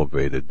being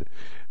elevated,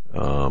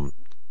 we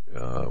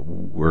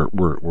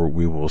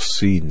will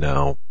see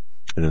now,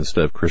 and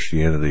instead of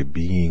Christianity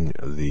being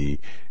the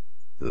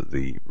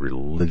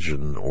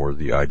religion or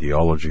the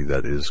ideology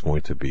that is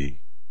going to be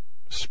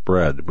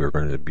spread, we're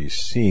going to be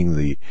seeing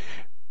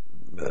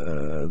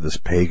this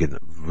pagan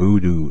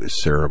voodoo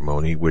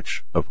ceremony,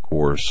 which of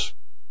course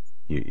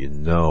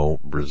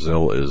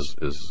Brazil is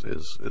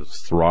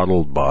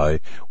throttled by,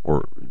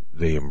 or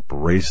they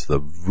embrace the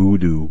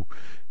voodoo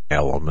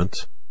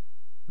element.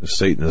 The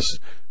Satanists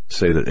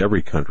say that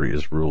every country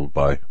is ruled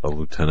by a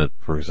lieutenant,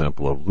 for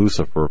example, of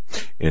Lucifer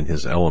in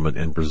his element,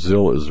 and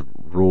Brazil is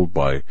ruled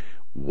by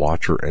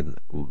Watcher and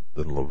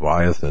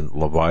Leviathan.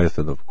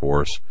 Leviathan, of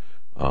course,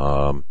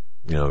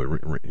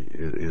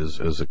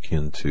 is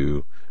akin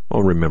to,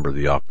 remember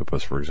the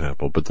octopus, for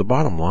example. But the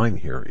bottom line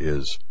here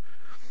is,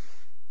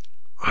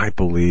 I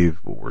believe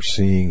what we're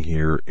seeing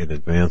here in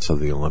advance of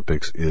the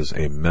Olympics is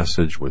a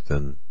message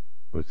within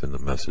the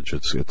message.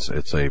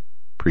 It's a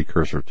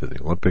precursor to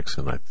the Olympics,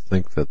 and I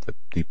think that the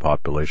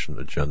depopulation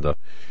agenda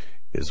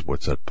is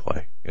what's at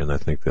play. And I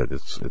think that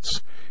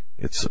it's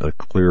a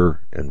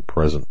clear and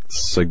present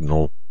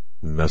signal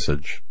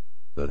message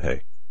that,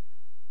 hey,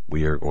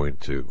 the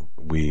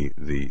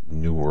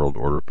New World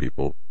Order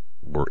people,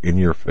 we're in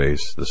your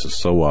face. This is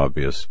so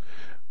obvious.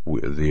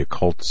 The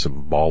occult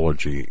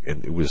symbology,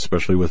 and it was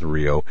especially with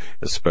Rio,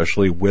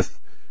 especially with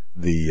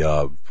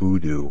the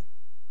voodoo.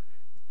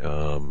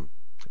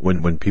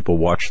 When people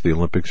watched the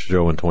Olympics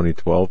show in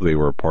 2012, they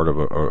were a part of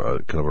a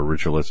kind of a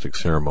ritualistic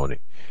ceremony.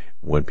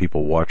 When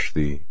people watch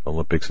the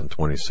Olympics in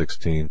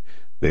 2016,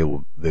 they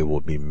will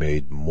be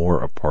made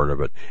more a part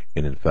of it,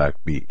 and in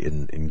fact be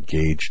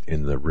engaged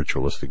in the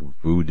ritualistic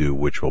voodoo,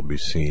 which will be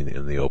seen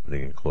in the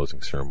opening and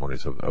closing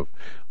ceremonies of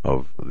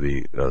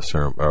the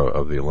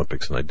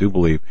Olympics. And I do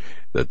believe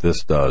that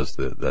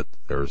that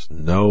there's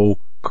no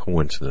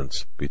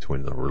coincidence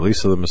between the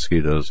release of the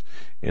mosquitoes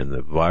and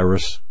the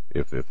virus.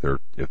 If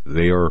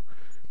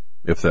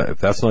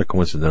that's not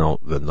coincidental,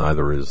 then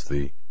neither is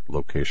the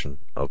location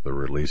of the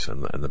release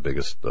and the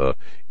biggest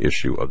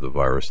issue of the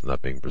virus, and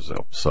that being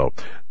Brazil. So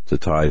to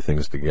tie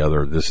things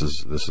together, this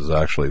has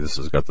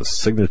got the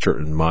signature,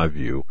 in my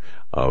view,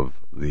 of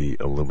the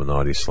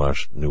Illuminati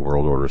 / New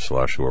World Order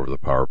 / whoever the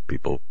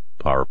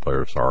power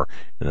players are.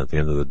 And at the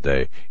end of the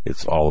day,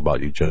 it's all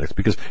about eugenics.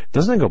 Because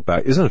doesn't it go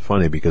back? Isn't it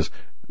funny? Because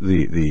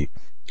this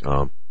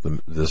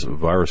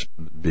virus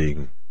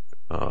being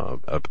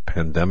a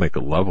pandemic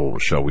level,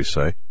 shall we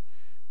say,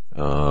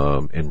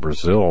 in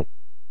Brazil.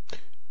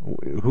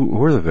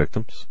 Who are the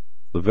victims?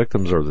 The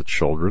victims are the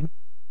children.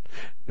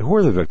 Who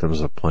are the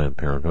victims of Planned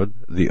Parenthood?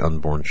 The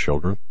unborn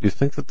children. Do you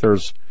think that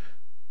there's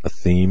a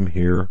theme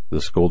here,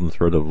 this golden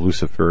thread of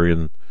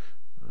Luciferian,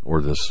 or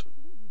this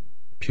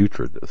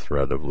putrid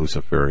thread of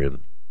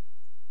Luciferian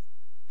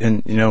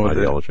and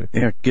ideology?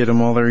 Get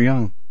them while they're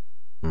young.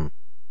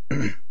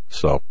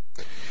 So,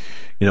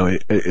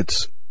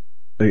 it's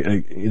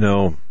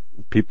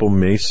people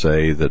may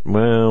say that,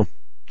 well,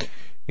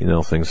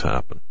 things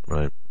happen,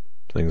 right?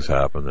 Things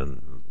happen,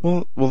 and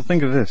well,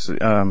 think of this.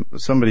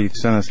 Somebody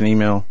sent us an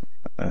email,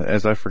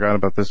 as I forgot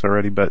about this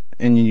already, but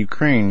in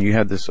Ukraine, you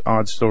had this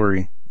odd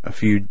story on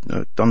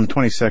the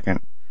 22nd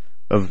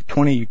of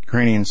 20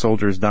 Ukrainian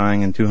soldiers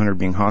dying and 200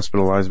 being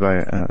hospitalized by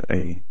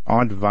a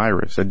odd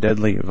virus, a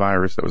deadly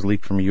virus that was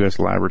leaked from a U.S.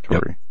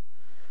 laboratory.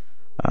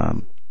 Yep.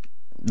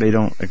 They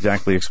don't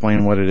exactly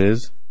explain what it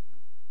is,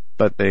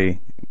 but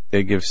they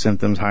give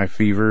symptoms: high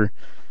fever.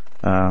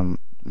 It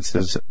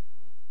says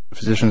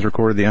physicians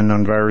recorded the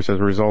unknown virus, as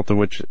a result of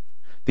which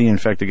the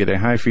infected get a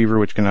high fever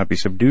which cannot be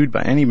subdued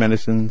by any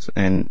medicines,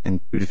 and in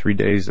 2 to 3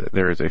 days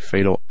there is a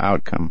fatal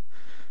outcome.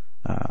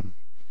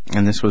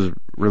 And this was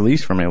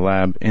released from a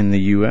lab in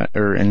the U.S.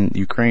 or in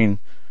Ukraine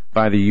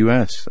by the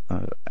U.S.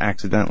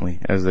 Accidentally,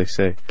 as they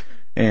say.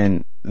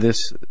 And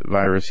this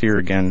virus here,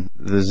 again,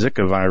 the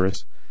Zika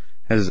virus,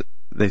 has,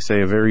 they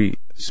say, a very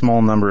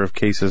small number of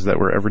cases that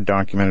were ever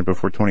documented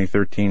before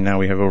 2013. Now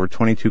we have over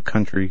 22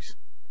 countries,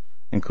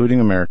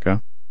 including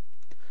America,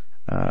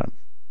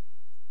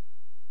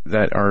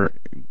 that are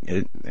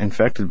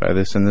infected by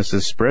this, and this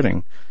is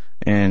spreading.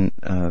 And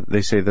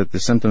they say that the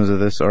symptoms of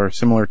this are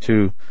similar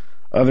to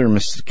other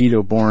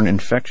mosquito-borne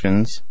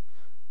infections,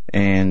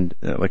 and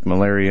like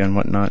malaria and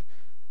whatnot.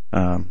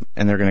 And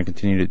they're going to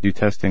continue to do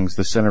testings.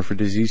 The Center for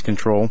Disease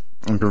Control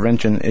and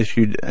Prevention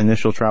issued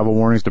initial travel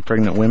warnings to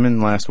pregnant women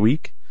last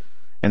week,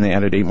 and they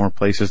added 8 more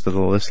places to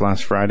the list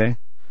last Friday,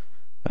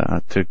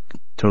 to a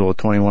total of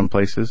 21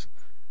 places.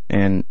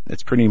 And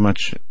it's pretty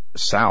much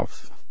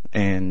south,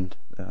 and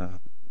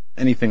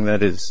anything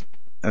that is,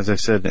 as I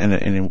said, in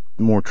a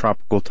more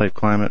tropical type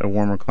climate, a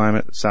warmer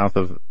climate, south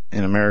of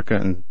in America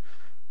and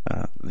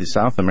the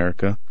South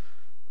America,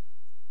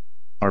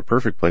 are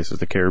perfect places.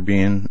 The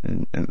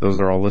Caribbean, and those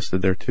are all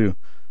listed there too.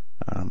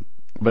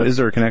 But is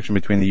there a connection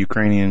between the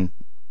Ukrainian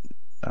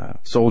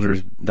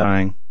soldiers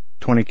dying,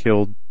 20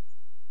 killed,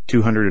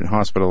 200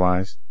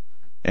 hospitalized,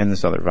 and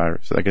this other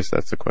virus? I guess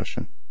that's the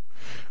question.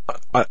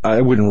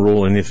 I wouldn't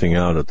rule anything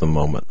out at the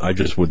moment. I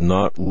just would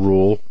not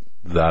rule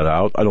that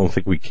out. I don't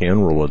think we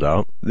can rule it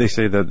out. They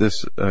say that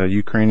this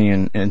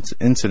Ukrainian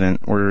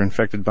incident were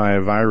infected by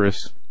a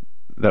virus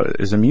that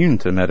is immune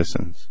to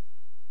medicines.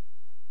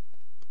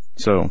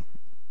 So,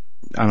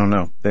 I don't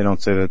know. They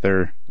don't say that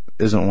there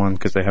isn't one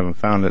because they haven't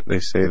found it.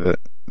 They say that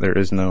there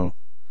is no,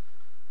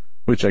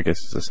 which I guess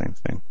is the same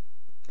thing.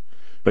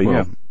 But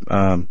well,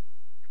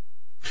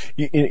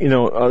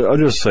 I'll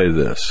just say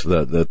this,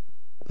 that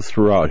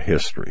throughout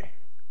history,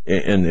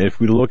 and if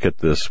we look at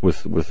this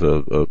with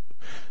a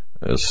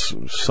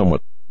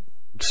somewhat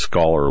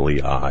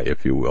scholarly eye,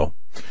 if you will,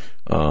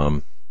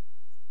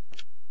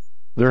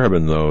 there have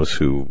been those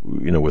who,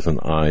 with an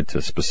eye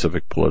to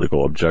specific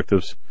political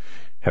objectives,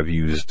 have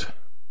used,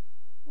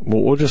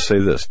 well, we'll just say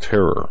this,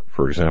 terror,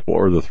 for example,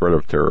 or the threat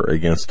of terror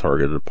against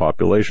targeted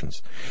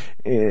populations.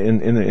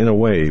 In a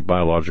way,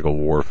 biological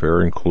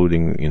warfare,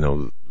 including,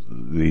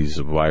 these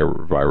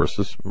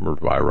viruses or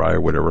viri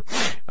or whatever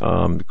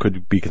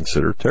could be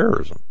considered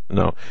terrorism.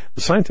 Now,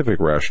 the scientific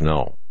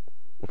rationale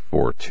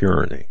for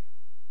tyranny,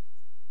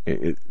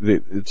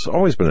 it's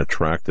always been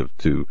attractive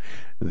to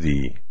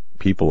the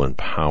people in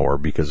power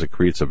because it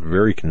creates a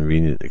very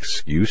convenient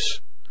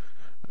excuse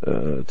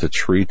to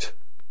treat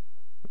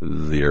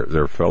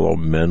their fellow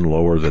men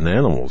lower than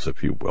animals,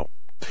 if you will.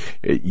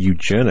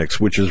 Eugenics,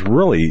 which is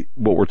really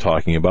what we're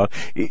talking about,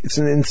 it's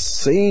an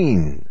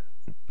insane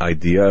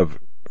idea of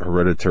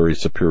hereditary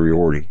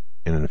superiority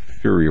and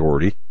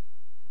inferiority.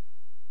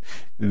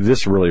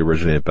 This really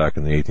originated back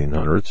in the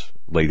 1800s,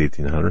 late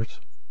 1800s.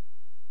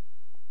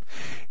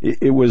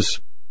 It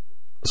was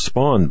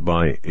spawned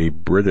by a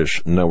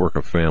British network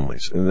of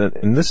families,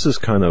 and this is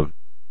kind of,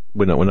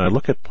 when I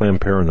look at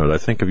Planned Parenthood, I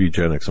think of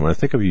eugenics, and when I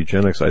think of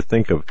eugenics, I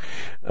think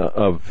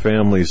of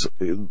families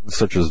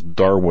such as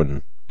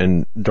Darwin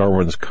and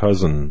Darwin's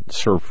cousin,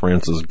 Sir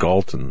Francis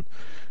Galton,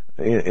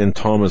 and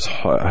Thomas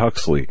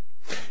Huxley,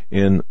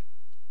 and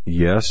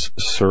yes,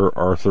 Sir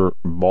Arthur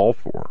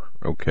Balfour.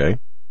 Okay,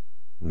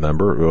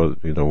 remember,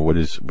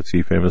 what's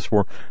he famous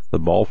for? The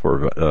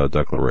Balfour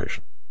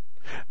Declaration.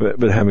 But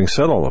having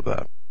said all of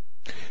that,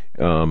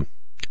 when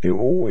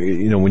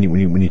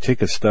you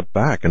take a step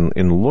back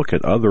and look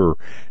at other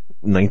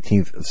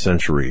 19th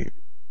century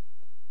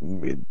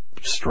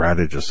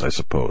strategists, I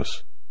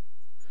suppose,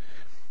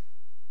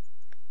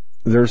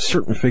 there are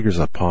certain figures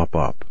that pop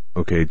up,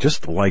 okay,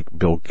 just like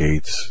Bill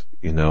Gates,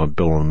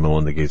 Bill and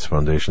Melinda Gates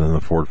Foundation and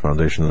the Ford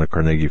Foundation and the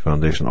Carnegie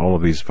Foundation, all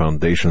of these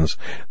foundations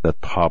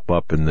that pop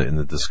up in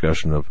the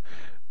discussion of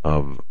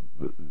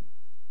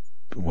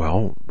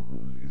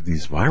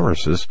these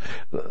viruses.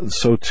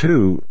 So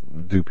too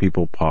do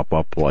people pop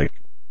up like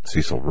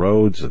Cecil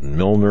Rhodes and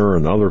Milner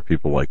and other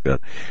people like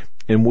that.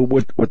 And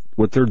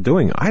what they're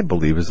doing, I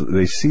believe, is that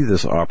they see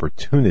this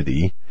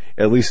opportunity,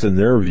 at least in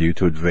their view,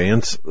 to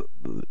advance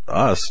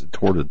us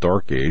toward a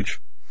dark age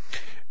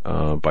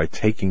by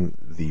taking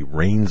the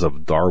reins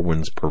of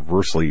Darwin's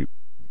perversely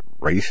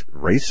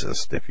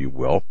racist, if you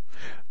will,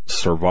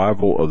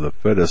 survival of the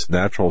fittest,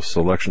 natural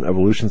selection,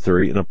 evolution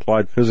theory, and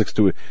applied physics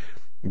to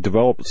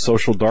develop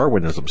social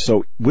Darwinism.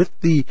 So with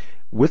the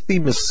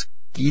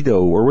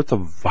mosquito or with the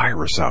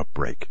virus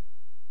outbreak,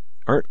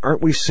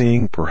 aren't we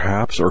seeing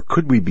perhaps, or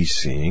could we be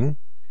seeing,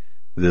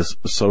 this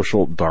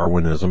social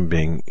Darwinism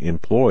being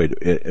employed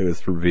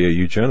via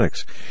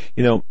eugenics?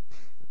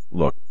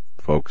 Look,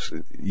 folks,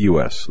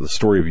 U.S., the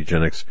story of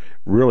eugenics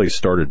really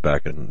started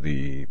back in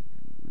the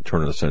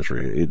turn of the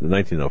century, in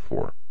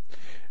 1904.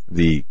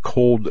 The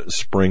Cold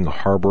Spring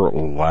Harbor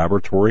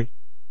Laboratory.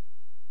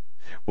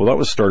 Well, that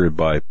was started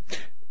by,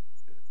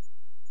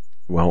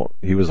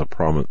 he was a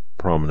prominent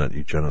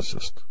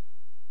eugenicist.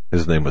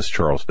 His name was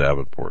Charles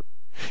Davenport.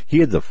 He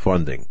had the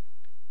funding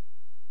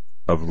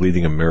of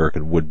leading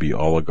American would-be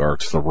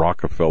oligarchs, the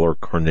Rockefeller,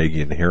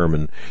 Carnegie, and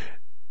Harriman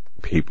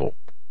people.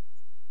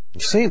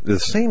 The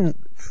same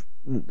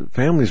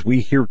families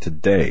we hear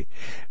today.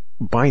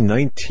 By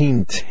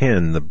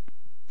 1910, the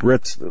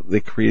Brits,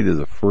 they created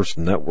the first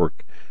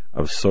network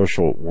of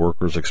social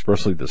workers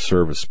expressly to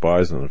serve as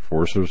spies and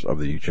enforcers of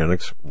the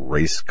eugenics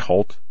race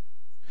cult.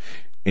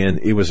 And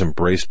it was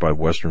embraced by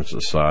Western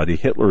society.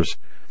 Hitler's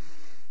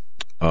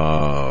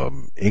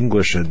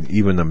English and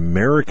even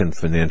American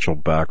financial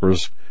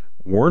backers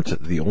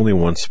weren't the only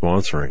ones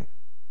sponsoring,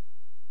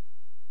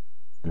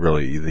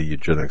 really, the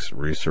eugenics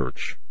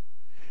research.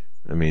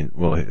 I mean,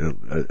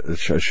 I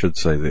should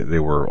say they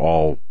were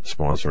all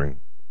sponsoring,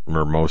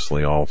 or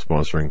mostly all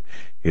sponsoring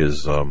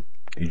his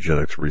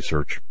eugenics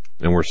research.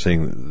 And we're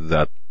seeing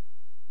that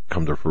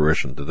come to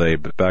fruition today.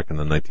 But back in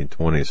the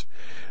 1920s,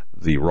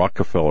 the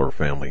Rockefeller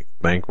family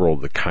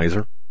bankrolled the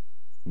Kaiser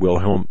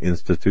Wilhelm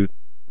Institute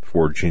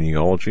for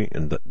Genealogy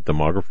and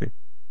Demography.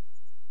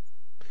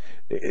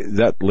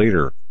 That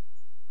later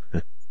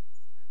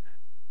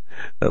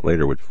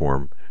would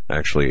form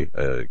actually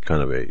a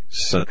kind of a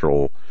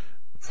central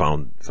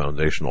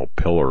foundational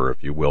pillar,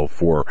 if you will,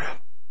 for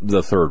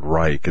the Third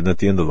Reich. And at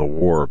the end of the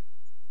war,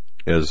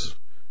 as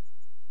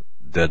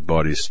dead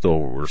bodies still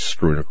were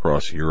strewn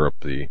across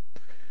Europe,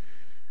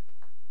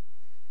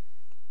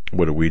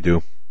 what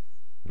do?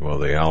 Well,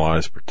 the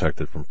Allies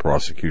protected from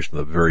prosecution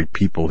the very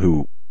people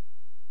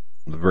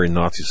the very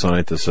Nazi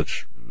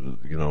scientists,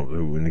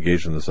 who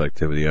engaged in this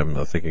activity. I'm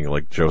thinking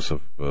like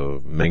Joseph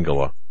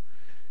Mengele.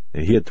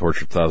 And he had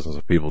tortured thousands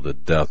of people to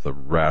death, a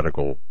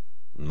radical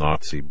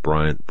Nazi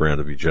brand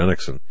of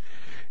eugenics.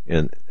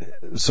 And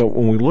so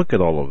when we look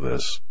at all of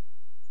this,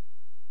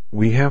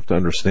 we have to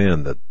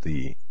understand that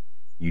the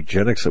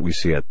eugenics that we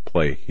see at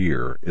play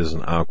here is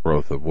an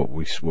outgrowth of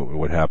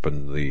what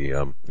happened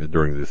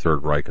during the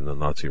Third Reich and the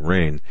Nazi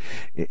reign.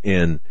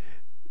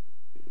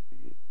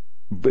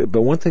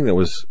 But one thing that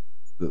was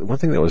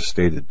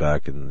stated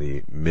back in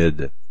the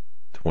mid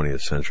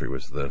 20th century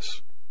was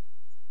this: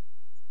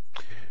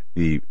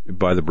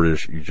 by the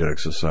British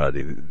Eugenics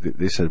Society,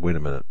 they said, wait a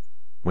minute,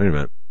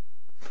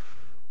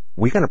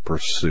 we got to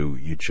pursue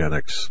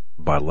eugenics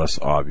by less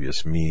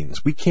obvious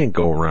means. We can't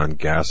go around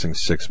gassing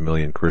 6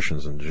 million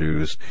Christians and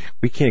Jews.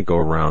 We can't go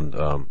around,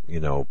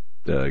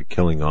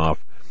 killing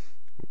off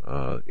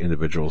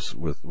individuals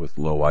with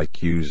low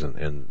IQs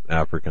and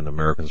African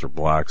Americans or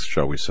blacks,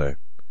 shall we say.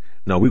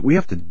 No, we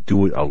have to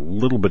do it a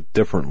little bit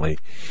differently.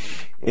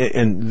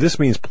 And this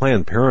means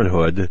Planned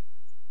Parenthood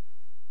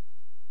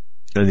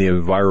and the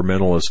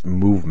environmentalist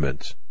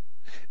movement.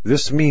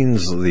 This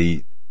means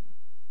the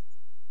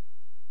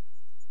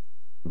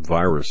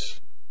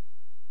virus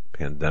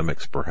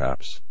pandemics,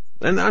 perhaps.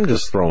 And I'm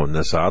just throwing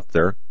this out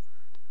there.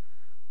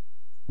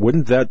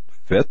 Wouldn't that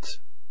fit?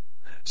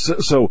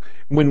 So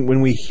when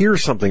we hear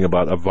something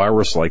about a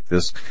virus like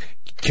this,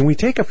 can we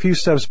take a few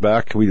steps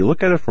back? Can we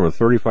look at it from a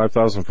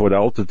 35,000-foot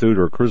altitude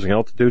or cruising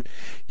altitude?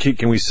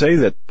 Can we say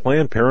that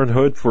Planned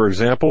Parenthood, for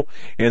example,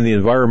 and the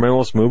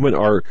environmentalist movement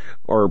are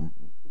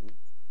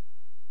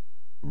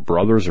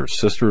brothers or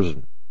sisters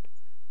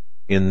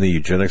in the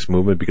eugenics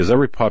movement? Because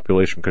every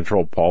population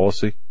control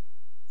policy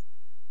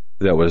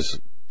that was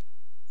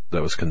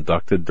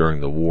conducted during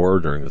the war,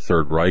 during the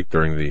Third Reich,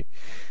 during the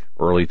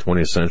early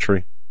 20th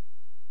century,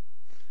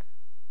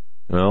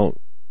 well,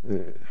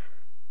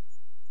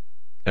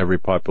 every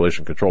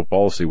population control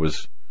policy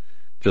was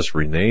just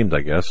renamed,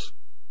 I guess,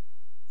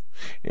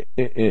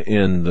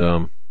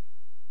 and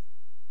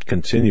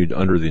continued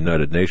under the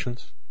United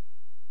Nations,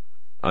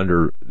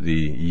 under the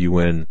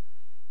UN,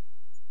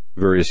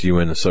 various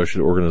UN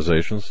associated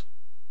organizations.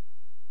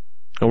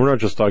 And we're not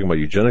just talking about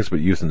eugenics, but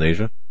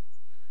euthanasia.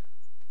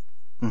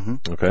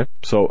 Mm-hmm. Okay,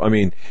 so I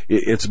mean,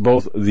 it's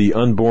both the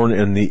unborn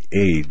and the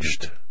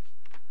aged,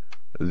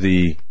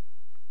 the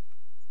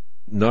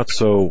not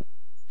so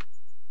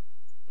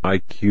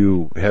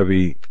IQ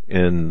heavy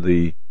and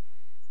the,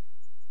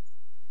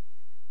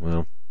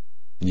 well,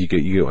 you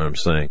get what I'm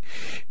saying.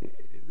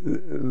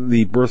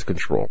 The birth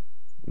control.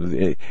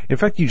 In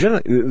fact,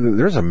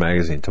 there's a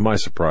magazine, to my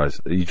surprise,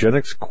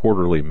 Eugenics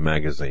Quarterly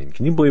magazine.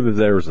 Can you believe that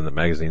there was a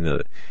magazine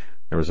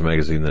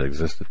that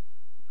existed?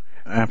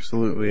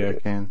 Absolutely, I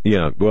can.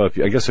 Yeah, well,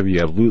 I guess if you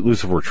have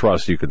Lucifer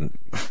Trust, you can.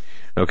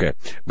 Okay,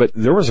 but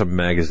there was a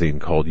magazine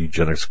called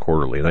Eugenics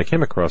Quarterly, and I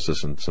came across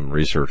this in some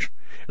research.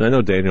 And I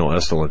know Daniel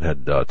Estulin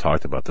had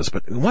talked about this,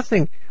 but one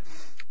thing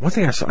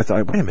I saw, I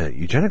thought, wait a minute,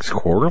 Eugenics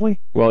Quarterly?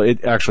 Well,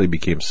 it actually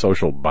became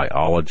Social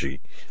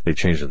Biology. They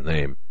changed the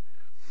name.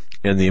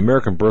 And the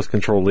American Birth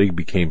Control League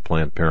became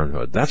Planned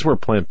Parenthood. That's where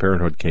Planned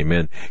Parenthood came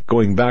in,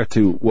 going back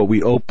to what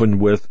we opened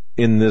with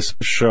in this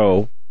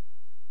show.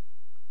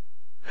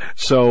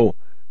 So,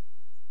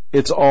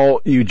 it's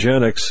all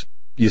eugenics.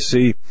 You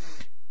see,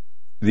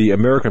 the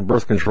American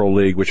Birth Control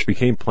League, which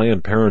became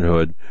Planned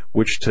Parenthood,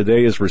 which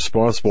today is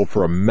responsible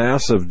for a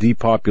massive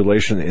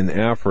depopulation in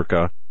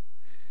Africa,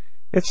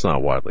 it's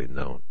not widely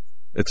known.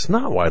 It's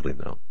not widely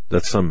known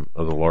that some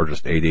of the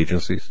largest aid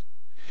agencies,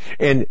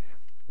 and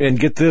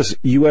get this,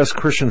 U.S.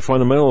 Christian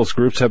fundamentalist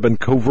groups have been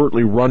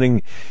covertly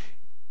running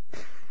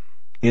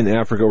in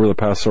Africa over the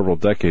past several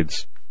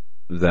decades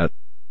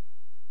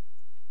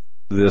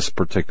this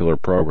particular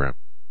program.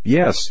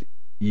 Yes,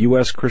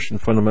 U.S. Christian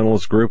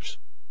fundamentalist groups,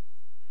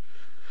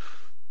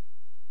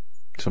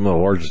 some of the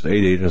largest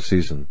aid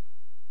agencies and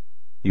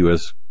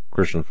U.S.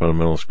 Christian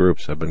fundamentalist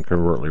groups have been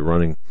covertly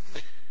running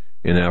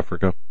in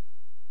Africa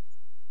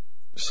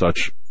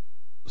such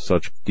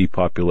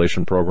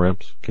depopulation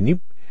programs.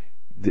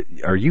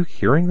 Are you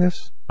hearing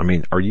this? I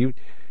mean,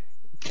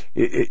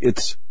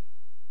 it's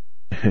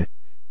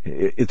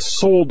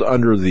sold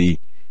under the,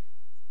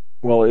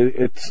 well,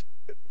 it's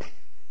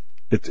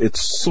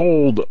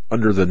sold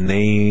under the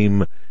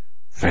name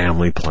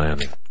family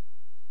planning,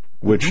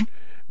 which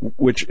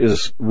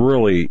is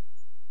really,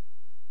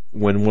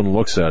 when one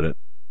looks at it,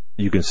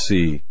 you can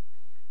see,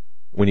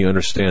 when you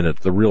understand it,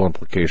 the real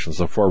implications,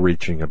 the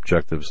far-reaching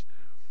objectives.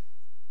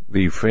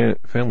 The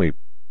family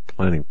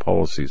planning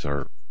policies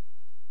are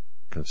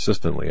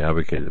consistently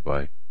advocated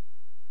by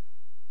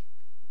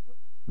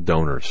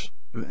donors.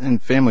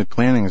 And family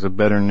planning is a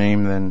better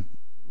name than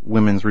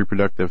women's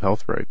reproductive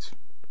health rights.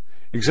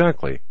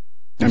 Exactly.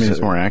 I mean,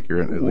 it's more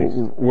accurate, at least.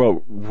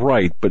 Well,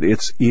 right, but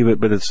it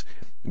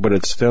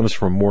stems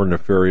from more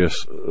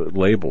nefarious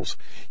labels.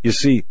 You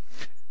see,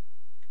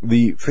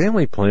 the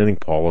family planning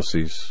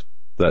policies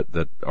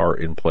that are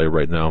in play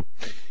right now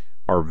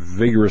are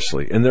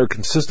vigorously, and they're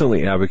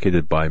consistently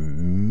advocated by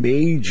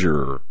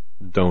major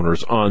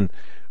donors on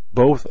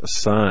both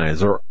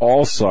sides, or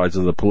all sides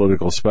of the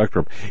political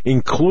spectrum,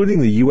 including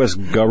the U.S.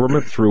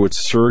 government through its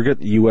surrogate,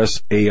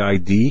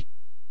 USAID.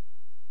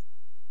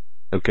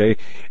 Okay?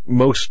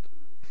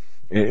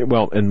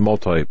 And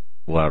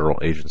multilateral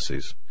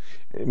agencies.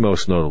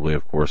 Most notably,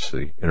 of course,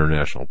 the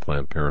International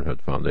Planned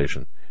Parenthood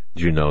Foundation.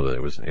 Did you know that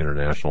it was an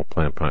International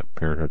Planned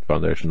Parenthood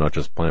Foundation, not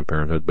just Planned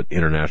Parenthood, but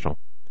international?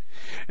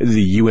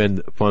 The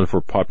UN Fund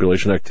for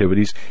Population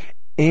Activities.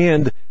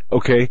 And,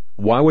 okay,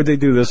 why would they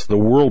do this? The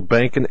World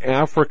Bank in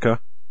Africa.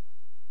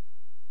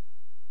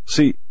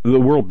 See, the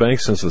World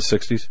Bank since the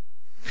 60s,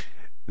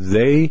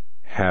 they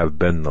have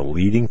been the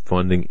leading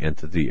funding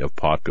entity of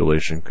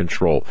population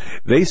control.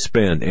 They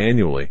spend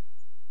annually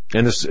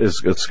And it's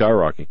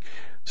skyrocketing.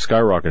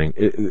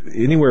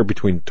 Anywhere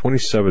between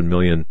 27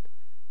 million,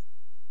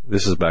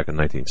 this is back in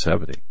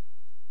 1970,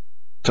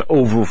 to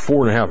over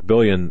 4.5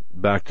 billion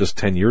back just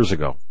 10 years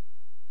ago.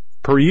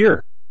 Per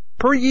year.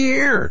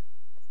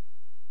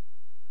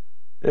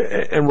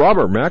 And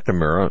Robert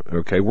McNamara,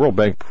 okay, World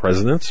Bank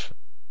presidents,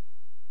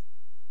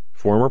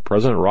 former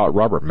President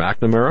Robert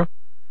McNamara,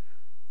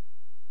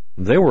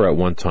 they were at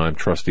one time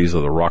trustees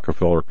of the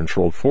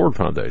Rockefeller-controlled Ford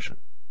Foundation.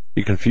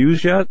 You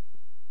confused yet?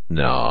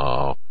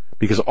 No,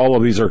 because all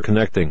of these are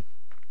connecting.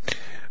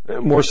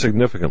 More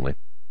significantly,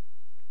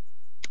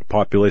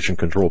 population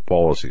control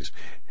policies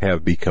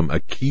have become a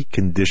key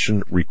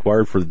condition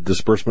required for the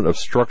disbursement of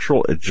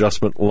structural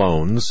adjustment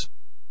loans.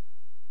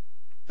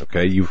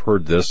 Okay, you've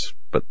heard this,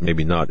 but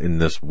maybe not in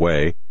this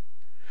way,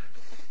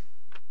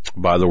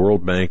 by the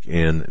World Bank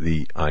and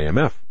the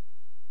IMF.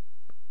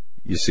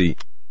 You see,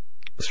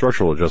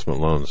 structural adjustment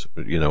loans,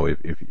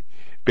 if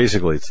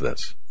basically it's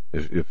this.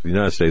 If the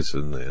United States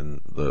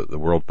and the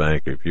World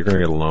Bank, if you're going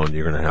to get a loan,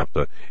 you're going to have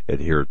to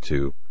adhere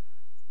to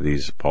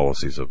these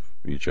policies of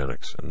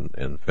eugenics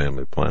and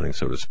family planning,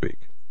 so to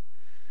speak.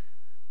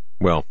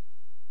 Well,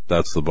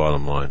 that's the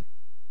bottom line.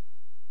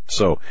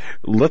 So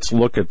let's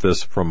look at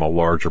this from a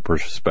larger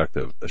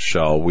perspective,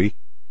 shall we?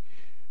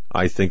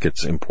 I think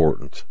it's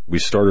important. We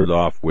started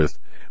off with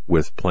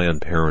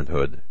Planned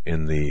Parenthood,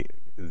 and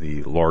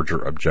the larger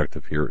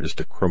objective here is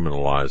to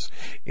criminalize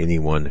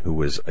anyone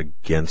who is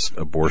against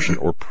abortion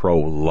or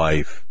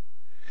pro-life.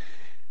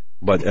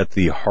 But at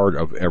the heart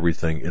of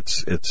everything,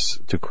 it's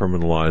to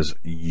criminalize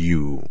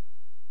you.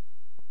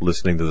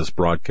 Listening to this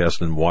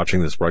broadcast and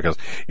watching this broadcast,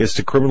 it's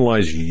to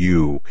criminalize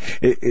you.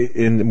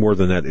 And more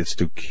than that, it's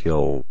to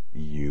kill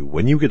you.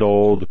 When you get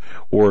old,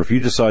 or if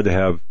you decide to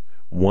have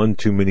one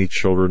too many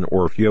children,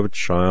 or if you have a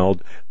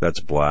child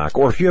that's black,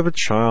 or if you have a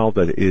child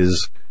that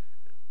is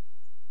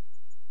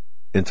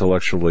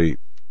intellectually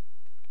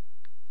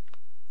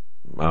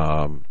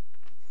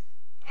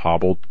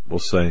hobbled, we'll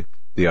say,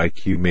 the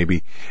IQ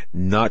maybe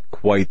not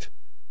quite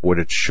what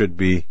it should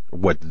be,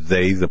 what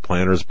the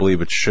planners believe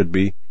it should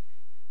be,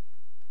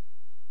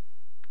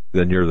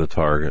 then you're the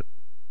target.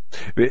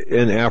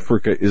 And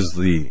Africa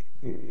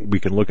we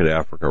can look at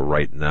Africa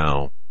right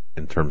now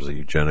in terms of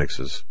eugenics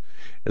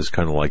as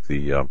kind of like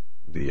the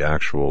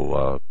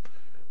actual,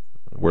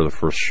 where the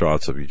first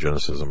shots of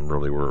eugenicism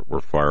really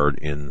were fired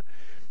in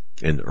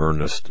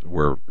earnest,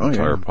 where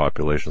entire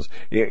populations,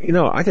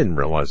 I didn't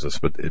realize this,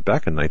 but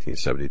back in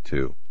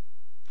 1972,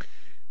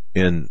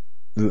 and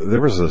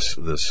there was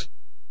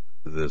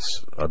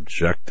this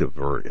objective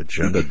or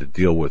agenda to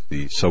deal with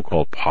the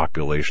so-called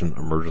population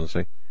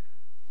emergency.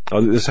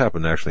 This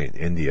happened actually in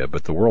India,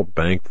 but the World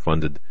Bank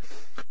funded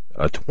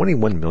a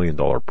 $21 million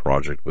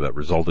project that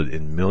resulted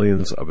in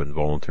millions of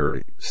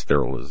involuntary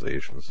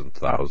sterilizations and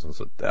thousands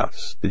of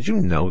deaths. Did you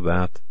know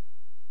that?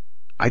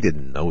 I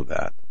didn't know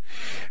that.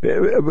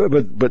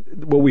 But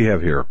what we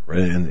have here,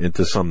 and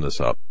to sum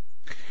this up,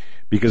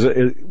 because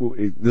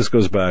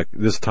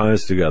this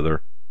ties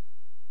together,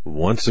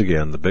 once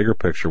again, the bigger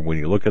picture. When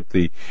you look at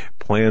the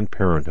Planned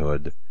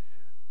Parenthood,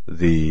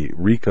 the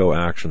RICO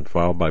action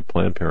filed by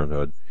Planned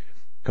Parenthood,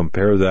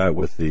 compare that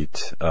with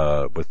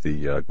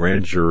the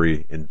grand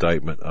jury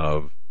indictment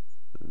of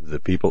the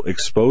people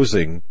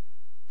exposing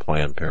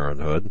Planned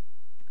Parenthood,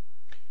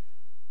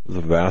 the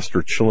vast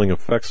or chilling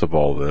effects of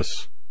all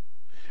this.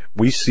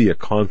 We see a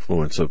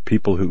confluence of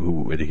people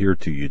who adhere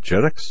to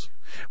eugenics.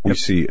 We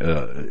see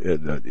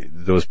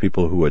those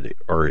people who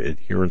are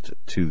adherent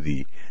to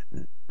the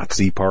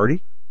Nazi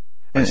Party.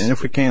 And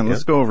if we can,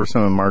 let's go over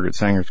some of Margaret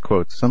Sanger's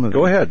quotes.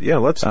 Go ahead. Yeah,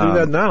 let's do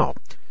that now.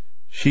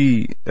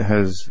 She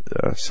has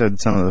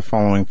said some of the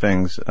following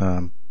things.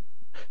 The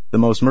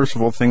most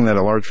merciful thing that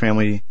a large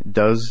family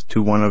does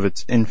to one of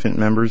its infant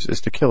members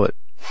is to kill it.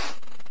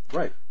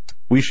 Right.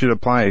 We should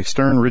apply a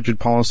stern, rigid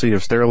policy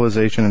of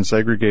sterilization and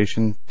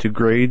segregation to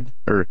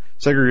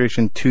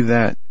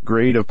that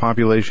grade of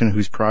population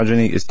whose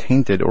progeny is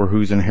tainted or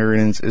whose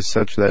inheritance is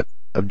such that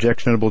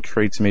objectionable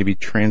traits may be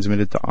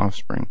transmitted to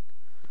offspring.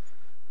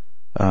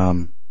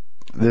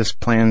 This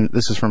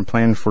is from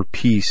Plan for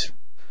Peace,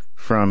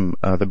 from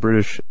the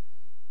British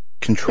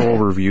Control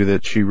Review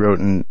that she wrote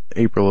in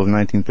April of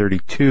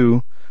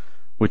 1932,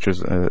 which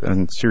was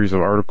a series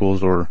of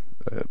articles, or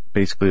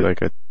basically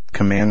like a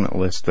commandment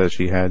list that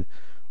she had.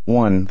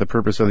 1. The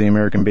purpose of the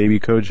American Baby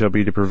Code shall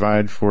be to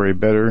provide for a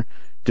better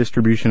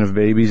distribution of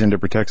babies and to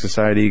protect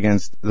society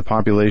against the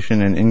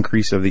population and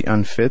increase of the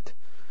unfit.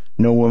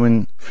 No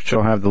woman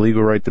shall have the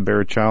legal right to bear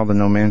a child, and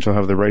no man shall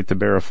have the right to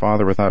bear a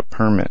father without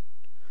permit.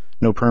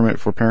 No permit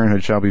for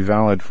parenthood shall be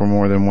valid for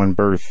more than one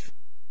birth.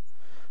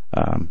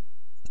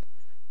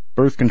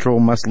 Birth control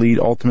must lead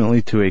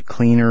ultimately to a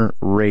cleaner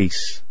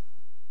race.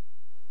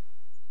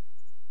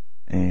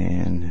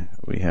 And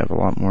we have a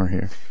lot more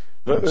here.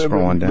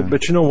 Scrolling down.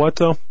 But you know what,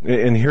 though?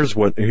 And here's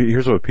what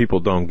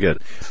people don't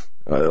get.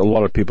 a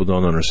lot of people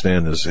don't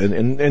understand this,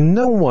 and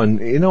no one,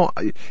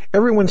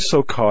 everyone's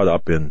so caught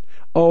up in,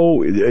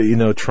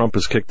 Trump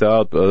is kicked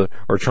out,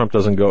 or Trump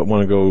doesn't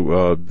want to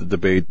go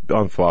debate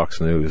on Fox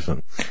News,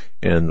 and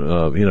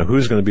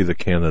who's going to be the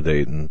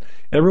candidate, and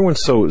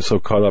everyone's so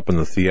caught up in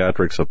the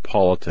theatrics of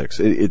politics.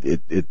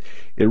 It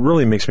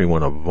really makes me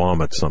want to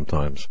vomit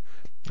sometimes,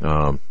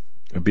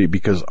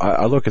 because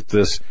I look at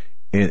this.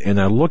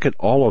 And I look at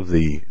all of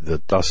the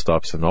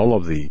dust-ups and all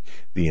of the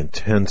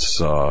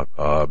intense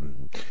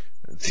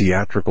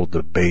theatrical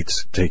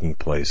debates taking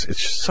place.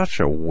 It's such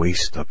a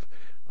waste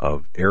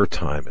of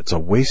airtime. It's a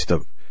waste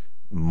of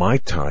my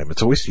time.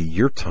 It's a waste of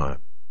your time.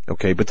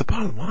 Okay, but the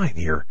bottom line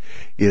here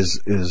is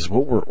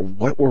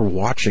what we're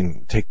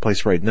watching take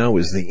place right now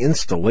is the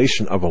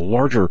installation of a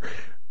larger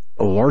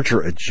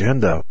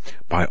agenda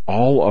by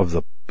all of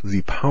the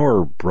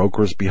power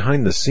brokers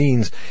behind the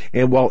scenes.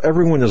 And while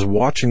everyone is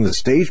watching the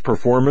stage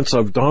performance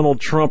of Donald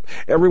Trump,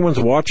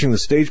 everyone's watching the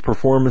stage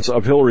performance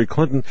of Hillary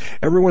Clinton,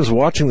 everyone's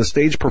watching the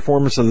stage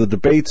performance of the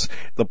debates,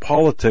 the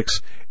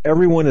politics,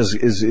 everyone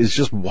is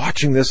just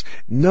watching this.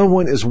 No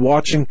one is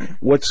watching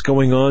what's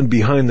going on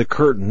behind the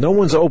curtain. No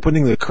one's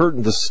opening the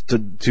curtain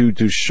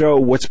to show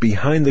what's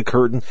behind the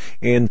curtain,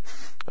 and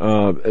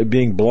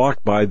being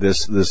blocked by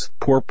this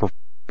poor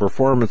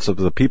performance of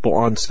the people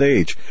on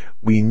stage.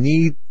 We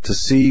need to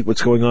see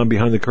what's going on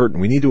behind the curtain.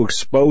 We need to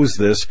expose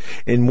this.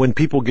 And when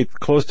people get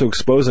close to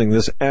exposing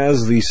this,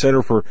 as the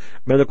Center for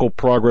Medical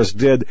Progress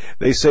did,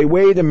 they say,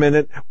 wait a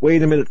minute,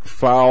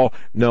 foul.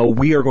 No,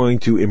 we are going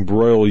to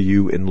embroil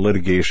you in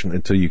litigation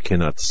until you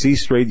cannot see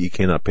straight, you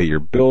cannot pay your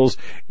bills,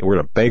 and we're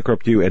going to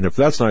bankrupt you. And if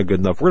that's not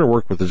good enough, we're going to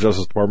work with the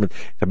Justice Department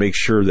to make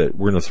sure that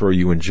we're going to throw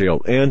you in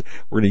jail. And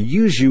we're going to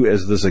use you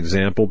as this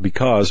example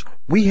because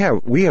we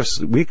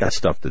got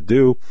stuff to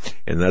do.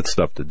 And that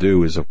stuff to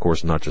do is, of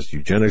course, not just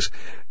eugenics,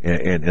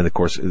 and of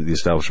course the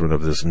establishment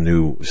of this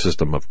new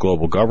system of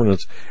global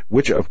governance,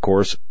 which of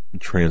course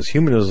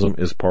transhumanism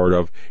is part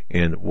of.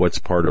 And what's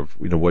part of,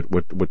 what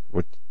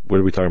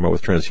are we talking about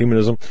with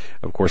transhumanism?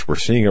 Of course, we're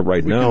seeing it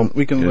right now.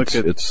 We can look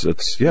at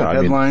the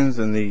headlines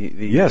and the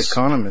yes.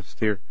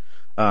 Economist here.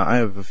 I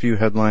have a few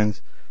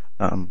headlines.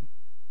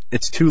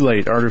 It's too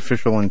late.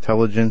 Artificial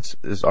intelligence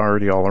is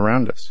already all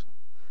around us.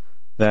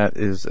 That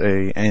is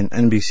an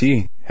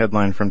NBC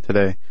headline from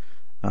today.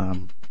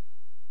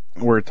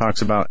 Where it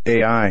talks about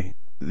AI.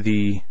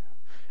 The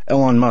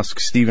Elon Musk,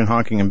 Stephen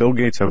Hawking, and Bill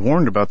Gates have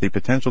warned about the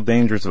potential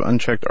dangers of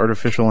unchecked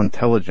artificial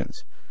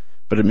intelligence.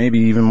 But it may be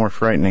even more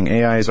frightening.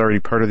 AI is already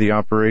part of the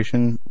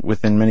operation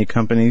within many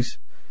companies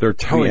they're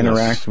telling we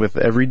interact with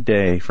every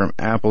day, from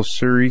Apple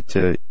Siri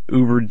to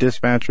Uber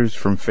dispatchers,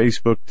 from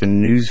Facebook to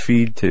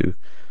Newsfeed to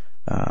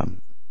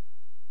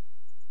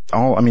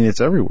it's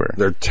everywhere.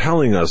 They're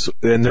telling us,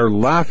 and they're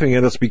laughing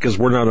at us because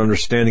we're not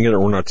understanding it or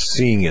we're not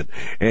seeing it.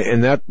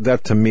 And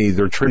that to me,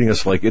 they're treating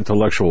us like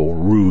intellectual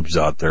rubes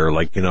out there,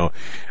 like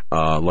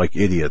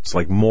idiots,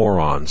 like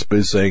morons,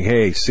 but saying,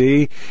 hey,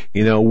 see,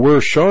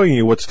 we're showing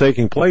you what's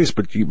taking place,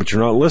 but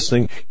you're not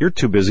listening. You're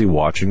too busy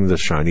watching the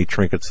shiny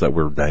trinkets that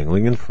we're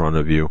dangling in front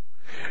of you.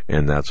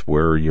 And that's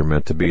where you're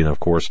meant to be. And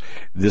of course,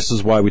 this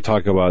is why we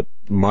talk about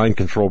mind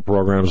control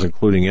programs,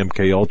 including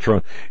MK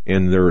Ultra,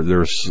 and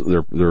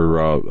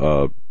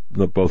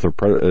both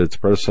its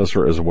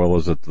predecessor as well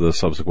as the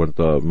subsequent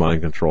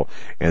mind control.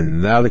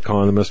 And that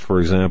Economist, for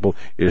example,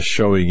 is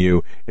showing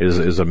you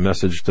is a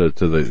message to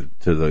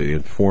the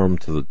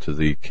informed, to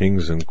the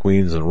kings and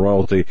queens and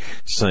royalty,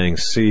 saying,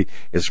 see,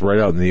 it's right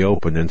out in the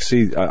open. And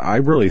see, I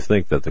really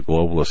think that the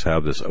globalists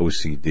have this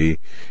OCD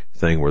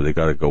thing where they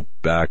got to go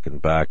back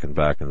and back and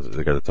back, and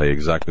they got to tell you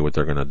exactly what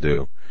they're going to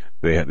do.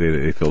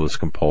 They feel this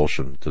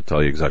compulsion to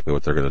tell you exactly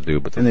what they're going to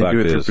do. But the fact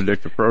is, they do it through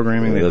predictive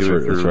programming. They do it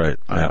through, that's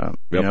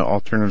right.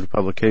 Alternative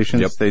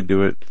publications. Yep. They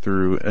do it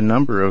through a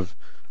number of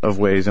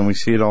ways, and we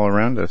see it all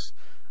around us.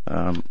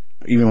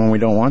 Even when we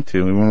don't want to,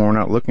 even when we're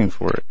not looking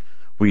for it,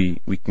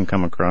 we can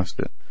come across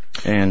it.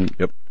 And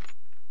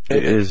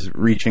it is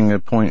reaching a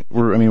point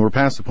we're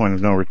past the point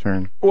of no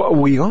return. Well,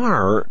 we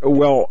are.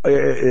 Well,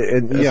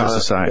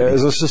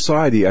 as a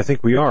society, I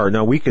think we are.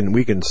 Now we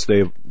can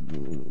stave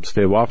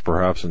off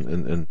perhaps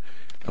in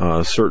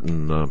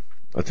certain.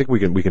 I think we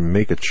can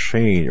make a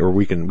change, or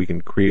we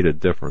can create a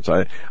difference.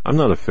 I'm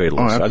not a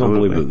fatalist. I don't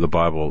believe that the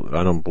Bible.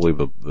 I don't believe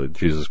that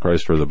Jesus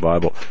Christ or the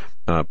Bible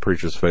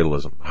preaches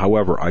fatalism.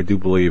 However, I do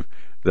believe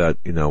that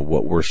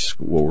what we're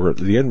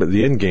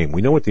the end game.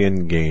 We know what the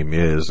end game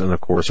is, and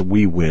of course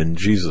we win.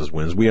 Jesus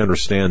wins. We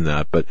understand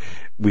that, but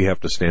we have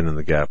to stand in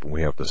the gap, and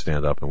we have to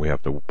stand up, and we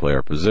have to play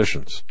our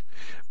positions.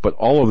 But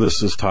all of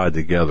this is tied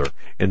together.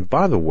 And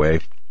by the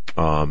way,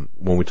 when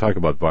we talk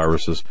about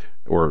viruses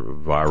or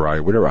viri,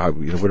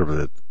 whatever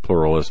the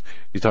plural is,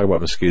 you talk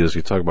about mosquitoes,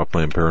 you talk about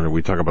Planned Parenthood,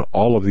 we talk about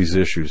all of these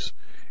issues,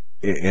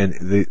 and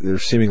they're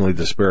seemingly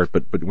disparate.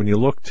 But when you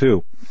look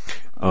too,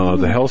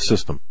 the health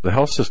system,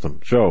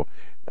 Joe.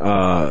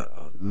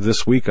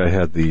 This week I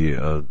had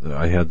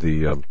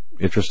the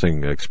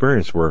interesting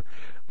experience where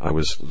I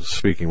was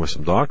speaking with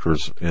some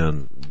doctors,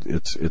 and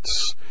it's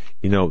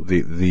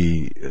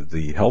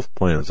the health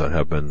plans that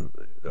have been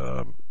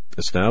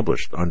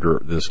established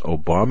under this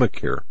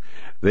Obamacare,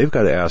 they've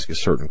got to ask you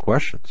certain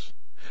questions.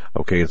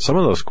 Okay, and some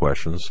of those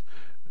questions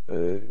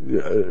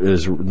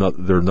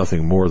they're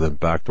nothing more than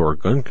backdoor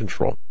gun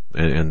control.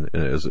 And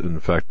as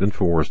in fact,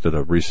 InfoWars did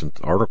a recent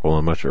article,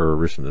 a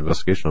recent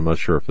investigation. I'm not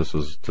sure if this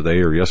was today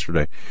or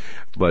yesterday,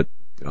 but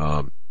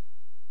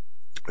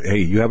hey,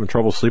 you having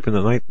trouble sleeping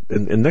at night?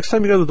 And next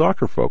time you go to the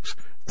doctor, folks,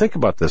 think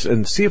about this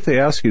and see if they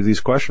ask you these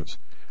questions.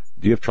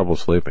 Do you have trouble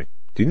sleeping?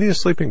 Do you need a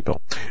sleeping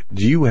pill?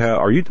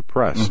 Are you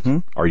depressed? Mm-hmm.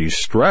 Are you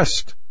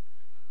stressed?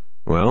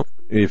 Well,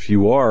 if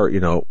you are,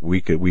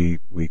 we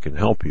can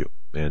help you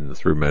and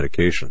through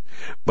medication.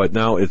 But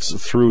now it's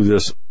through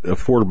this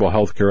Affordable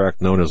Health Care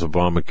Act known as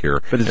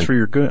Obamacare. But it's for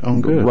your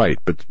own good. Right.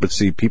 But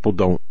see,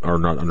 people are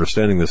not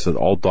understanding this, that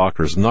all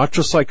doctors, not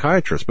just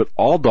psychiatrists, but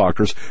all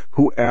doctors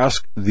who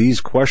ask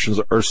these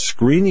questions are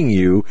screening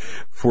you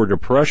for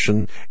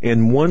depression.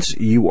 And once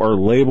you are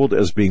labeled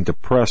as being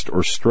depressed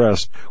or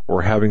stressed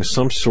or having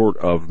some sort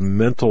of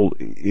mental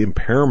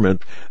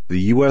impairment,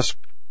 the U.S.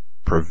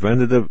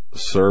 Preventative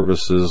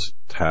Services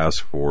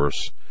Task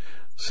Force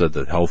said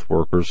that health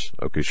workers,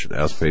 should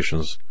ask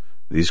patients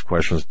these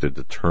questions to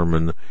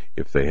determine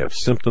if they have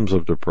symptoms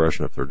of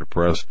depression, if they're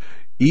depressed,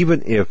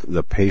 even if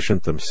the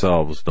patient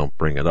themselves don't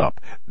bring it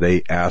up.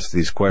 They ask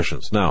these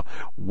questions. Now,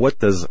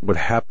 what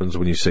happens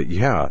when you say,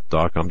 yeah,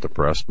 doc, I'm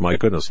depressed. My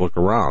goodness, look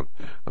around.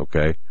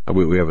 Okay.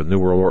 We have a new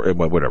world order,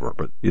 whatever.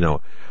 But,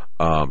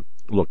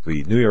 look,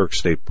 the New York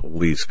State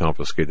Police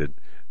confiscated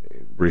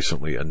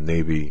recently a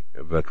Navy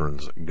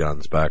veteran's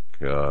guns back,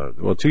 2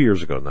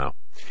 years ago now,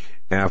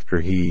 after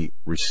he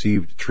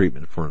received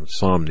treatment for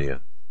insomnia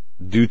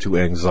due to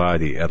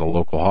anxiety at a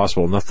local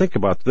hospital. Now think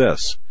about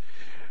this.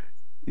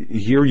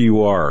 Here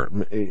you are,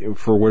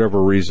 for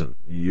whatever reason,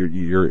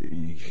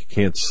 you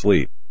can't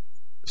sleep.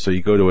 So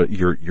you go to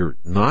you're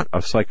not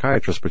a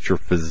psychiatrist, but you're a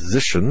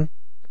physician,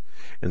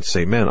 and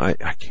say, man, I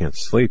can't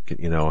sleep.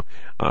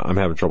 I'm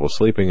having trouble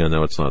sleeping. I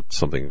know it's not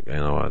something,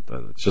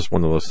 it's just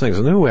one of those things.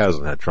 And who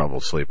hasn't had trouble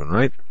sleeping,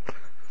 right?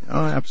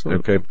 Oh,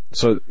 absolutely. Okay,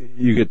 so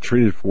you get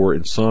treated for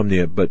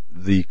insomnia, but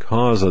the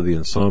cause of the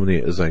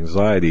insomnia is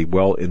anxiety.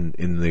 Well,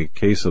 in the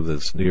case of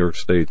this New York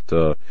State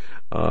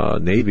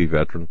Navy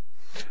veteran,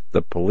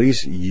 the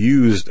police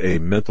used a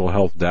mental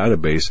health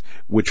database,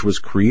 which was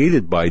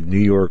created by New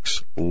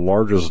York's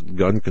largest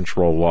gun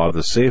control law,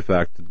 the SAFE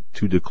Act,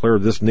 to declare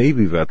this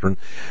Navy veteran,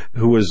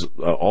 who is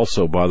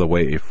also, by the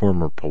way, a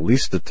former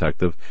police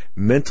detective,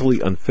 mentally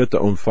unfit to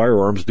own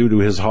firearms due to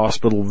his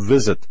hospital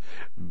visit,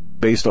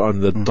 based on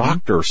the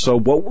doctor. So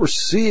what we're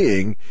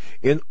seeing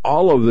in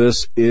all of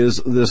this is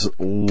this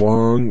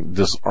long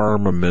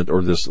disarmament,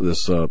 or this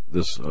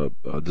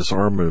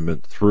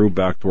disarmament through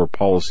backdoor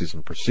policies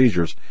and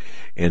procedures.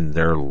 And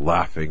they're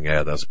laughing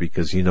at us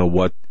because, you know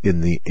what,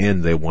 in the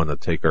end they want to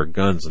take our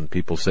guns, and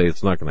people say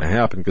it's not going to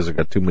happen because they've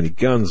got too many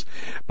guns.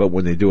 But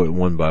when they do it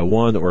one by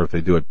one, or if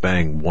they do it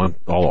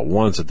all at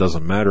once, it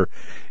doesn't matter.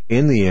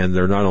 In the end,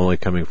 they're not only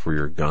coming for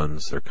your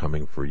guns, they're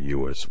coming for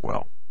you as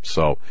well.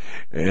 So,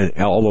 and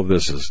all of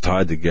this is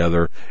tied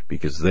together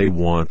because they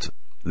want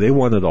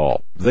it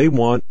all. They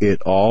want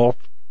it all.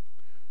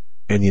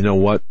 And you know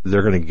what?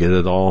 They're going to get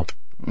it all.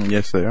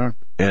 Yes, they are.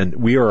 And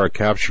we are a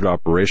captured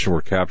operation.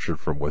 We're captured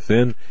from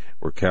within.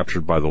 We're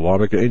captured by the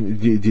lawmaker.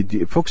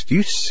 And folks, do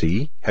you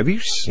see? Have you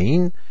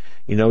seen?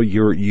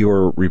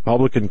 Your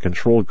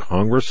Republican-controlled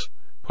Congress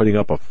putting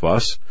up a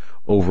fuss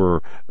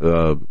over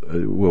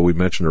what we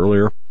mentioned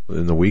earlier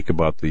in the week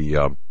about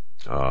the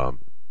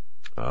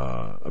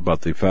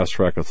fast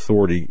track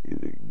authority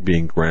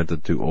being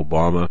granted to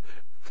Obama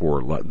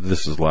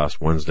this is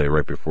last Wednesday,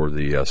 right before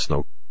the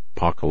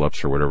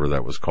snowpocalypse or whatever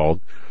that was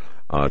called.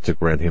 To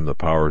grant him the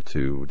power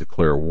to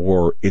declare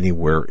war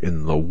anywhere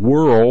in the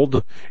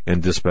world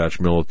and dispatch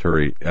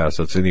military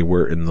assets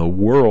anywhere in the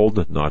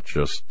world, not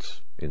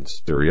just in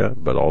Syria,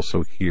 but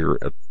also here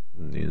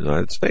in the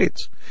United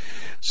States.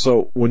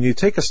 So when you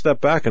take a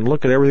step back and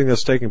look at everything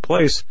that's taking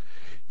place,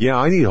 yeah,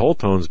 I need whole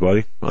tones,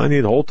 buddy. I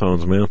need whole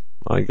tones, man.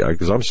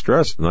 Because I'm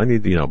stressed and I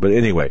need, but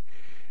anyway,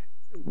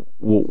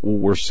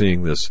 we're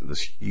seeing this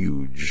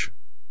huge,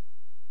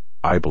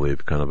 I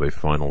believe, kind of a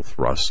final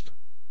thrust,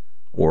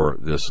 or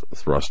this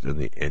thrust in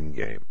the end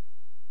game.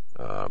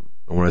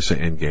 When I say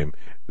end game,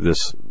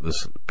 this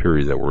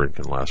period that we're in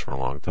can last for a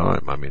long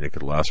time. I mean, it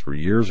could last for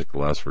years, it could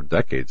last for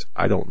decades.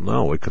 I don't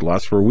know. It could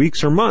last for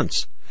weeks or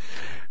months.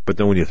 But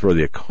then when you throw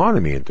the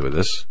economy into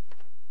this,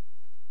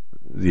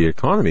 the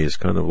economy is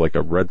kind of like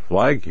a red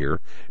flag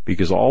here,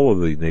 because all of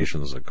the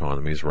nation's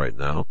economies right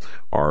now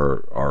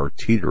are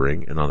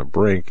teetering and on a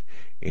brink,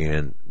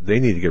 and they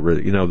need to get rid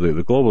of,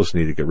 the globalists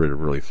need to get rid of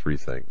really three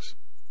things: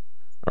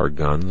 our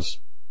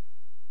guns,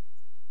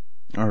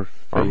 our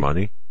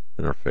money,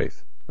 and our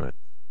faith, right?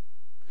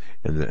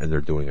 And they're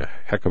doing a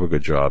heck of a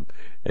good job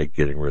at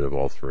getting rid of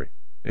all three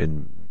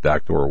in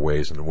backdoor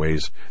ways, and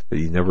ways that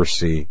you never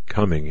see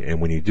coming. And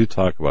when you do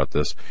talk about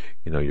this,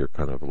 you're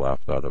kind of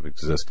laughed out of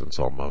existence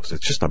almost.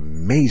 It's just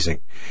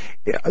amazing.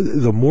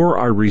 The more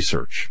I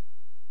research,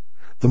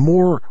 the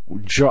more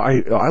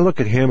I look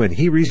at him and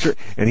he research,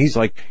 and he's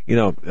like,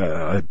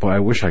 boy, I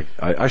wish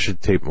I should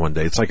tape him one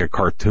day. It's like a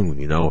cartoon,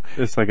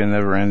 It's like a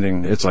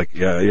never-ending. It's like,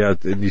 yeah,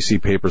 and you see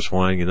papers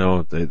flying,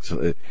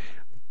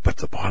 but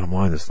the bottom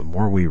line is the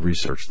more we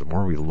research, the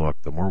more we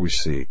look, the more we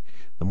see,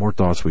 the more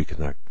dots we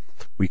connect,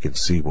 we can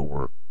see what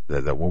we're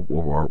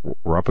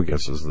up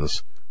against is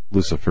this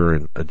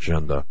Luciferian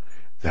agenda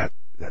that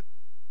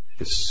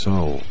is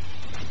so,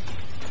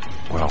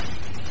 well,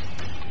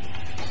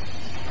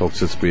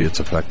 folks, it's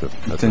effective.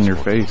 It's in your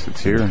face.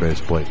 It's here.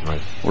 Face, blatant,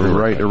 right? We're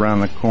right around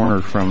the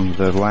corner from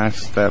the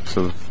last steps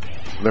of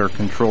their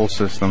control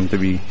system to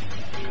be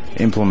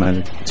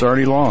implemented. It's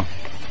already law.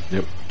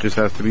 Yep. Just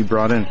has to be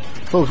brought in.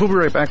 Folks, we'll be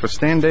right back with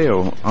Stan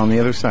Deyo on the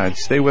other side.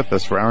 Stay with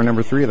us for hour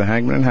number 3 of the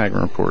Hagmann and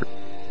Hagmann Report.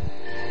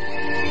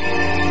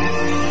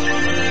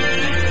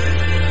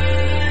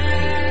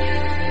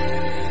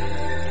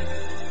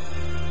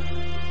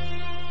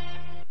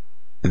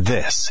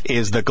 This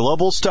is the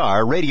Global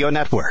Star Radio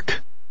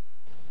Network.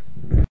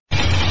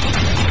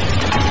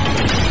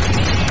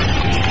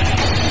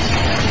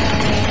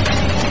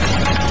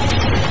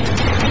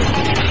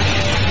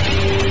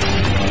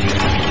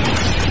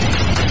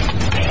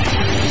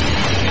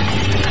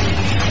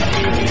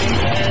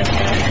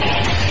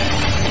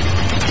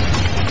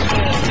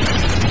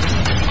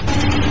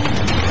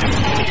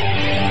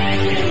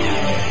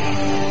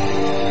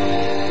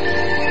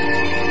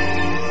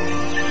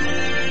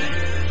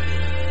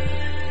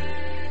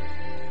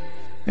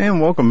 And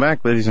welcome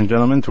back, ladies and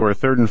gentlemen, to our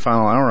third and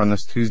final hour on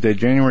this Tuesday,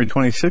 January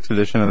 26th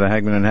edition of the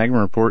Hagmann and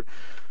Hagmann Report.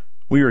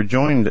 We are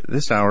joined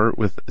this hour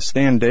with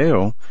Stan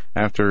Deyo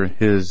after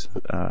his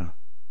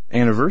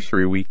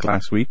anniversary week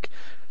last week.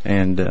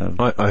 And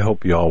I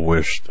hope you all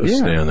wished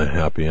Stan a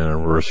happy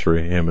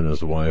anniversary, him and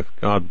his wife.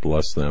 God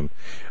bless them.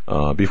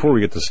 Before we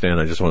get to Stan,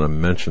 I just want to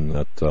mention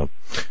that,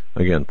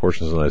 again,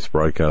 portions of tonight's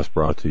broadcast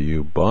brought to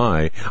you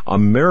by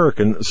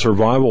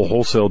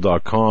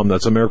AmericanSurvivalWholesale.com.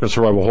 That's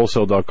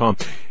AmericanSurvivalWholesale.com.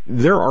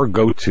 They're our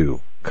go-to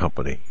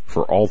company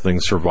for all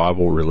things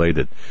survival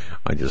related.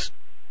 I just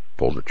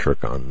pulled a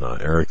trick on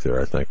Eric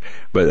there, I think.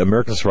 But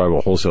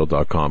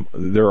AmericanSurvivalWholesale.com,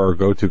 they're our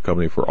go-to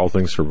company for all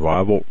things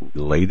survival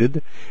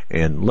related.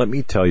 And let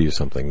me tell you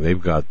something. They've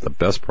got the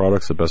best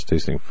products, the best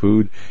tasting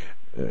food.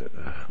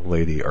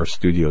 Lady, our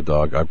studio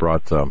dog, I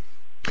brought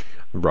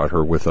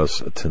her with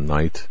us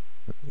tonight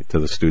to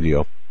the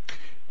studio,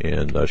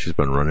 and she's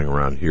been running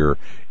around here.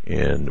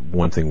 And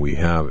one thing we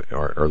have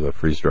are the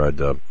freeze-dried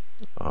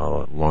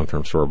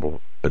long-term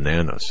storable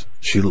bananas.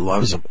 She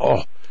loves them.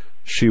 Oh,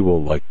 she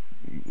will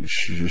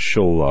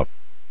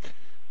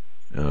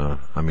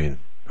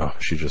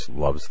she just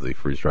loves the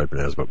freeze-dried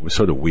bananas, but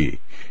so do we,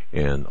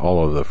 and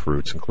all of the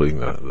fruits, including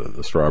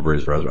the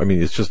strawberries, raspberries. I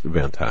mean, it's just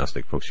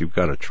fantastic, folks. You've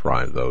got to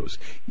try those,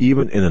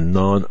 even in a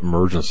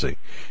non-emergency.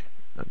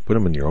 Put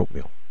them in your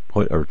oatmeal,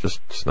 or just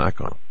snack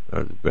on them.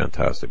 They're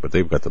fantastic. But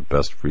they've got the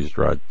best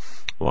freeze-dried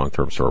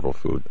long-term storable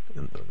food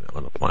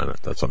on the planet.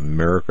 That's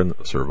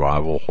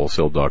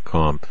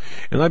AmericanSurvivalWholesale.com.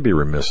 And I'd be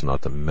remiss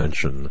not to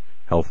mention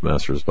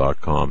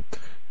HealthMasters.com.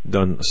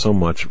 Done so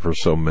much for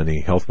so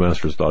many.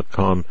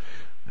 HealthMasters.com.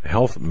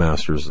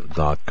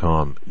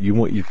 HealthMasters.com.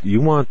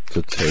 You want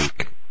to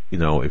take,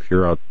 if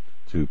you're out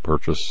to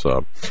purchase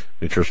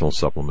nutritional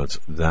supplements,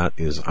 that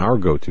is our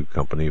go-to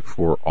company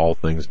for all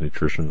things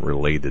nutrition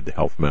related.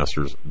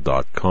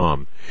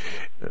 HealthMasters.com.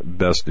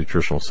 Best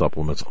nutritional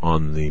supplements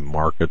on the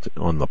market,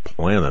 on the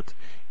planet,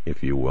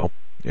 if you will.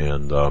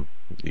 And,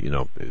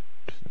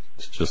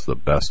 it's just the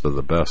best of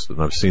the best.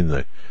 And I've seen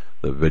the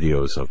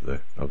videos of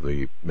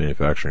the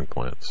manufacturing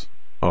plants.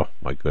 Oh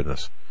my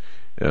goodness.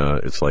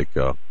 It's like,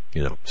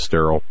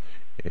 sterile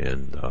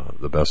and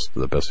the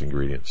best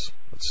ingredients.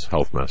 It's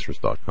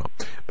healthmasters.com.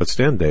 But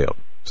Stan Deyo,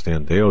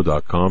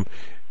 StanDeyo.com.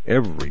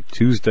 Every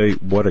Tuesday,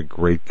 what a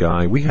great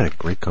guy. We had a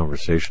great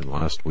conversation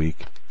last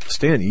week.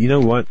 Stan, you know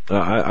what?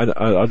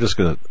 I'm just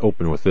going to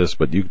open with this,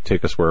 but you can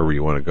take us wherever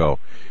you want to go.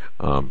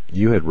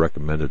 You had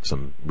recommended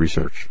some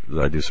research,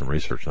 that I do some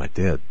research, and I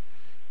did.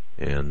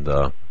 And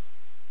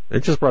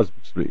it just was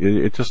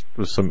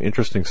some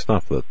interesting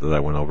stuff that I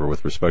went over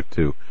with respect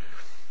to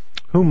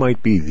who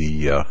might be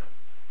the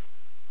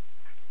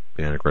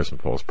Antichrist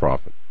and false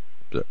prophet.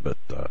 But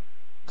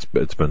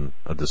it's been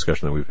a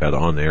discussion that we've had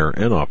on air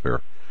and off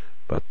air.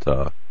 But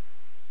talk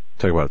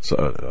about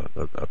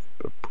a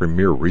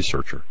premier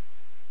researcher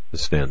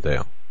is Stan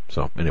Deyo.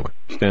 So anyway,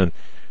 Stan,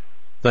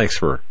 thanks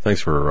for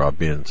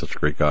being such a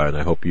great guy, and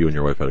I hope you and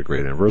your wife had a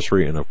great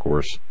anniversary. And of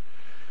course,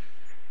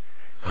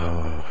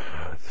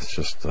 it's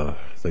just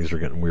things are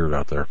getting weird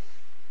out there.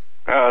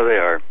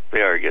 Oh, they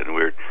are getting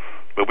weird.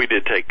 But we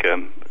did take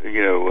time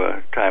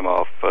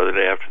off the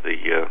day after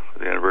the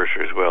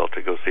anniversary as well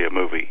to go see a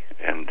movie,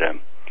 and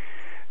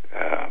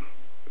I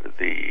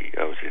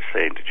was just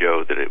saying to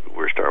Joe that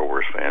we're Star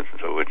Wars fans, and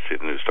so we went to see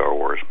the new Star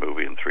Wars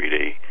movie in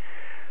 3D,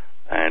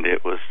 and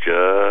it was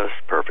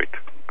just perfect.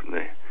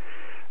 The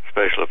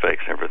special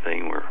effects and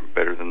everything were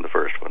better than the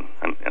first one,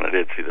 and I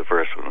did see the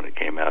first one when it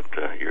came out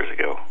years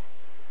ago.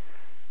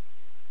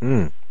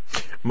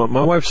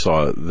 My wife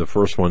saw the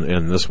first one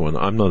and this one.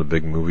 I'm not a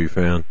big movie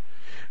fan.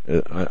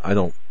 I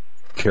don't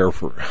care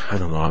for, I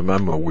don't know,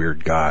 I'm a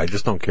weird guy. I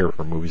just don't care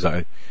for movies.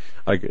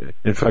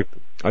 In fact,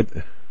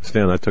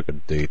 Stan, I took a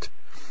date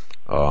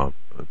to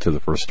the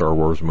first Star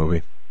Wars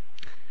movie.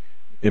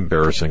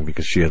 Embarrassing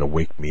because she had to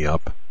wake me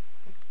up.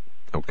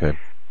 Okay.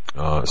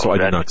 So I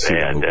did not see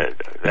the movie.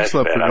 That's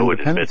bad. I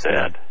would admit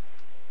that.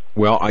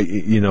 Well,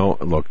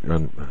 look,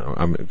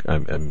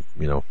 I'm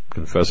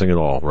confessing it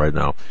all right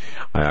now.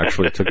 I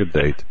actually took a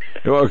date.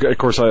 Well, of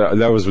course,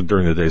 that was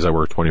during the days I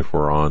worked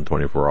 24 on,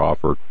 24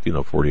 off, or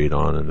 48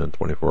 on and then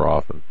 24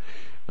 off, and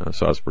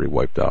so I was pretty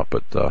wiped out.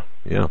 But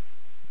yeah,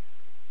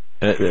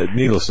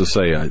 needless to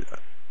say,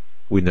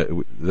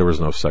 there was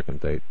no second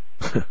date.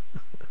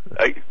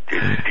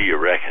 Do you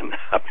reckon?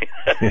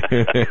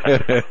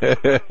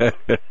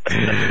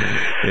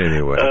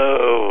 Anyway.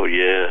 Oh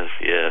yes.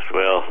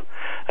 Well,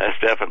 that's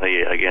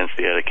definitely against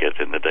the etiquette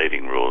and the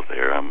dating rules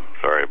there. I'm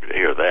sorry to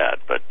hear that,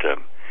 but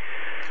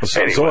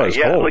anyway,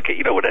 look,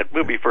 when that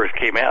movie first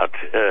came out,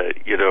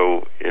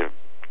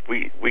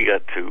 we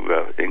got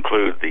to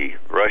include the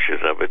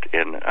rushes of it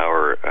in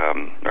our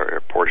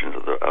portions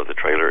of the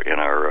trailer in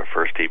our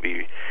first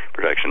TV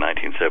production,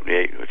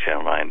 1978, with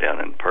Channel 9 down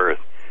in Perth.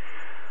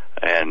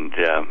 And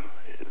the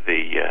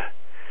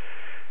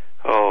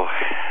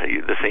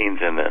scenes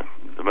in the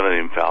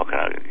Millennium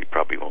Falcon, you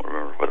probably won't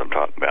remember what I'm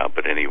talking about,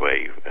 but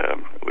anyway,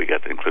 we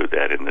got to include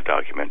that in the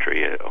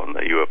documentary on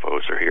the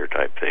UFOs are here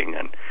type thing,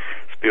 and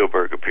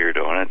Spielberg appeared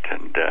on it,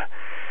 and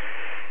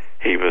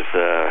he was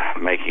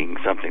making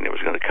something that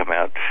was going to come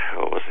out,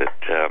 what was it,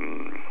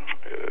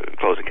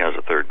 Close Encounters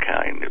of the Third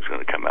Kind. It was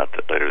going to come out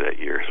later that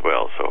year as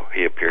well, so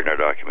he appeared in our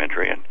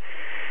documentary, and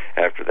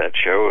after that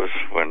show is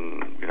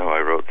when I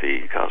wrote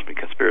the Cosmic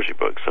Conspiracy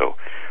book. So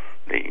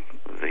the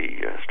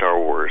Star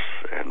Wars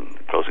and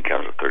Close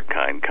Encounters of the Third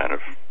Kind kind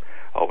of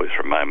always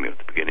remind me of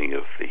the beginning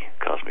of the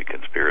Cosmic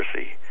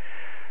Conspiracy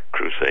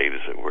crusade,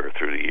 as it were,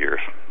 through the years.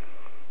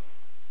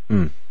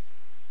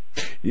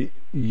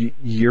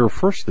 Your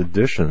first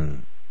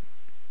edition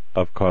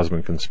of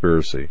Cosmic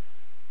Conspiracy,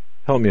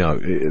 help me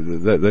out.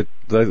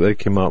 That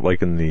came out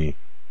like in the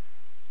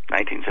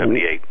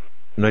 1978.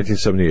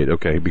 1978,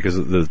 okay, because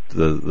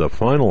the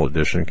final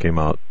edition came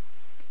out,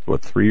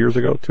 3 years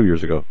ago? 2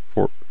 years ago?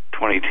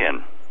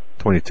 2010.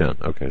 2010,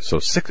 okay, so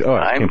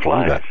I can't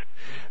believe that.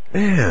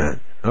 Man,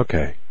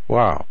 okay,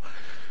 wow.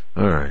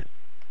 All right.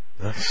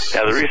 Now,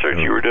 the research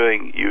you were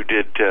doing, you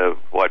did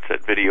watch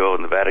that video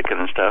in the Vatican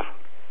and stuff?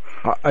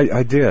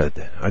 I did,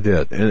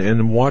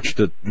 and watched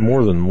it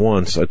more than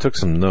once. I took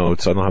some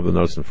notes. I don't have the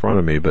notes in front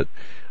of me, but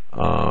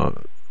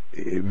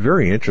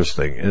very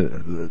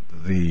interesting.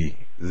 The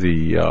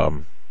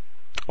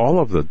all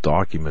of the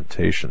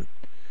documentation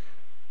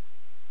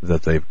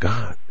that they've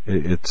got,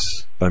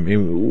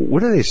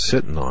 what are they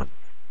sitting on?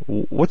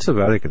 What's the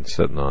Vatican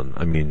sitting on?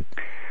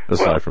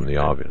 Aside from the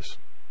obvious.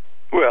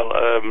 Well,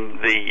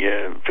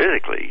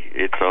 physically,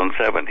 it's on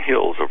 7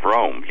 hills of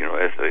Rome.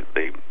 As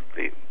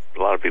a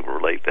lot of people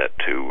relate that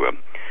to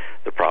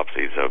the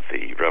prophecies of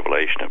the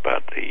Revelation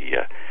about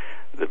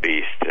the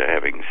beast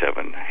having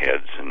 7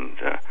 heads and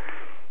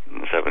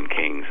 7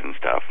 kings and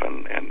stuff,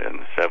 and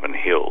the 7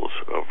 hills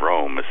of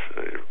Rome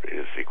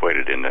is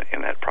equated in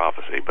that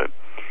prophecy. But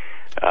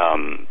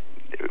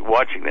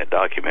watching that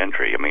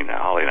documentary,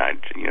 Holly and I,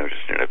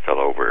 just fell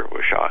over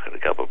with shock at a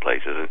couple of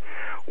places. And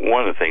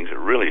one of the things that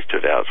really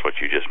stood out is what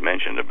you just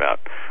mentioned about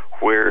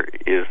where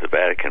is the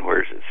Vatican,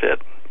 where does it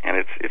sit? And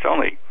it's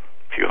only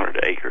a few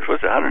hundred acres.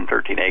 What's it,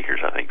 113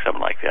 acres, I think,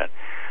 something like that.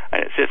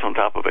 And it sits on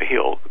top of a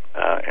hill,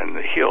 and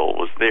the hill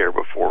was there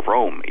before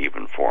Rome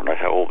even formed.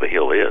 That's how old the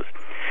hill is.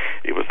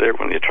 It was there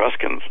when the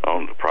Etruscans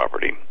owned the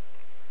property,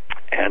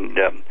 and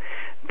the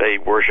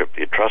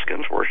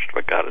Etruscans worshipped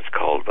a goddess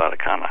called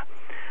Vaticana,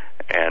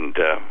 and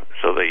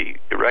so they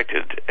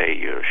erected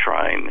a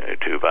shrine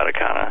to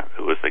Vaticana,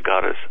 who was the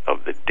goddess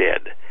of the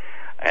dead.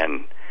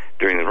 And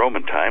during the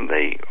Roman time,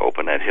 they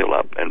opened that hill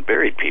up and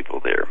buried people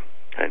there,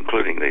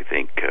 including, they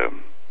think,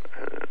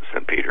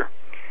 St. Peter,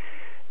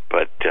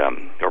 but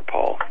or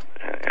Paul.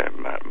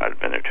 Might have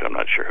been there too. I'm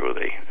not sure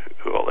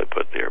who all they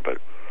put there, but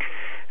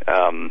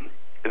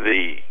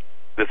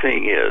the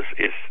thing is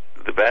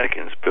the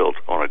Vatican's built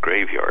on a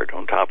graveyard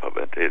on top of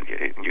it.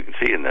 You can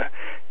see in the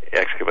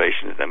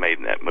excavations they made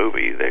in that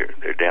movie,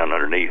 they're down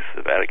underneath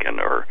the Vatican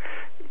are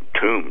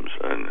tombs,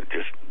 and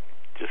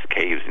just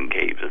caves and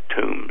caves of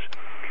tombs.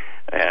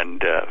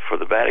 And for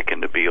the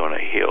Vatican to be on a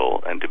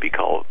hill and to be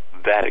called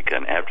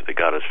Vatican after the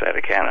goddess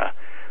Vaticana,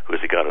 who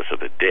is the goddess of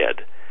the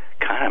dead,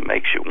 kind of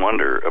makes you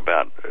wonder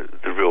about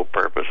the real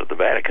purpose of the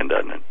Vatican,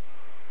 doesn't it?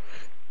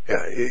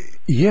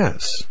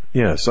 Yes.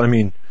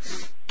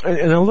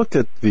 And I looked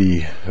at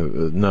the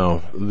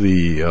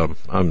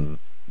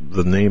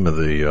name of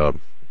the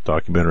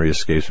documentary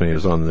escapes me. It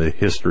was on the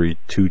History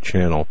 2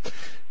 channel,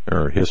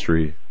 or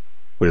History,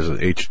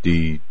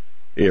 HD,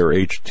 or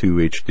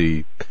H2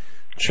 HD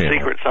channel.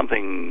 Secret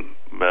something,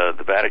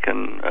 the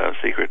Vatican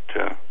secret.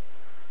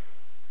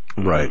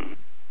 Right.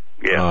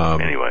 Yeah.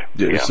 Anyway.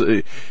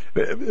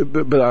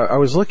 But I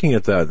was looking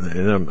at that,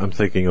 and I'm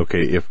thinking,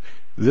 okay, if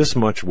this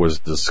much was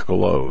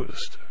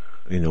disclosed,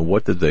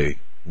 what did they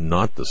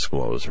not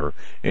disclose?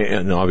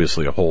 And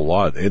obviously a whole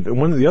lot. And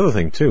one of the other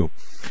thing too,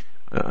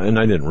 and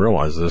I didn't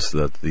realize this,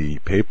 that the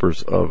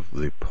papers of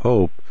the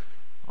Pope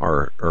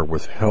are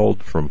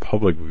withheld from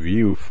public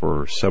view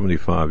for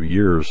 75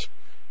 years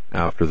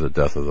after the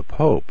death of the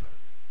Pope.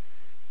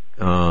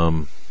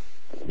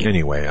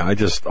 Anyway, I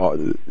just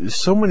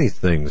so many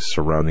things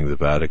surrounding the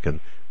Vatican,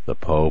 the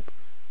Pope,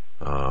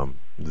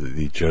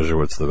 the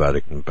Jesuits, the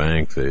Vatican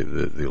Bank,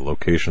 the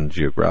location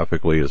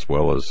geographically, as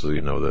well as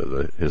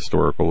the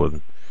historical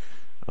and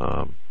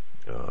of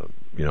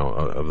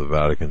the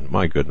Vatican.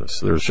 My goodness,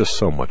 there's just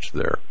so much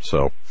there.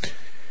 So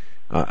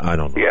I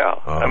don't know. Yeah,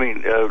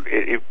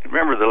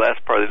 remember the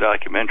last part of the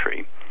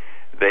documentary?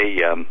 They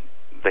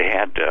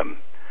had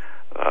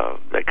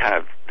that kind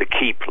of the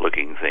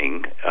keep-looking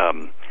thing,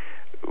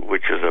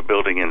 which is a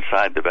building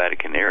inside the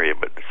Vatican area,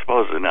 but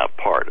supposedly not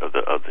part of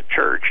the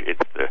church.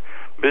 It's the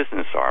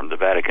business arm, the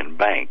Vatican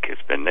Bank.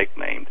 It's been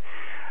nicknamed,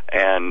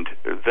 and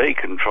they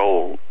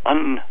control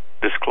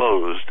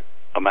undisclosed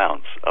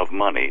amounts of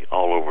money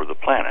all over the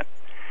planet.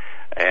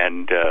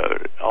 And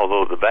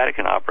although the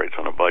Vatican operates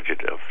on a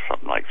budget of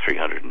something like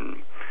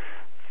 $335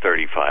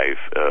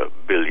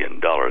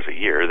 billion a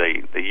year,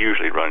 they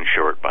usually run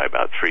short by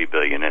about $3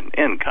 billion in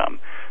income.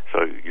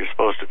 So you're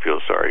supposed to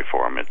feel sorry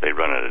for them if they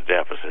run at a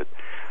deficit.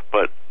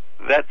 But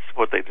that's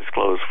what they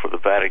disclose for the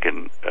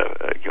Vatican,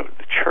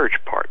 the church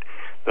part.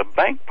 The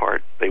bank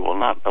part, they will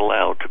not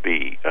allow to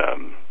be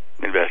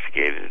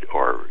investigated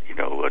or,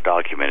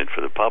 documented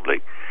for the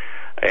public.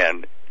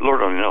 And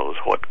Lord only knows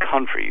what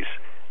countries,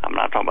 I'm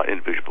not talking about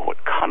individuals, but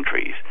what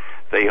countries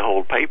they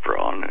hold paper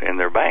on in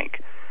their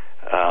bank.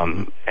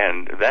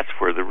 And that's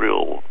where the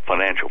real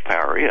financial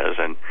power is.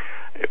 And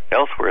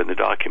elsewhere in the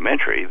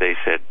documentary, they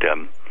said,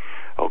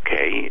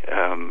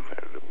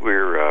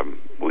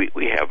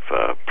 we have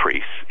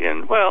priests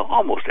in,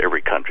 almost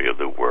every country of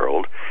the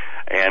world.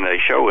 And they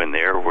show in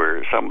there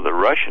where some of the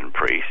Russian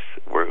priests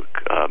were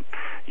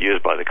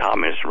used by the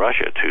communists in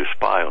Russia to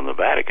spy on the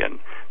Vatican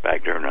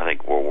back during, I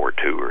think, World War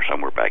II or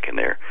somewhere back in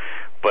there.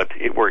 But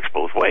it works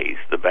both ways.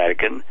 The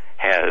Vatican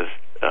has,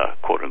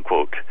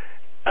 quote-unquote,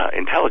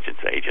 intelligence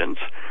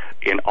agents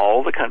in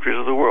all the countries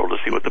of the world to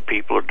see what the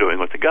people are doing,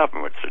 what the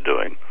governments are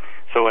doing.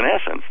 So in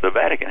essence, the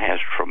Vatican has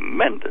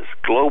tremendous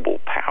global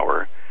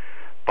power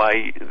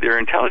by their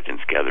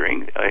intelligence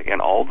gathering in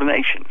all the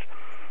nations.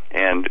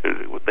 And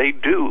they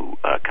do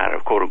kind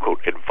of,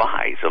 quote-unquote,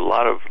 advise a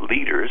lot of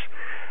leaders,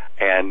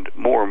 and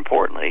more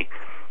importantly,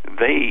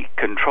 they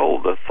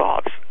control the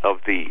thoughts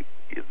of the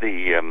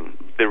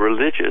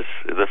religious,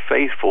 the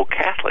faithful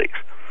Catholics.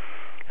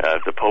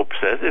 If the Pope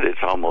says it,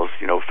 it's almost,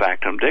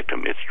 factum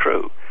dictum. It's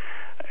true.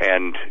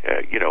 And,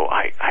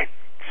 I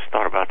just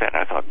thought about that,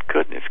 and I thought,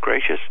 goodness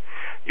gracious,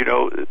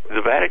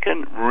 the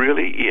Vatican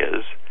really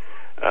is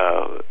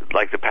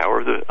like the power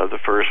of the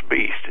first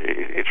beast.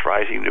 It's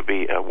rising to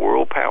be a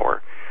world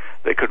power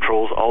that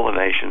controls all the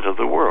nations of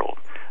the world.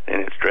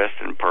 And it's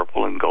dressed in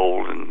purple and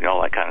gold and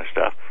all that kind of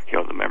stuff.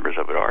 The members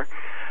of it are.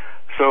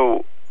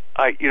 So,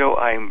 I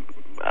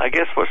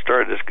guess what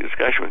started this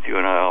discussion with you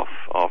and I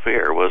off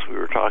air was we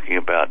were talking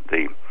about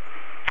the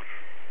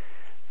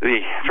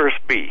first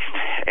beast,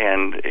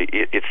 and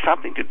it's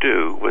something to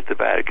do with the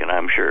Vatican,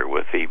 I'm sure,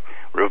 with the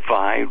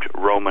revived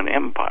Roman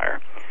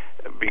Empire,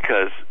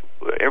 because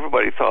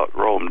everybody thought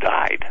Rome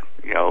died.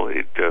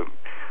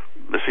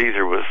 The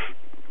Caesar was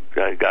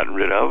gotten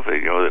rid of.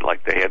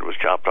 Like the head was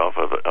chopped off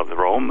of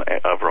Rome,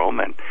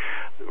 and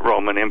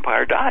Roman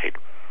Empire died.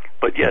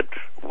 But yet,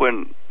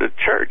 when the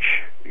church,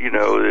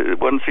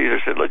 one Caesar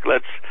said, "Look,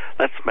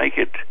 let's make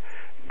it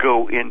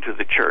go into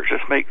the church.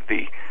 Let's make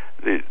the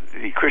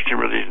Christian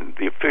religion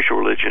the official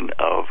religion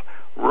of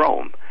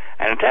Rome."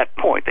 And at that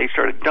point, they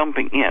started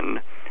dumping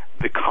in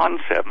the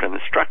concept and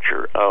the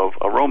structure of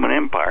a Roman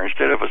Empire.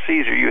 Instead of a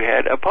Caesar, you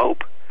had a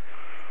Pope.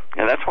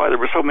 And that's why there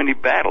were so many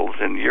battles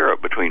in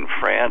Europe between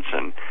France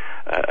and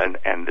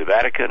the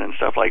Vatican and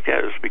stuff like that.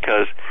 It was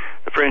because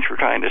the French were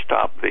trying to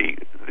stop the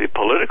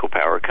political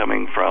power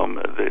coming from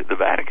the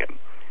Vatican.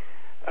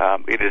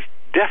 It is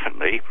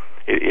definitely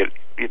it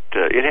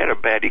had a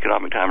bad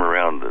economic time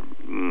around the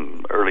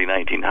early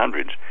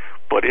 1900s,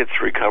 but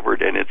it's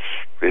recovered, and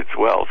its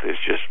wealth is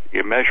just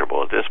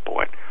immeasurable at this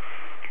point.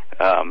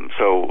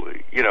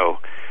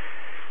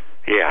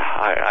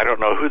 I don't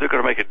know who they're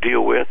going to make a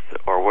deal with,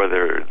 or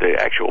whether the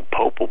actual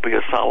Pope will be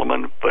a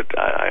Solomon, but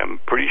I am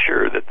pretty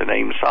sure that the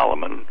name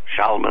Shalman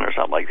or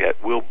something like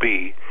that will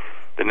be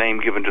the name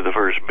given to the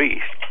first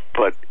beast,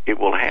 but it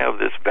will have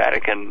this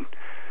Vatican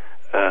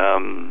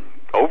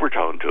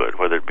overtone to it,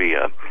 whether it be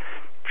a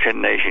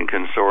 10-nation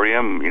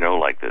consortium,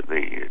 like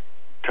the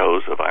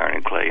toes of iron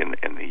and clay and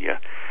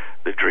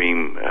the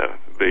dream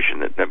vision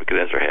that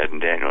Nebuchadnezzar had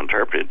and Daniel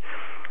interpreted.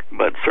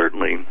 But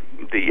certainly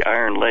the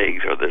iron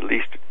legs, or the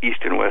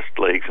east and west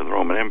legs of the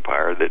Roman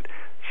Empire, that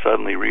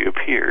suddenly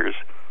reappears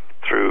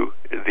through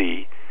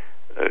the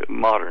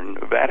modern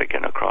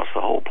Vatican across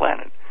the whole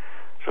planet.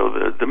 So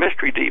the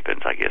mystery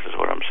deepens, I guess is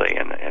what I'm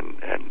saying.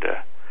 And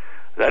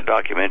that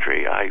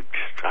documentary, I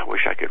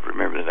wish I could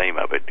remember the name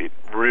of it. It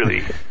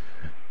really,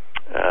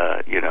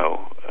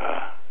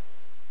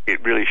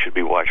 it really should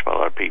be watched by a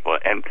lot of people.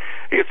 And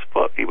it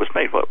was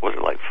made, what was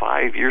it, like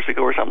 5 years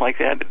ago or something like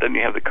that? It doesn't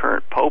even have the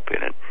current Pope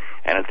in it.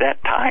 And at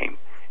that time,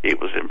 it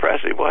was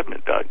impressive, wasn't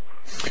it, Doug?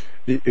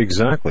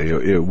 Exactly,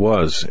 it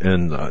was,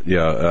 and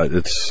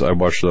it's. I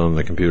watched it on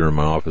the computer in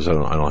my office. I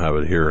don't have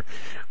it here,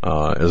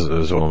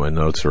 as all of my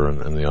notes are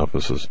in the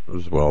office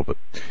as well. But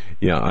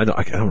yeah, I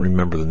don't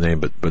remember the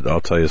name, but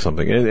I'll tell you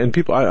something. And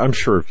people, I'm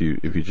sure if you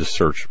just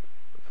search,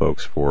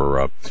 folks,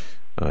 for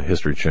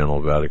History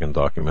Channel Vatican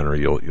documentary,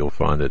 you'll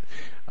find it.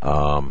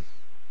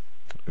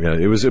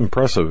 It was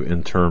impressive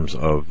in terms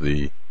of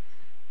the.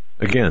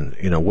 Again,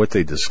 what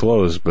they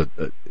disclosed, but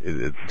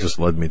it just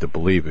led me to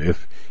believe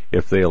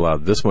if they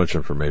allowed this much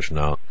information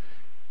out,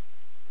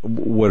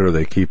 what are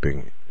they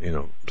keeping,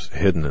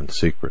 hidden and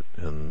secret?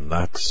 And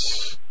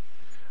that's,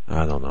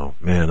 I don't know,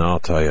 man.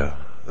 I'll tell you.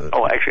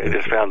 Actually, I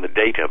just found the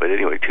date of it.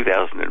 Anyway,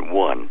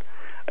 2001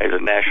 is a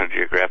National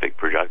Geographic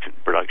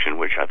production,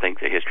 which I think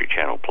the History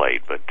Channel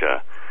played. But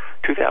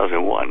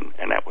 2001,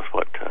 and that was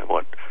what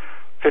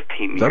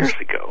 15 years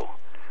ago.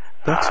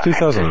 That's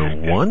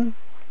 2001.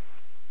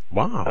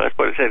 Wow. That's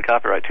what it said,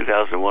 copyright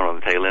 2001 on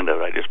the tail end of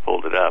it. I just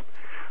pulled it up.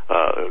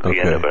 The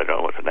end of it, I don't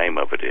know what the name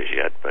of it is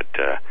yet, but,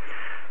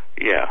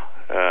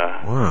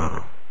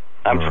 wow.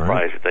 I'm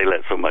surprised that they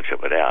let so much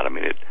of it out. I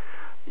mean,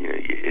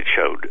 it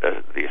showed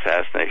the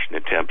assassination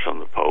attempts on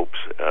the popes,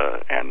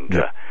 and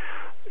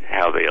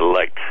how they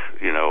elect,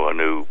 a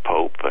new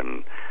pope,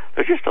 and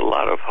there's just a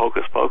lot of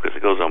hocus pocus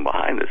that goes on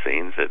behind the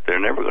scenes that they're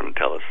never going to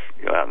tell us,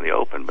 out in the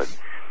open, but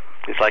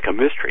it's like a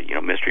mystery,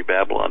 Mystery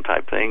Babylon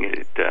type thing.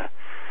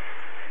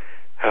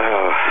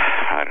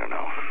 I don't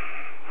know.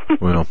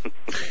 Well,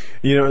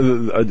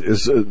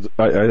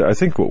 I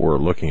think what we're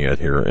looking at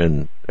here,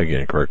 and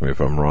again, correct me if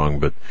I'm wrong,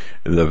 but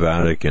the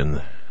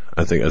Vatican,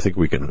 I think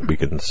we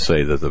can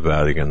say that the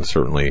Vatican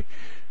certainly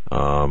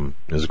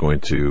is going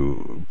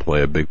to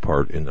play a big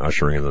part in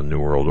ushering in the New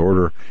World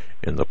Order,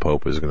 and the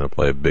Pope is going to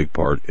play a big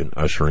part in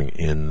ushering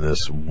in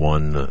this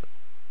one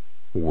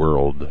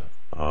world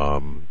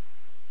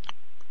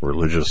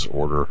religious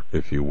order,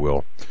 if you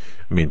will.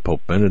 I mean,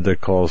 Pope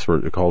Benedict called for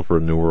a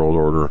New World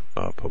Order.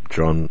 Pope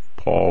John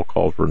Paul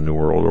called for a New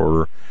World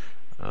Order.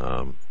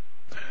 How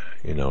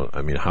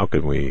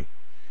can we,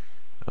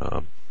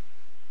 how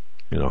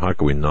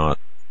can we not?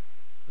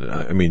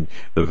 I mean,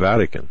 the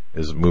Vatican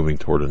is moving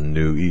toward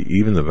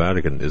even the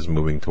Vatican is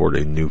moving toward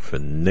a new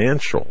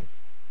financial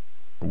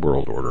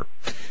world order.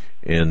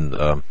 And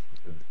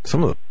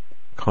some of the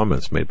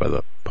comments made by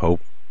the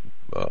Pope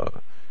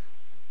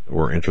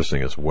were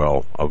interesting as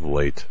well of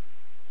late,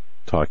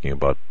 talking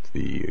about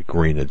the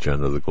green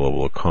agenda, the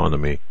global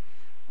economy.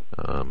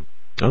 I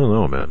don't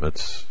know, man.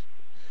 That's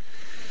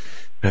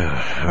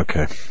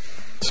okay.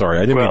 Sorry,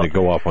 I didn't mean to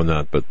go off on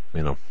that, but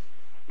Well,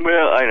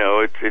 I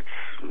know it's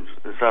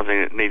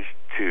something that needs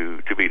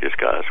to be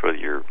discussed, whether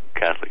you're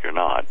Catholic or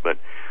not. But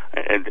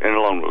and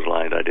along those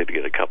lines, I did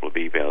get a couple of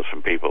emails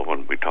from people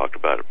when we talked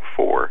about it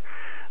before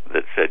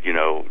that said,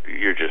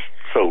 you're just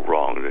so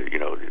wrong that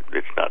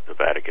it's not the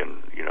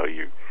Vatican.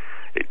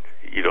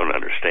 You don't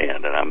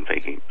understand. And I'm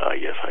thinking,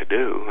 yes, I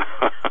do.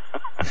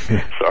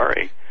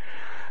 Sorry.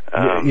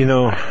 And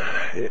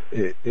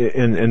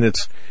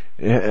it's,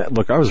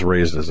 look, I was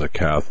raised as a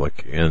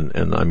Catholic,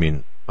 and I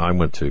mean, I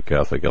went to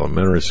Catholic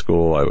elementary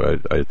school. I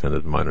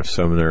attended minor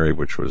seminary,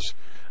 which was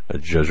a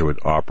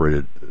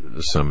Jesuit-operated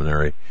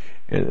seminary.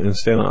 And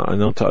Stan,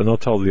 I'll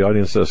tell the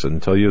audience this,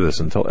 and tell you this,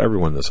 and tell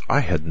everyone this. I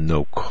had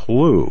no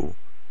clue.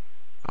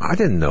 I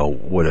didn't know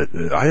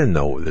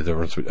the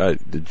difference.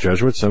 The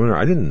Jesuit seminary,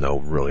 I didn't know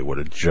really what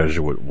a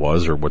Jesuit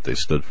was or what they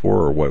stood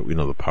for or what,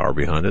 the power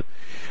behind it.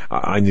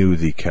 I knew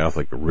the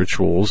Catholic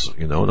rituals,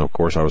 and of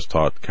course I was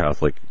taught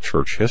Catholic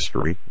church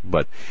history,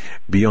 but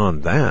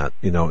beyond that,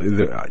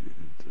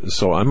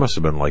 so I must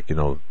have been like,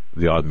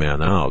 the odd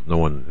man out. No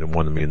one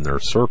wanted me in their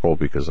circle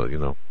because,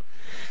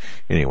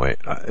 anyway,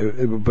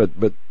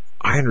 but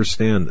I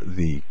understand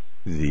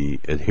the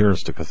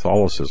adherence to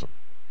Catholicism.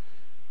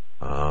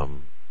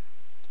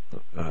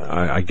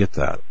 I get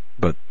that,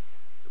 but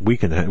we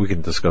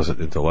can discuss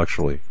it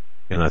intellectually,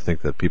 and I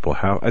think that people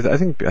have. I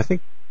think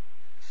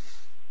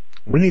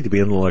we need to be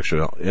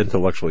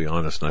intellectually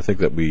honest, and I think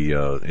that we,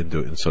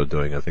 in so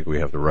doing, I think we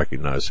have to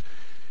recognize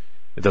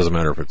it doesn't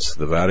matter if it's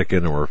the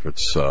Vatican or if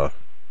it's, it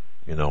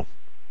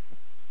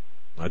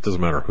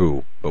doesn't matter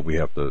who, but we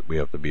have to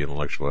be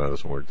intellectually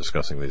honest when we're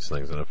discussing these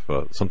things, and if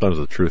sometimes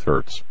the truth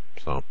hurts,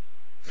 so.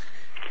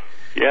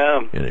 Yeah,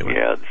 anyway.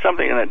 Yeah,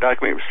 something in that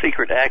document was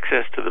secret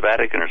access to the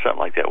Vatican or something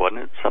like that,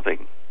 wasn't it?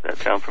 Something that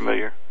sound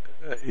familiar?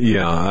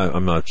 Yeah,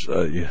 I'm not.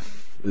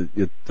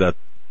 That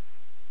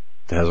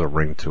has a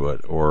ring to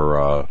it,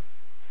 or.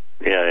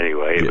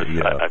 Anyway,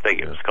 I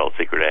think it was called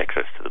secret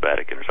access to the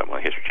Vatican or something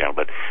on History Channel.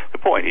 But the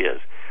point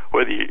is,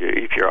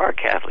 if you are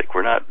Catholic,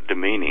 we're not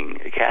demeaning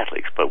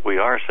Catholics, but we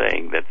are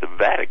saying that the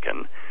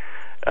Vatican,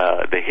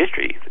 the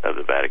history of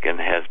the Vatican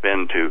has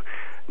been to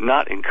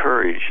not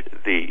encourage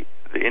the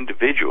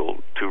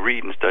individual to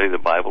read and study the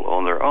Bible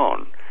on their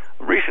own.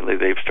 Recently,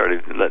 they've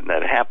started letting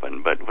that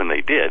happen, but when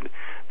they did,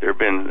 there have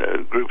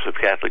been groups of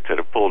Catholics that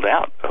have pulled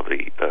out of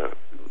the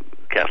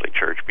Catholic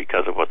Church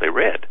because of what they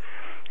read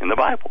in the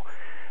Bible.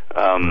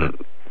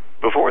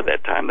 Before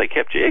that time, they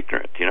kept you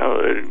ignorant.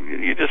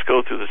 You just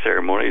go through the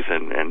ceremonies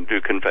and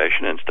do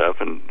confession and stuff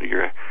and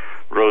your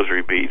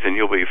rosary beads, and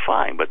you'll be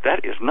fine. But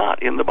that is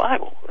not in the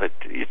Bible.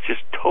 It's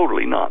just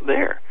totally not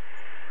there.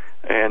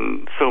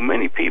 And so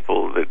many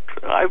people that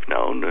I've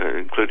known,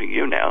 including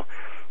you now,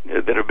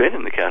 that have been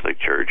in the Catholic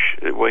Church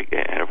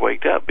have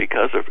waked up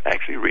because of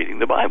actually reading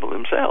the Bible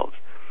themselves.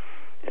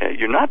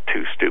 You're not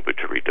too stupid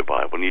to read the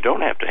Bible, and you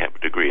don't have to have a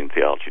degree in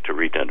theology to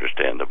read and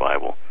understand the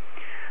Bible.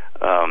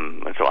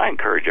 And so I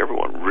encourage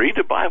everyone, read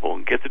the Bible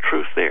and get the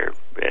truth there.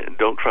 And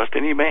don't trust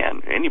any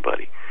man,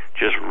 anybody.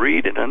 Just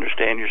read and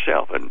understand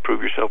yourself and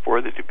prove yourself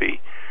worthy to be,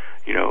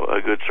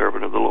 a good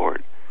servant of the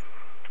Lord.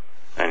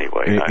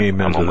 Anyway,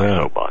 Amen I'm to on my that.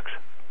 soapbox.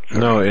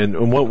 No,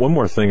 and one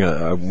more thing,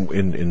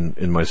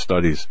 in my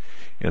studies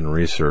and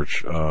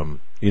research,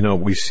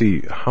 we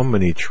see how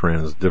many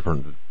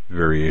different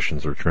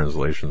variations or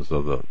translations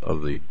of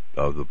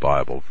the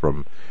Bible,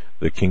 from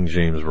the King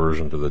James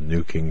Version to the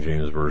New King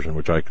James Version,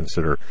 which I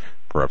consider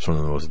perhaps one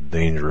of the most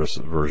dangerous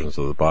versions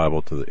of the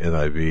Bible, to the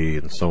NIV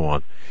and so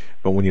on.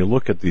 But when you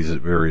look at these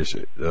various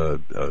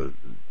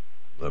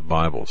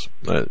Bibles,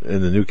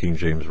 in the New King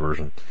James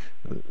Version,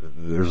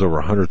 there's over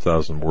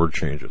 100,000 word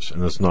changes,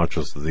 and it's not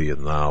just the thee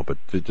and thou, but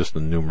just the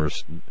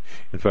numerous.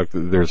 In fact,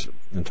 there's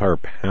entire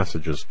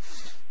passages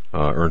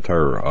or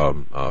entire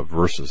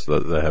verses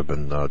that have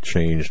been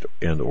changed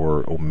and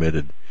or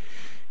omitted.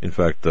 In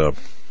fact, the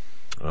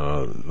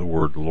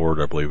word Lord,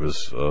 I believe,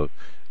 is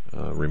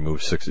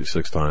removed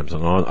 66 times,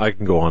 and on. I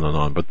can go on and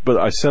on, but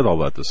I said all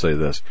that to say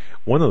this: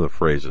 one of the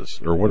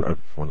verses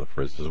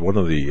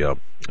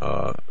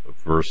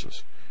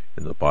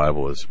in the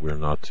Bible is we're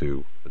not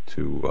to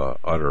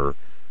utter.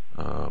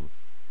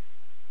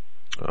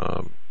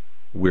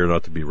 We're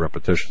not to be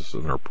repetitious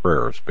in our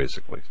prayers.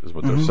 Basically, is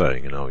what they're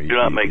saying. Do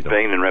not make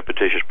vain and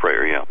repetitious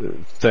prayer. Yeah.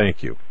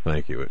 Thank you.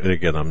 And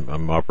again,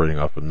 I'm operating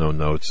off of no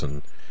notes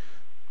and.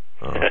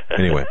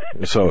 Anyway,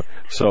 so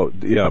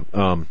yeah,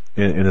 and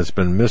it's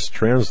been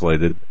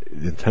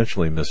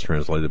intentionally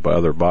mistranslated by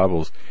other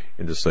Bibles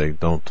into saying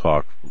don't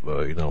talk,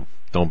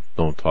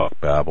 don't talk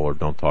babble or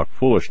don't talk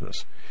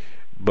foolishness.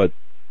 But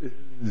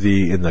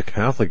in the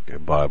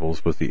Catholic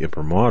Bibles with the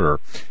imprimatur,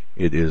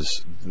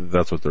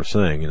 that's what they're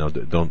saying.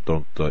 Don't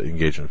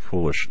engage in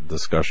foolish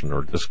discussion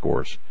or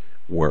discourse.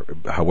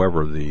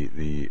 However,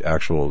 the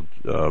actual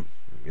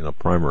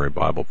primary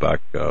Bible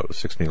back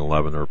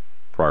 1611 or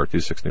prior to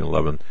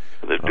 1611.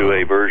 The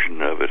Douay version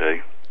of it,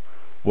 eh?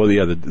 Well,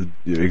 yeah,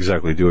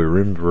 exactly. Douay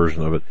Rheims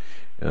version of it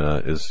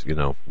is,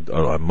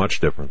 much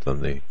different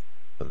than the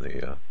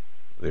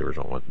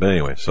original one. But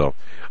anyway, so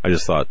I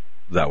just thought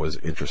that was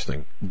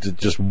interesting.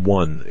 Just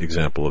one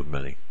example of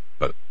many.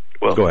 But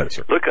go ahead,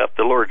 sir. Look up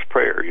the Lord's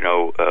Prayer.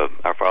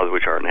 Our Father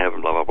which art in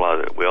heaven, blah blah blah,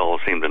 that we all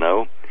seem to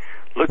know.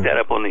 Look that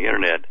up on the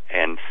internet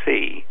and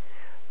see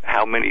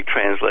how many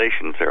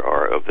translations there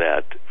are of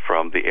that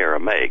from the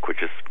Aramaic,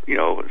 which is,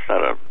 it's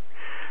not a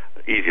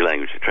easy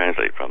language to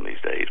translate from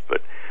these days,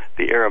 but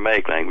the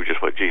Aramaic language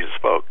is what Jesus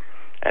spoke,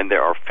 and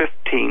there are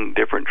 15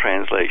 different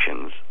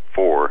translations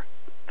for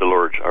the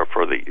Lord's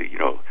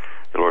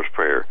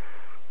Prayer,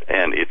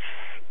 and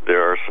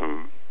there are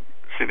some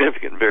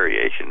significant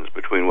variations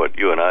between what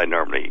you and I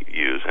normally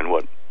use and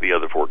what the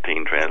other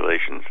 14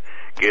 translations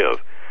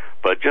give.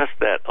 But just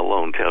that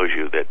alone tells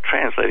you that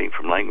translating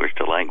from language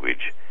to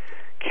language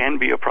can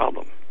be a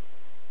problem.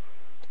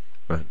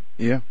 Right.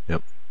 Yeah.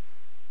 Yep.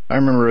 I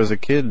remember as a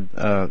kid,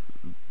 the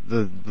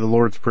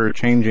Lord's Prayer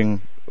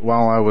changing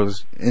while I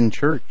was in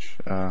church,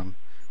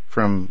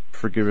 from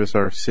forgive us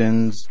our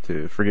sins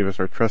to forgive us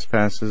our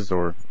trespasses,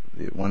 or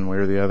one way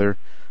or the other.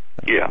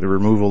 Yeah. The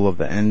removal of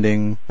the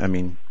ending. I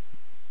mean,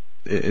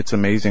 it's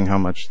amazing how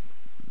much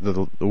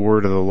the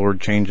word of the Lord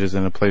changes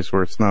in a place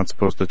where it's not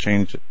supposed to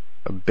change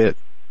a bit.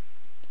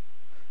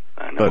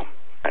 I know.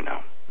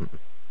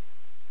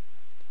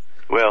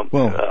 Well,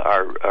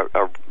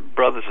 our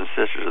brothers and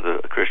sisters of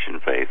the Christian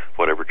faith,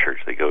 whatever church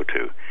they go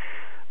to,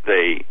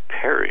 they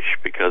perish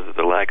because of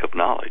the lack of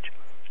knowledge.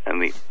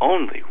 And the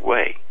only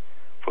way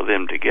for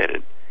them to get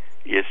it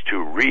is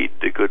to read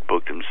the good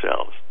book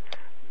themselves.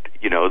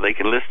 They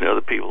can listen to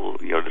other people,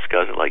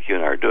 discuss it like you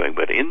and I are doing,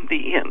 but in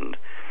the end,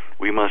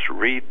 we must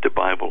read the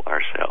Bible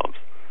ourselves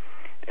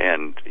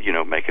and,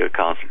 make a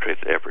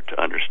concentrated effort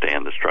to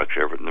understand the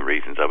structure of it and the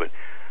reasons of it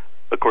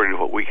according to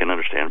what we can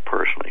understand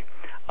personally.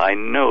 I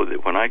know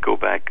that when I go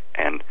back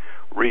and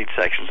read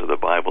sections of the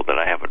Bible that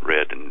I haven't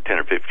read in 10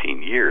 or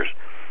 15 years,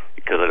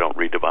 because I don't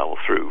read the Bible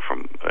through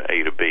from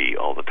A to B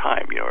all the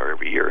time, or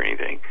every year or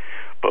anything,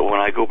 but when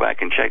I go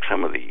back and check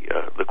some of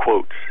the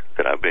quotes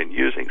that I've been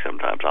using,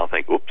 sometimes I'll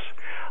think, oops,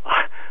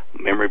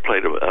 memory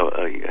played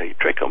a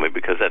trick on me,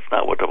 because that's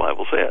not what the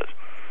Bible says.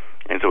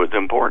 And so it's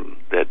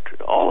important that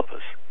all of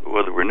us,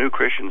 whether we're new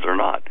Christians or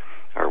not,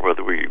 or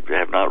whether we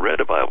have not read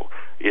the Bible,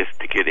 is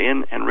to get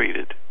in and read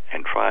it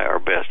and try our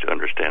best to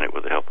understand it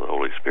with the help of the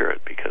Holy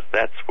Spirit, because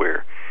that's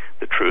where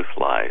the truth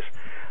lies.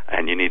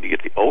 And you need to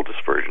get the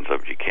oldest versions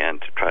of it you can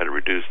to try to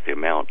reduce the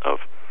amount of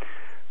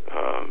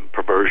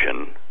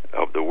perversion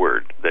of the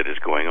word that is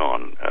going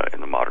on in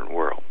the modern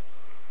world.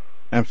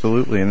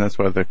 Absolutely, and that's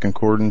why the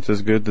concordance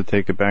is good, to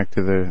take it back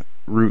to the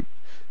root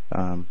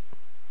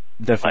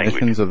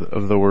definitions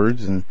of the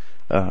words. And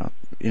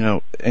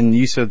and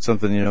you said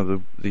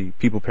something, the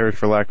people perish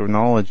for lack of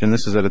knowledge, and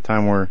this is at a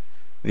time where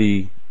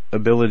the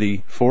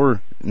ability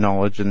for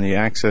knowledge and the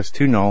access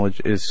to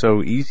knowledge is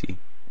so easy,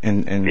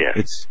 and yes.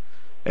 It's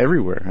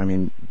everywhere. I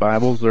mean,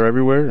 Bibles are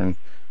everywhere, and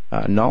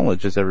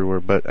knowledge is everywhere,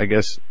 but I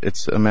guess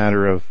it's a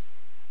matter of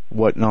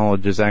what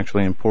knowledge is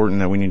actually important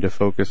that we need to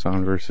focus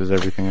on versus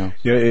everything else.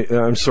 Yeah,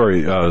 I'm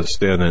sorry,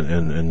 Stan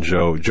and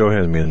Joe. Joe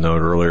handed me a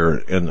note earlier,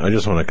 and I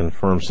just want to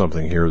confirm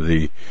something here.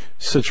 The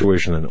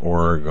situation in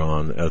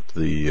Oregon at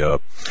the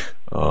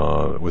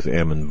with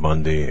Ammon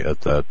Bundy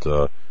at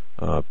that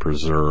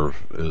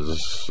preserve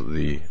is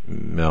the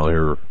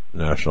Malheur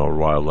National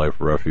Wildlife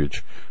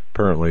Refuge.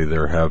 Apparently,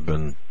 there have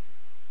been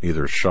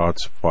either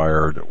shots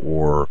fired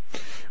or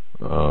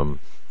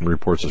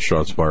reports of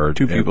shots fired.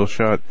 2 people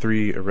shot,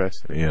 3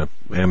 arrested. Yeah,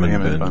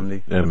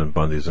 Ammon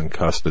Bundy's in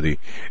custody.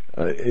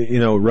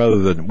 Rather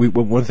than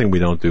one thing we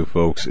don't do,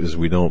 folks, is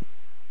we don't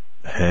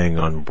hang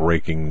on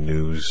breaking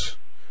news.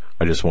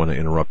 I just want to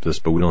interrupt this,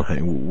 but we don't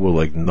hang.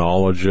 We'll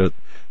acknowledge it.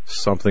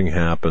 Something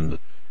happened.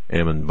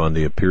 Ammon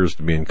Bundy appears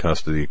to be in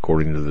custody,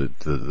 according to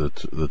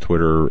the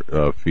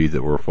Twitter feed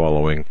that we're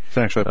following. It's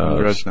actually up on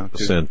the res now,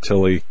 too.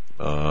 Santilli,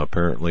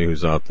 apparently,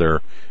 who's out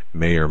there,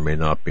 may or may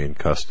not be in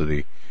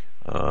custody.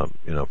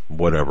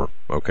 Whatever.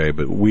 Okay,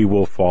 but we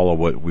will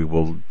follow it. We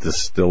will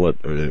distill it.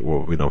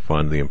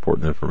 Find the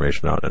important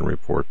information out and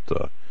report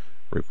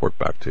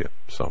back to you.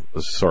 So,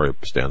 sorry,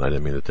 Stan, I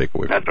didn't mean to take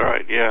away from you. That's all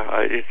right.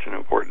 Yeah, it's an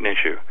important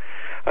issue.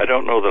 I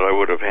don't know that I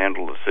would have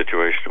handled the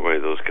situation the way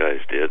those guys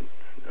did,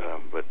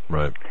 but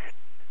right.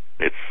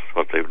 It's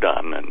what they've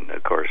done, and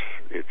of course,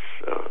 it's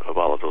a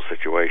volatile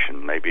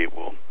situation. Maybe it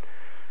will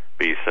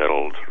be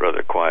settled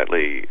rather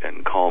quietly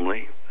and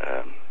calmly.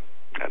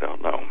 I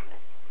don't know.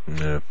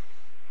 Yeah.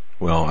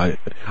 Well,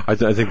 I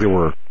think there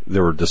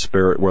were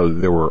disparate. Well,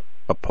 there were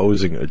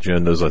opposing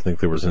agendas. I think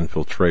there was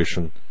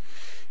infiltration,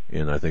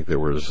 and I think there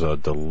was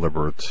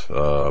deliberate.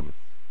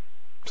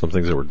 Some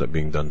things that were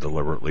being done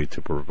deliberately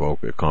to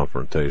provoke a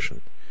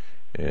confrontation,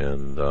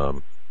 and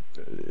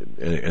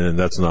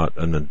that's not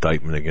an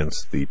indictment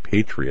against the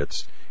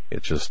Patriots.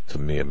 It's just, to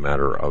me, a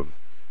matter of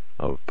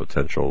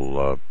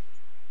potential.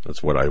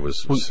 That's what I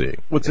was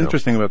seeing. What's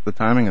interesting about the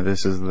timing of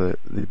this is the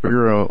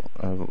Bureau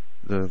of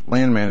the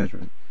Land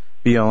Management,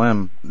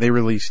 BLM, they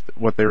released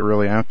what they were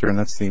really after, and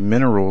that's the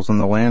minerals in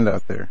the land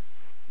out there.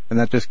 And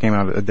that just came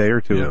out a day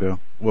or two ago.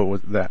 What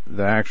was that?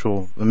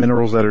 The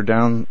minerals that are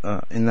down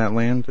in that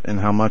land, and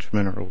how much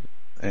mineral.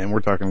 And we're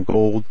talking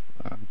gold,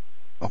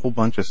 a whole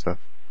bunch of stuff.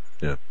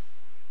 Yeah.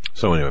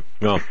 So anyway,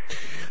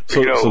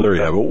 so there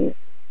you have it.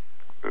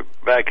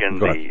 Back in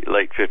the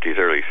late 50s,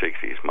 early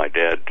 60s, my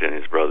dad and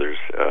his brothers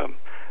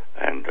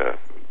and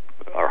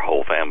our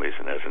whole families,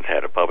 in essence,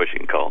 had a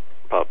publishing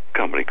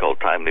company called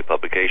Timely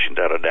Publications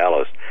out of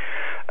Dallas,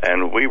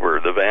 and we were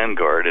the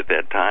vanguard at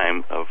that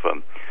time of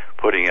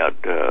putting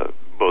out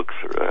books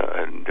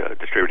and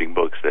distributing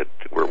books that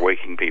were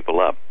waking people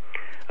up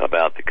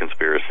about the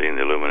conspiracy and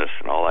the Illuminists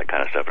and all that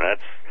kind of stuff. And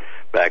that's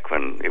back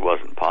when it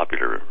wasn't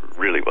popular,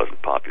 really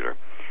wasn't popular.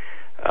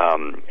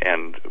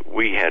 And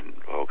we had,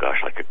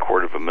 like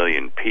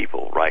 250,000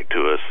 people write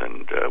to us,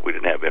 and we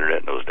didn't have internet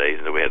in those days,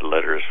 and we had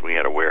letters. We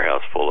had a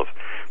warehouse full of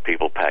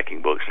people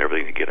packing books and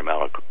everything to get them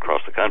out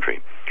across the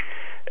country.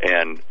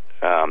 And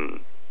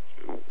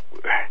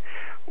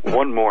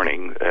one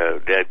morning,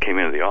 Dad came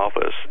into the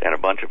office, and a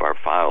bunch of our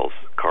files,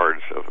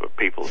 cards of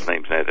people's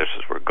names and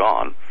addresses were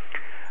gone.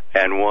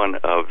 And one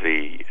of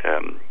the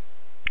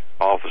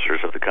officers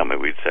of the company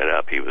we'd set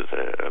up, he was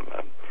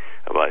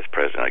a vice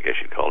president, I guess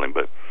you'd call him,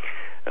 but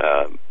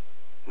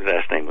his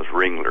last name was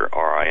Ringler,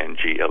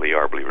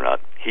 R-I-N-G-L-E-R, believe it or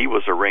not. He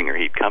was a ringer.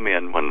 He'd come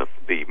in when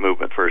the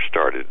movement first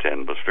started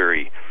and was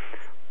very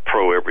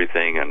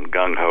pro-everything and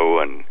gung-ho,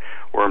 and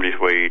wormed his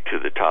way to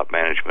the top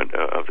management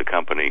of the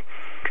company.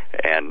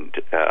 And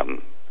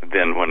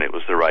then when it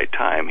was the right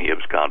time, he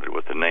absconded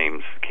with the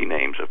key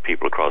names of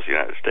people across the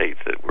United States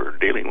that were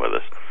dealing with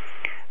us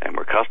and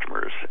were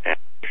customers and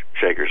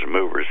shakers and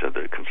movers of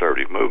the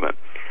conservative movement.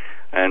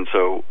 And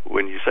so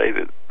when you say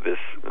that this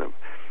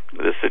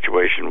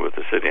situation with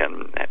the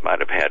sit-in might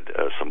have had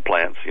some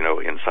plants,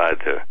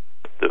 inside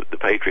the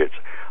Patriots,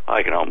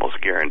 I can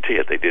almost guarantee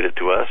it. They did it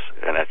to us,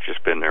 and that's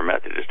just been their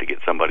method, is to get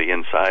somebody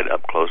inside,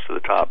 up close to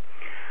the top,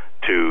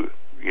 to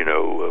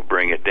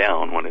bring it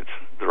down when it's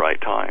the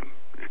right time,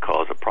 to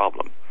cause a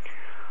problem.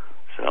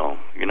 So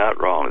you're not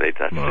wrong.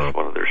 That's just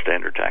one of their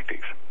standard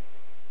tactics.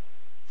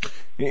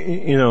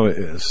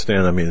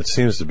 Stan, it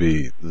seems to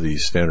be the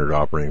standard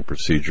operating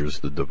procedures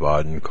to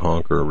divide and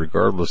conquer,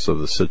 regardless of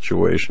the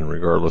situation,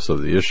 regardless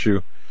of the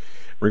issue.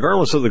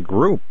 regardless of the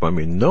group. I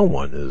mean, no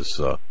one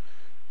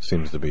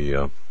seems to be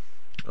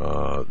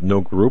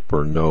no group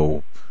or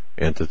no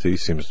entity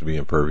seems to be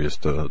impervious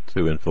to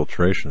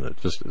infiltration.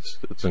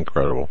 It's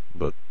incredible.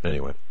 But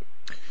anyway,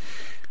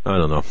 I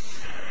don't know.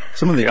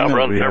 Some of the I've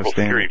run several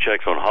security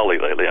checks on Holly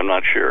lately. I'm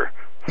not sure.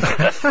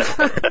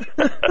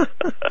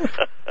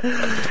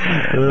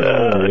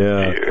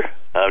 Yeah. Dear.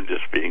 I'm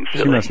just being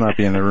silly. She must not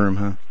be in the room,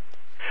 huh?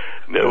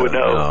 No,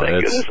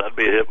 thank goodness I'd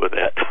be hit with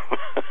that.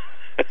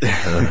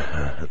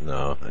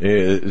 No,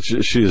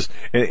 she's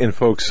and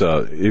folks.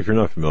 If you're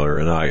not familiar,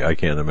 and I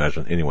can't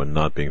imagine anyone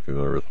not being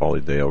familiar with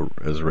Holly Dale,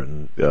 has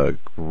written a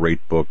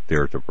great book,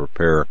 Dare to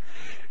Prepare.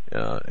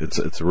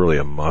 It's really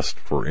a must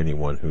for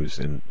anyone who's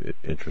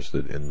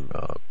interested in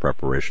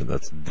preparation.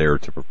 That's Dare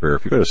to Prepare.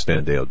 If you go to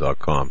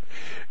standeo.com,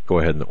 go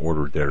ahead and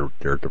order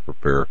Dare to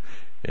Prepare,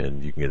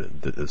 and you can get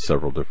it in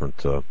several different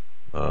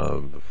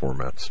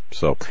formats.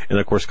 So, and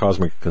of course,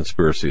 Cosmic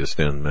Conspiracy, as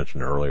Stan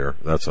mentioned earlier,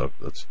 that's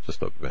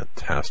just a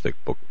fantastic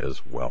book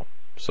as well.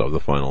 So the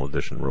final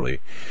edition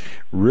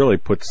really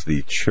puts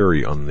the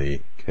cherry on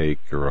the cake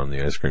or on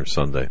the ice cream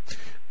sundae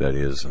that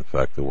is, in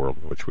fact, the world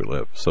in which we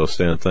live. So,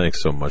 Stan,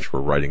 thanks so much for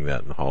writing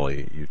that, and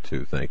Holly, you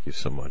too, thank you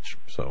so much.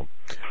 So,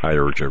 I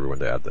urge everyone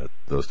to add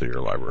those to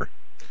your library.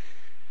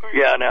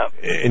 Yeah, now,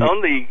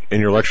 in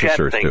your lecture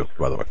series, too,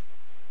 by the way.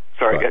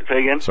 Sorry,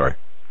 say again? Sorry.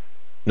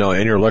 No,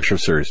 in your lecture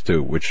series,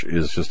 too, which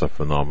is just a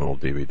phenomenal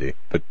DVD.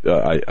 But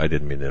I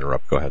didn't mean to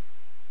interrupt. Go ahead.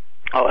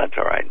 Oh, that's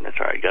all right. That's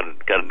all right.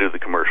 Got to do the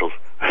commercials.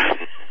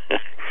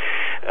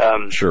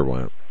 Sure,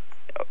 why not?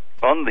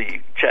 On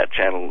the chat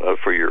channel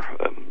for your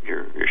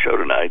show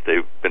tonight,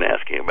 they've been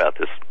asking about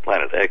this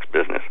Planet X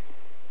business,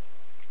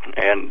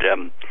 and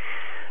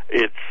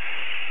it's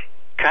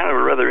kind of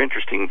a rather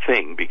interesting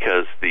thing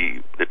because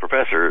the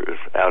professor is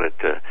out at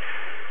the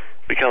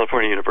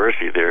California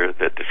University there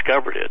that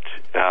discovered it.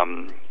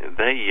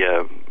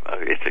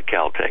 It's at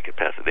Caltech at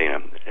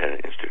Pasadena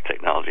Institute of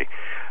Technology.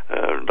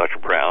 Dr.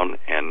 Brown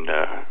and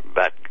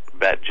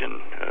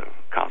Batjen,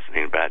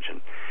 Konstantin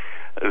Batjen,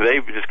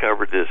 they've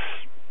discovered this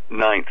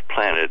ninth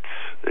planet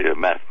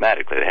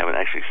mathematically. They haven't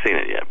actually seen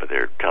it yet, but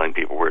they're telling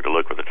people where to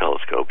look with the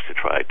telescopes to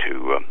try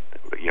to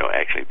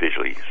actually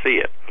visually see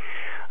it.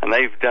 And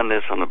they've done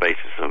this on the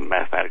basis of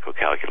mathematical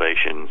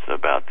calculations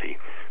about the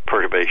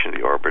perturbation of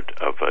the orbit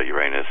of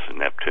Uranus and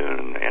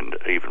Neptune and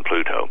even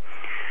Pluto,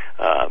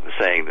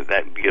 saying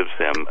that gives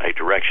them a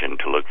direction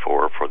to look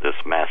for this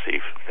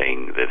massive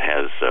thing that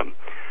has,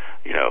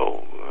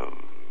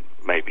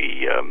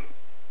 maybe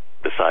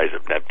the size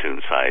of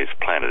Neptune-sized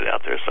planet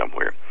out there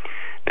somewhere.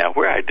 Now,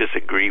 where I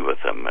disagree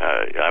with them,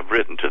 I've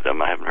written to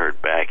them, I haven't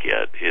heard back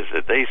yet, is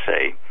that they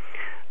say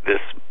this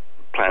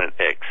Planet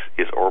X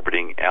is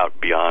orbiting out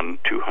beyond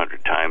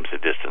 200 times the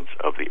distance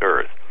of the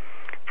Earth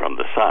from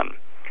the Sun.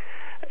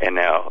 And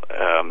now,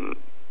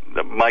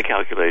 my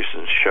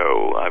calculations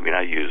show,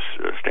 I use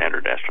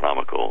standard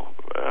astronomical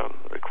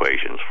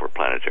equations for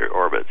planetary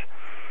orbits,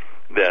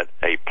 that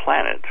a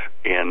planet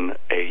in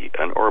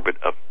an orbit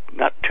of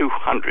not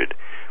 200,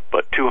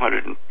 but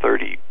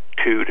 232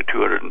 to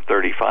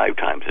 235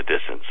 times the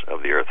distance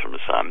of the Earth from the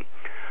Sun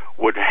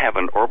would have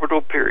an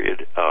orbital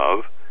period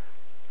of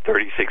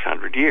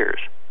 3,600 years.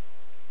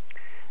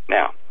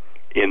 Now,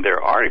 in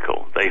their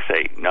article, they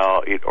say,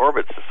 no, it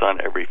orbits the Sun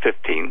every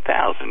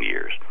 15,000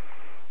 years.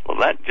 Well,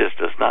 that just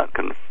does not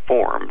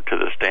conform to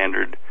the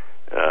standard,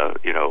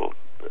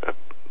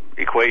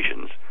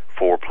 equations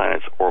for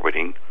planets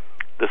orbiting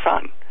the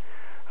Sun.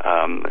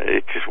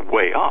 It's just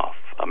way off.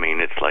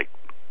 It's like,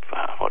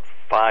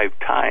 5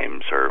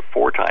 times or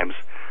 4 times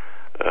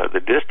the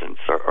distance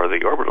or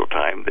the orbital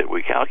time that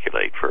we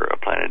calculate for a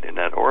planet in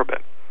that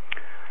orbit.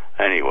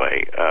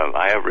 Anyway,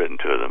 I have written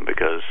to them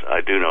because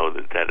I do know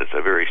that it's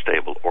a very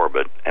stable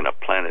orbit, and a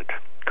planet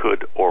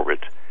could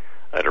orbit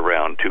at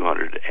around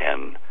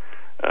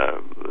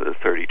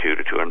 232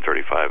 to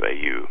 235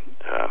 AU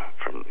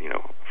from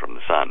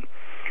the Sun.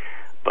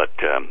 But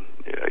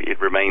it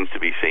remains to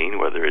be seen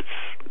whether it's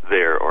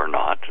there or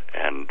not,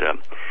 and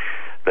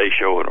they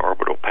show an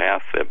orbital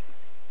path that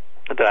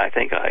I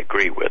think I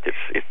agree with.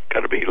 It's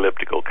got to be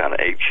elliptical, kind of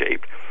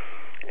egg-shaped,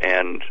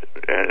 and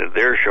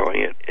they're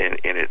showing it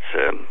in its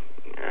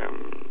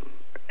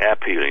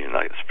aphelion,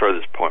 like its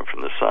furthest point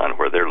from the Sun,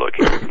 where they're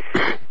looking.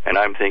 And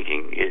I'm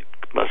thinking it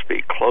must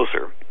be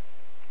closer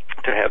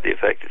to have the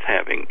effect it's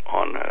having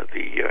on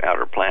the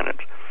outer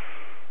planets.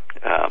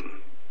 At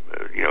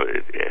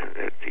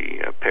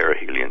the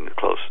perihelion, the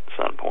close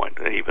Sun point,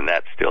 and even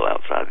that's still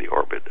outside the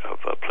orbit of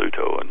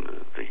Pluto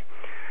and the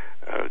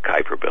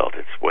Kuiper belt.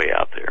 It's way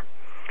out there.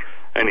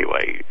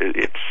 Anyway,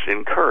 it's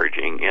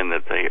encouraging in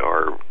that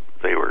they're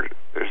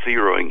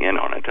zeroing in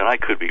on it, and I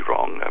could be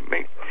wrong. I'm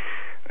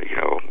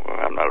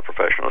not a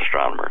professional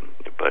astronomer,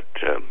 but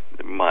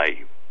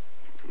my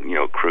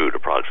crude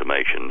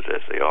approximations,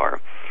 as they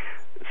are,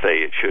 say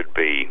it should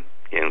be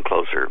in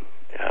closer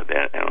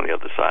than on the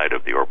other side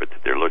of the orbit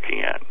that they're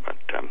looking at. But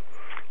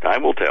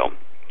time will tell.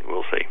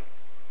 We'll see.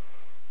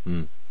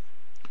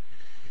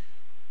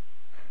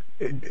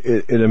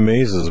 It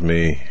amazes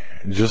me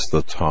just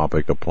the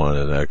topic of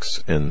Planet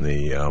X and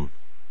the,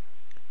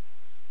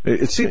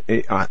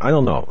 I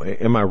don't know.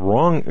 Am I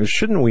wrong?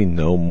 Shouldn't we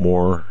know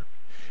more?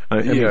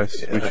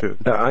 Yes, we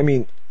should. I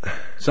mean,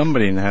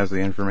 somebody has the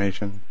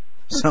information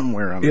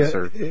somewhere on this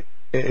earth.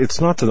 It's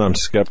not that I'm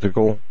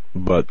skeptical,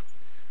 but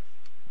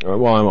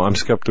I'm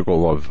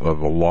skeptical of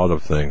a lot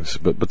of things.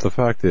 But the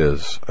fact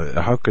is,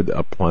 how could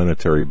a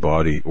planetary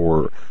body,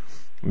 or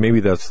maybe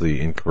that's the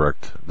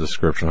incorrect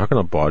description, how can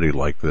a body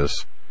like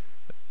this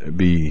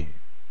be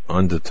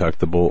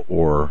undetectable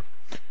or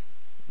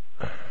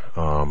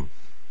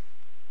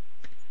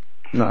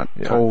not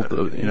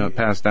told,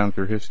 passed down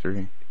through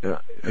history?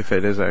 If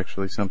it is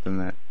actually something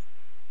that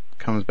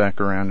comes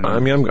back around.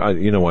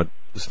 You know what,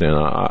 Stan,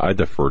 I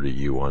defer to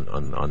you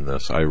on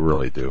this. I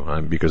really do.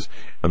 Because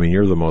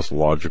you're the most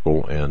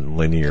logical and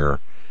linear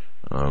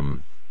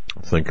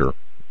thinker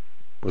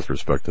with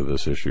respect to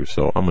this issue.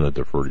 So I'm going to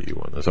defer to you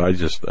on this.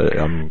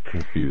 I'm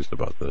confused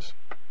about this.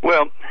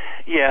 Well,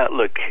 yeah,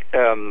 look,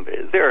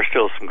 there are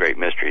still some great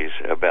mysteries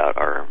about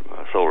our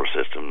solar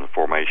system, the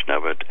formation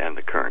of it, and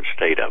the current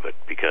state of it,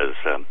 because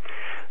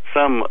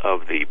some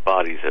of the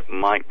bodies that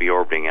might be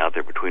orbiting out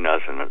there between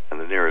us and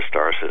the nearest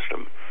star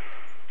system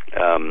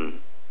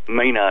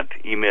may not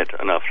emit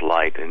enough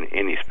light in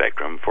any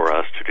spectrum for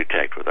us to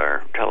detect with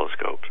our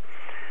telescopes.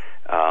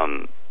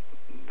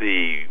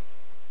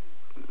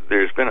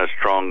 There's been a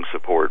strong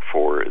support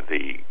for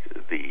the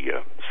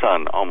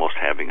sun almost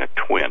having a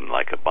twin,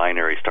 like a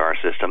binary star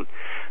system.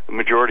 The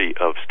majority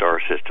of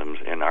star systems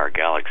in our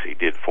galaxy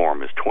did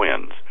form as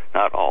twins.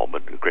 Not all,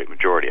 but the great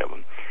majority of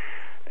them.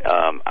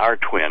 Our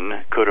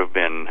twin could have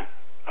been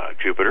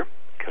Jupiter,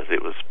 because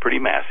it was pretty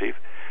massive,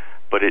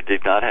 but it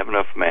did not have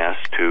enough mass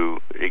to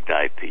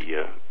ignite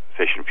the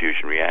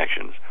fission-fusion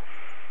reactions.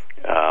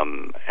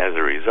 As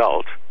a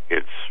result,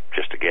 it's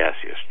just a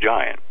gaseous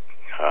giant.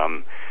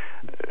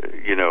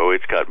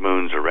 It's got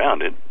moons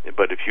around it,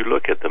 but if you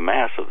look at the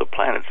mass of the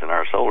planets in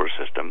our solar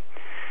system,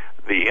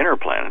 the inner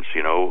planets,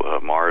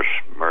 Mars,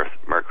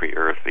 Mercury,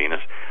 Earth,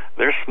 Venus,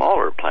 they're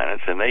smaller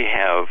planets, and they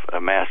have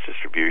a mass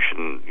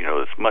distribution,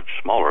 that's much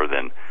smaller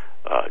than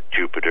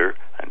Jupiter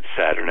and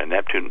Saturn and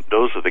Neptune.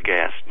 Those are the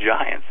gas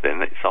giants.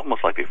 Then it's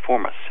almost like they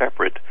form a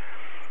separate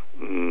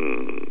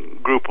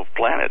group of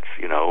planets,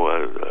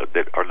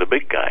 that are the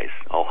big guys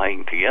all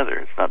hanging together.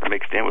 It's not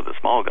mixed in with the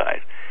small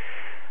guys.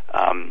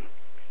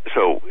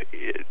 So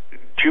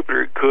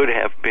Jupiter could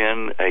have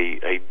been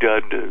a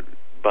dud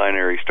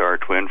binary star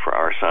twin for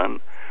our sun,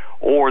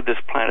 or this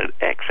planet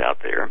X out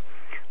there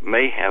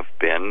may have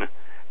been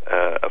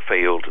a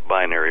failed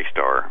binary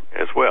star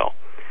as well.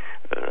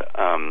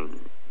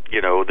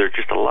 There's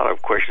just a lot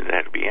of questions that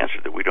have to be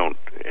answered that we don't,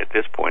 at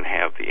this point,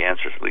 have the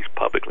answers, at least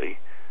publicly,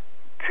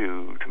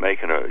 to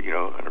make an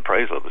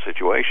appraisal of the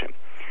situation.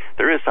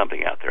 There is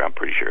something out there, I'm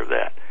pretty sure of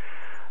that.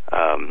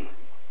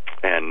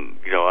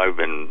 I've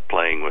been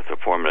playing with the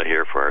formula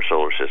here for our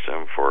solar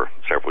system for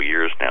several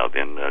years now,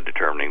 then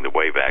determining the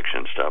wave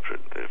action stuff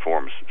that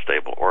forms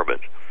stable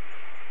orbits.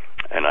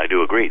 And I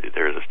do agree that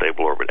there is a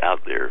stable orbit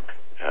out there,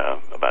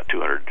 about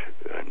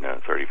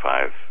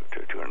 235 to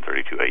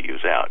 232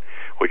 AUs out,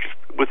 which is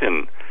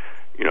within,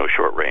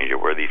 short range of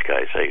where these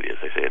guys say it is.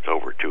 They say it's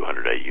over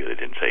 200 AU. They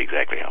didn't say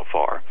exactly how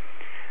far.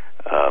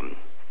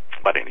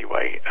 But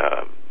anyway,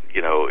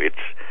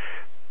 it's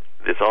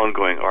this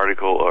ongoing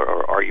article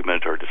or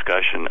argument or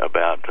discussion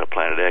about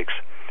Planet X.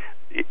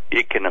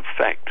 It can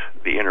affect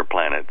the inner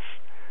planets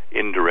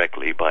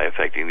indirectly by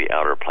affecting the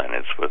outer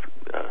planets with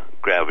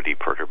gravity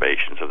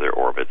perturbations of their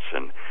orbits,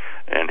 and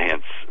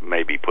hence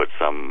maybe put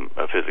some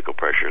physical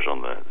pressures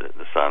on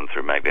the sun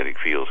through magnetic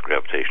fields,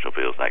 gravitational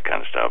fields, and that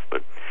kind of stuff.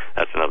 But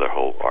that's another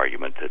whole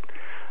argument that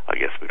I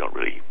guess we don't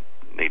really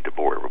need to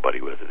bore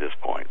everybody with at this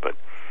point. But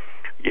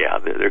yeah,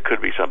 there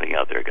could be something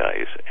out there,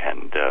 guys,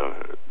 and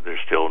there's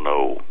still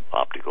no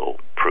optical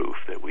proof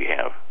that we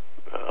have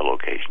a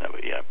location of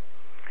it yet.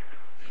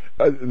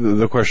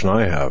 The question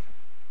I have,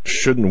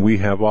 shouldn't we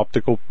have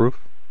optical proof?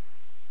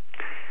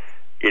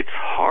 It's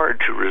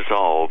hard to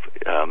resolve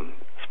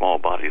small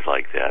bodies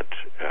like that.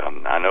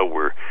 I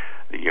know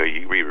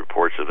you read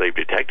reports that they've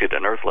detected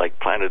an Earth-like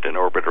planet in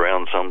orbit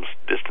around some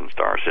distant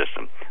star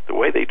system. The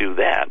way they do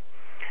that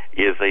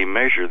is they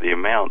measure the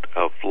amount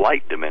of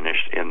light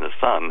diminished in the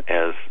sun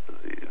as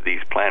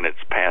these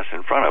planets pass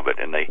in front of it,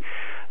 and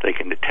they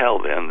can tell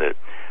then that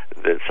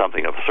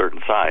something of a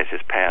certain size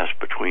has passed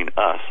between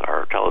us,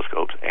 our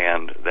telescopes,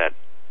 and that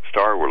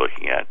star we're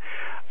looking at,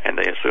 and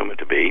they assume it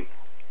to be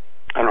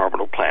an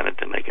orbital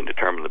planet, and they can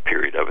determine the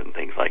period of it and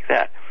things like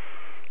that.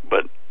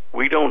 But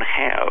we don't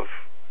have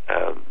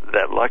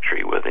that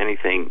luxury with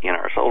anything in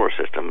our solar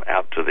system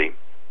out to the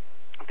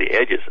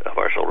edges of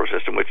our solar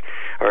system, which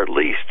are at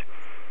least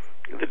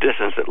the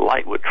distance that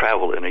light would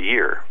travel in a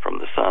year from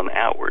the sun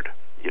outward.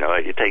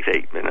 It takes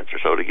 8 minutes or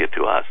so to get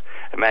to us.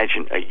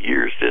 Imagine a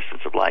year's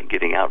distance of light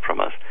getting out from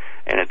us,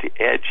 and at the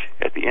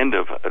end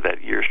of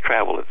that year's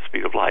travel at the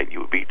speed of light, you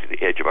would be to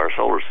the edge of our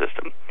solar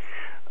system.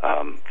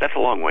 That's a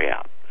long way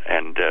out,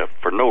 and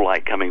for no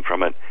light coming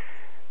from it,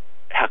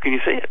 how can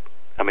you see it?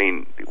 I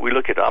mean, we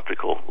look at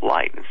optical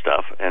light and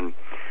stuff, and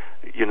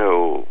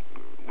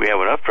we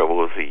have enough trouble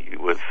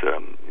with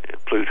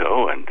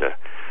Pluto and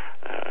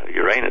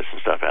Uranus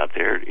and stuff out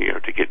there,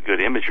 to get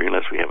good imagery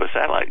unless we have a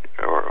satellite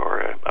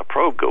or a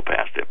probe go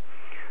past it.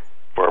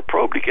 For a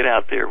probe to get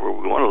out there where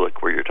we want to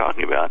look, where you're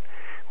talking about,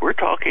 we're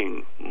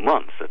talking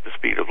months at the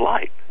speed of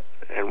light,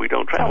 and we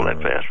don't travel that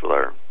fast with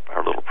our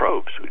little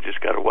probes. We just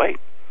got to wait.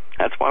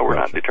 That's why we're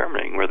not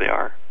determining where they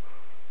are.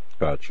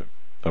 Gotcha.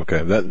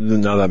 Okay,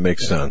 now that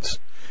makes sense.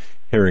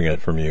 Hearing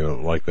it from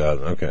you like that,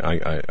 okay,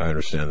 I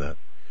understand that.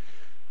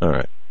 All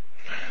right,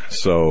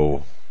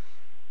 so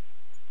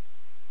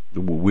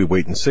we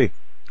wait and see.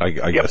 I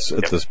guess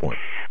at this point.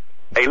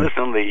 Hey, listen,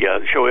 on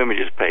the show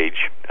images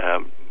page,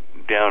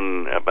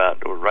 down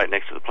about right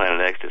next to the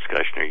Planet X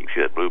discussion, there you can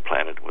see that blue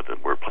planet with the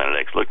word Planet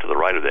X. Look to the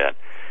right of that.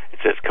 It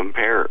says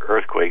compare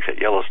earthquakes at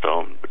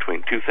Yellowstone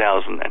between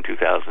 2000 and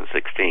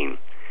 2016.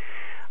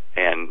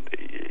 And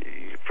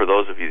for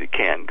those of you that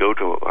can, go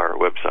to our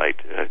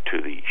website,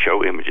 to the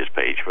show images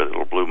page where the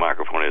little blue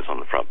microphone is on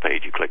the front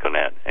page. You click on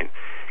that and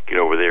get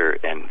over there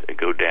and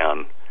go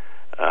down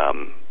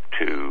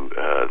to,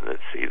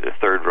 let's see, the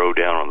third row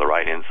down on the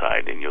right-hand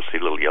side, and you'll see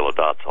little yellow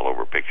dots all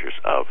over pictures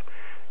of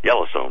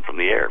Yellowstone from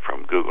the air,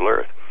 from Google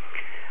Earth.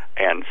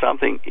 And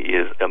something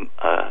is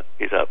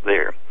up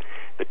there.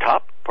 The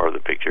top part of the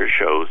picture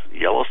shows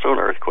Yellowstone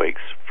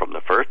earthquakes from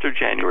the 1st of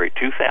January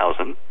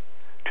 2000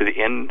 to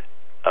the end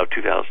of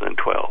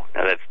 2012.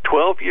 Now that's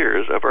 12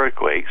 years of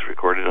earthquakes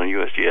recorded on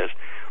USGS,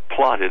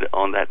 plotted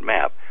on that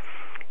map.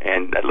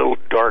 And that little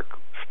dark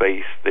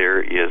space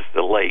there is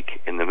the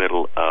lake in the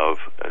middle of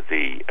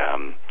the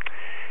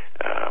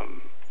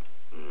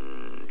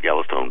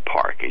Yellowstone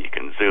Park. And you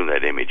can zoom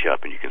that image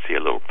up and you can see a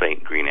little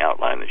faint green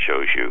outline that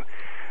shows you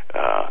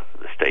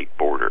the state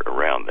border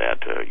around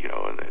that,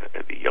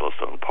 in the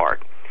Yellowstone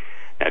Park.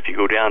 Now if you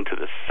go down to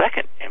the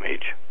second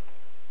image,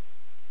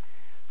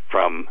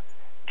 from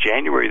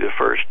January the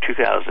 1st,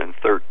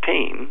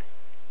 2013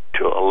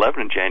 to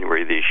 11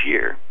 January this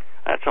year,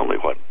 that's only,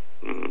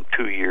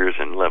 2 years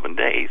and 11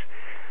 days.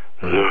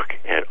 Look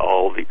at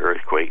all the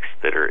earthquakes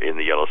that are in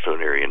the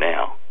Yellowstone area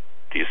now.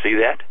 Do you see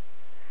that?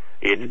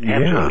 It's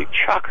absolutely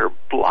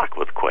chock-a-block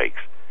with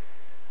quakes.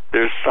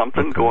 There's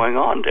something going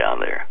on down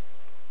there.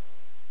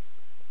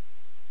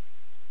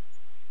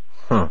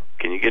 Huh.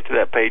 Can you get to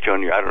that page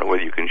on your, I don't know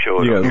whether you can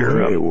show it on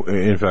your...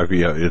 In fact,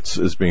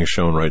 it's being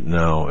shown right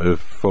now. If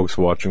folks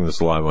watching this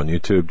live on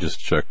YouTube, just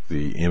check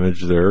the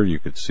image there. You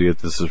could see it.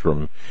 This is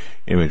from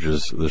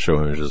the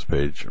show images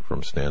page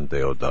from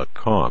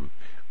standeo.com.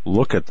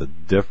 Look at the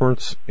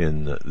difference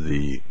in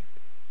the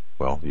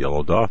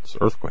yellow dots,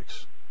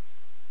 earthquakes.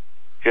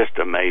 Just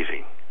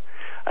amazing.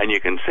 And you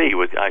can see,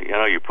 I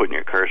know you're putting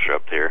your cursor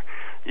up there,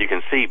 you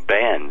can see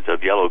bands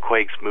of yellow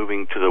quakes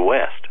moving to the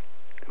west,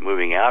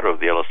 moving out of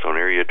the Yellowstone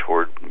area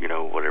toward,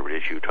 whatever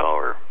it is, Utah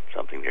or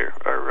something there,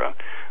 or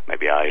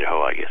maybe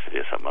Idaho, I guess it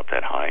is, something up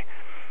that high,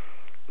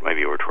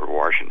 maybe over toward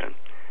Washington.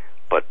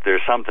 But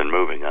there's something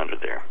moving under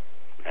there,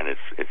 and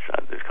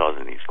it's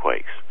causing these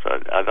quakes. So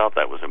I thought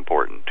that was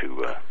important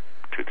to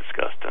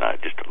discuss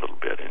tonight, just a little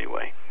bit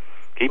anyway.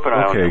 Keep an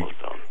eye on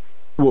Yellowstone.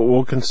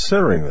 Well,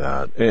 considering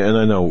that, and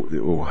I know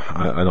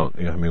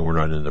we're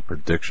not into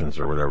predictions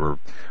or whatever,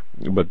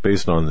 but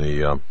based on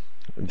the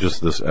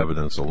just this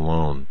evidence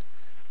alone,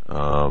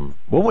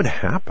 what would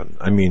happen?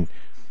 I mean,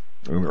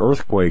 an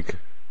earthquake,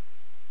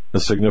 a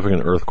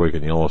significant earthquake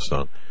in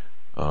Yellowstone,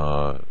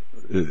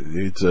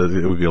 it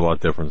would be a lot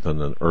different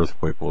than an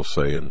earthquake, we'll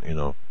say,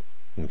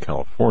 in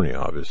California,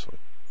 obviously,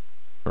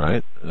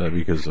 right?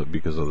 Because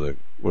of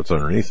what's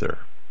underneath there.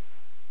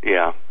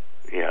 Yeah.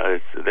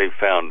 They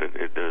found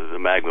the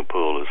magma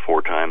pool is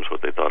 4 times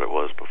what they thought it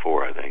was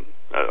before, I think.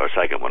 Or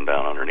second one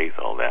down underneath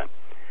all that.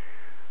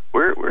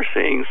 We're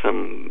seeing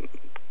some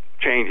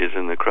changes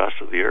in the crust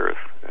of the earth,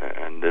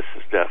 and this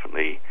is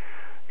definitely,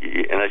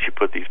 and as you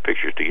put these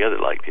pictures together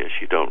like this,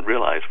 you don't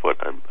realize what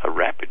a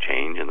rapid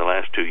change in the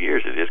last 2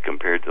 years it is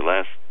compared to the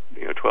last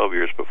 12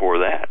 years before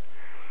that.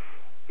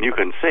 You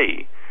can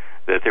see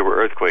that there were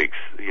earthquakes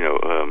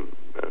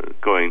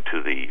going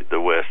to the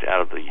west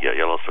out of the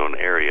Yellowstone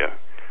area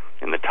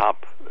in the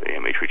top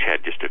image, which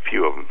had just a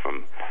few of them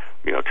from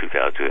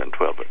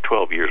 2012, but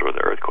 12 years worth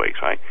of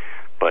earthquakes, right?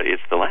 But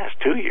it's the last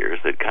 2 years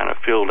that kind of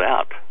filled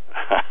out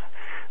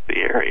the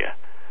area.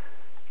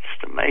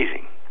 Just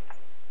amazing.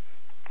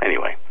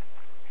 Anyway,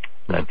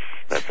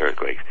 that's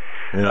earthquakes.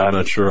 I'm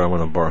not sure I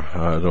want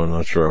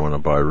to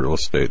buy real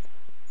estate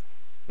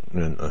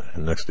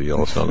next to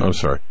Yellowstone. I'm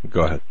sorry.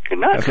 Go ahead. I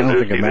don't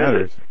think it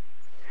matters.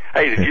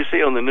 Hey, did you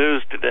see on the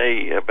news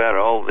today about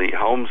all the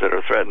homes that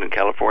are threatened in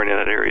California,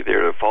 that area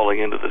there, are falling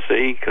into the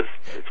sea because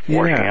it's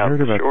washing out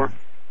the shore?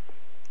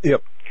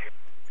 Yep.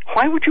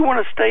 Why would you want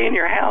to stay in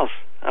your house?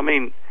 I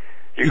mean,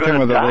 you're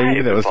going to die. You talking about the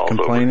lady that was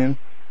complaining?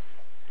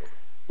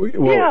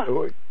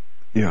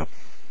 Yeah.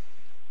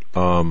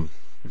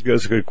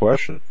 That's a good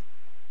question.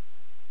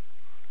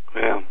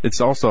 Yeah. It's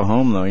also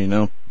home,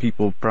 though.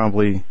 People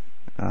probably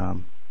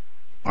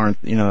aren't,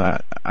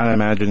 I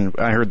imagine,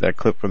 I heard that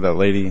clip from that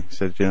lady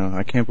said,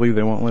 I can't believe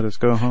they won't let us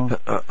go home.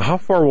 How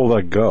far will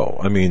that go?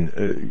 I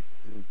mean,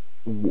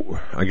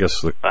 I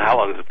guess how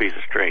long is a piece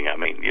of string? I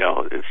mean,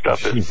 it's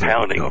stuff that's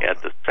pounding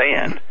at the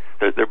sand.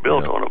 They're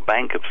built on a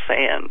bank of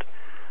sand.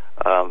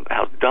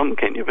 How dumb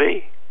can you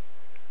be?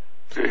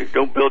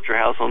 Don't build your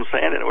house on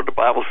sand, and what the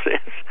Bible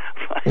says.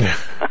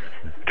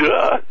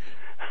 Duh.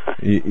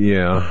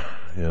 Yeah,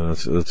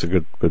 that's a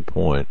good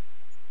point.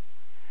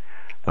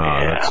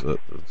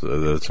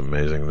 That's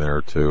amazing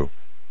there too.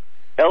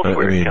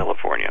 Elsewhere in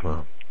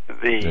California,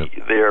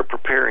 they are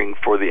preparing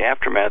for the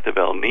aftermath of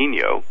El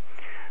Nino.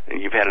 And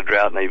you've had a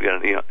drought, now you've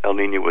got an El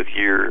Nino with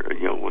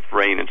with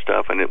rain and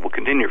stuff, and it will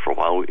continue for a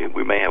while.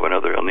 We may have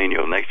another El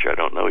Nino next year. I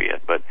don't know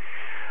yet, but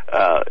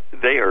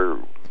they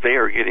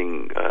are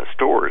getting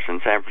stores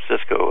in San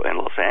Francisco and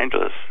Los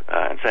Angeles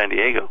and San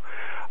Diego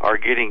are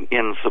getting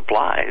in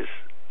supplies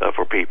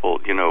for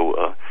people.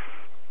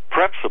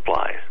 Prep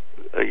supplies.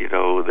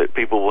 That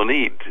people will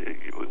need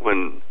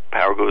when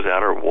power goes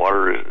out or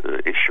water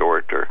is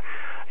short, or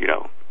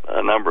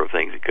a number of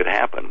things that could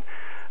happen.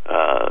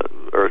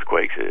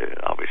 Earthquakes,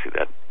 obviously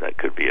that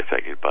could be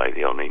affected by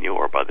the El Nino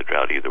or by the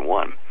drought, either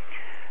one.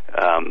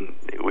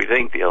 We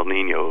think the El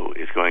Nino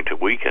is going to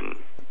weaken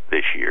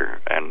this year,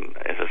 and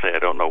as I say, I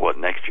don't know what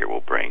next year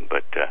will bring,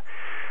 but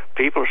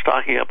people are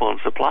stocking up on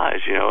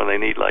supplies, and they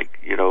need,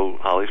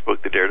 Holly's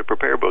book, the Dare to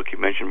Prepare book you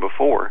mentioned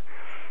before.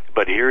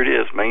 But here it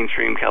is,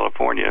 mainstream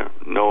California,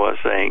 NOAA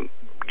saying,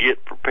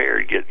 get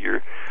prepared, get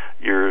your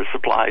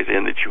supplies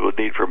in that you will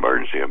need for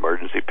emergency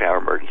power,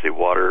 emergency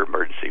water,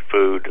 emergency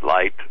food,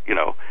 light,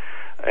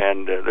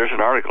 And there's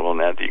an article on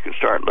that you can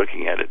start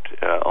looking at it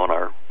on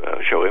our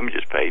show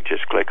images page.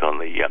 Just click on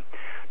the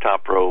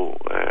top row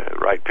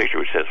right picture,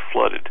 which says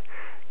flooded,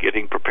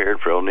 getting prepared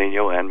for El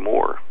Nino and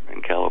more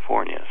in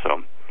California.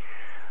 So,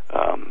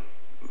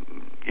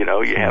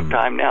 you have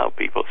time now,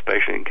 people,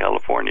 especially in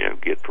California,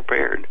 get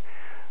prepared.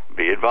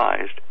 Be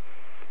advised.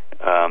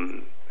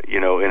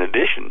 In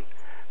addition,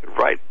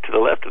 right to the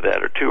left of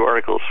that are two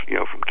articles,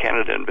 from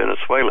Canada and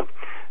Venezuela.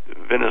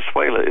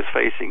 Venezuela is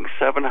facing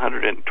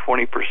 720%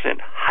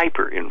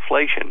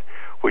 hyperinflation,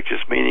 which is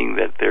meaning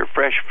that their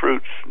fresh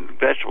fruits,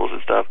 vegetables,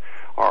 and stuff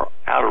are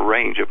out of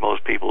range of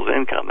most people's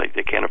income.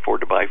 They can't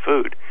afford to buy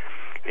food.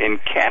 In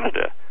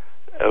Canada,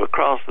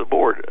 across the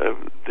board,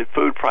 the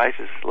food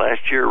prices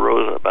last year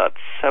rose about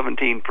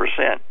 17%.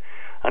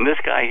 And this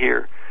guy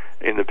here,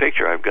 in the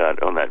picture I've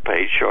got on that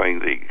page showing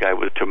the guy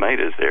with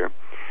tomatoes there,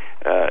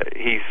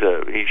 he's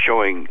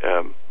showing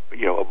a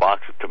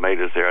box of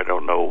tomatoes there. I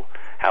don't know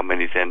how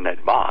many's in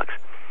that box,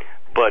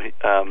 but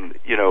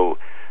the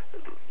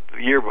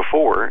year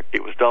before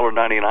it was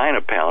 $1.99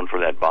 a pound for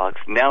that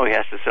box. Now he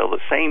has to sell the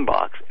same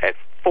box at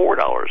 $4.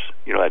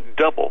 At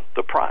double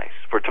the price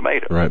for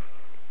tomatoes. Right.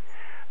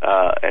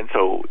 And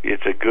so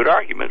it's a good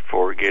argument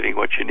for getting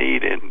what you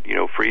need in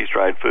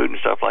freeze-dried food and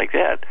stuff like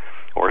that,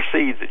 or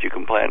seeds that you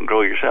can plant and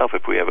grow yourself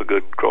if we have a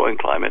good growing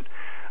climate,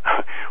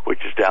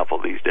 which is doubtful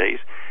these days.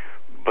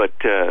 But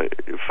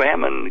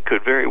famine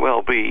could very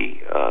well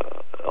be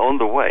on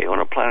the way on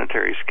a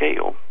planetary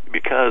scale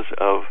because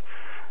of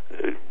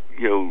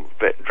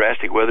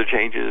drastic weather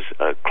changes,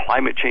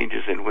 climate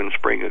changes in when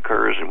spring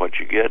occurs and what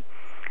you get,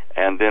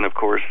 and then of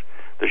course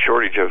the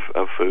shortage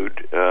of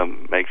food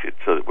makes it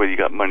so that whether you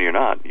got money or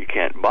not, you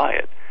can't buy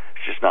it.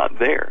 It's just not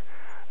there.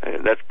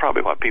 That's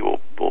probably why people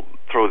will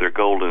throw their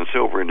gold and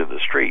silver into the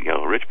street,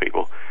 rich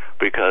people,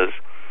 because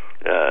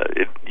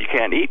you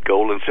can't eat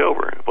gold and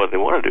silver. What they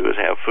want to do is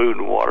have food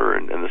and water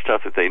and the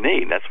stuff that they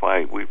need. That's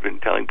why we've been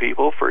telling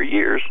people for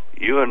years,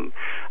 you and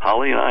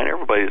Holly and I and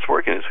everybody that's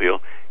working in this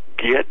field,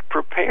 get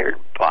prepared.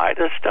 Buy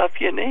the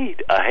stuff you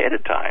need ahead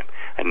of time.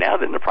 And now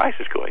then the price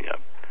is going up.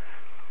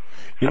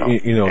 So,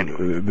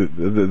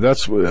 anyway.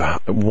 That's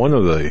one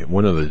of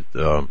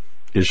the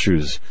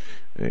issues.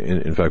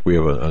 In fact, we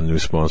have a new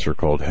sponsor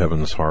called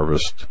Heaven's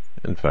Harvest.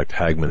 In fact,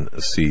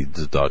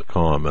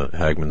 HagmannSeeds.com,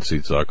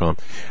 HagmannSeeds.com.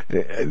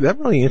 That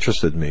really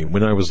interested me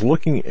when I was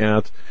looking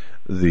at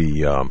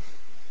the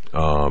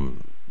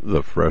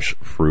fresh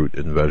fruit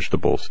and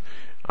vegetables.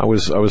 I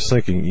was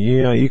thinking,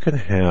 you can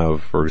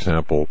have, for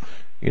example,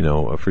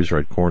 a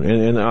freeze-dried corn,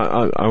 and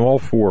I'm all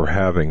for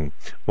having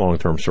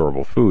long-term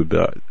storable food,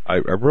 but I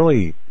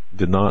really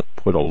did not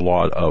put a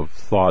lot of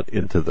thought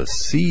into the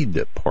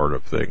seed part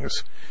of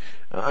things.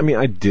 I mean,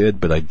 I did,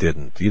 but I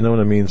didn't. You know what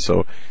I mean?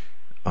 So,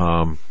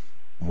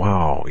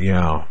 wow,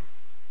 yeah.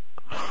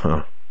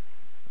 Huh.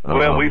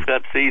 Well, we've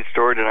got seeds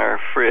stored in our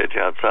fridge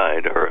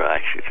outside, or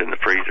actually it's in the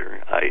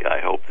freezer.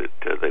 I hope that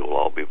they will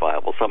all be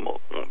viable. Some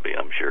won't be,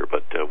 I'm sure,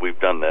 but we've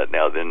done that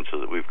now then so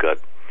that we've got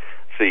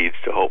seeds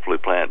to hopefully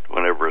plant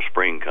whenever a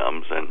spring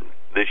comes. And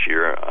this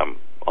year, I'm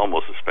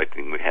almost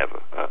suspecting we have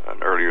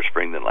an earlier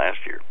spring than last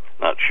year.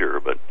 Not sure,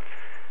 but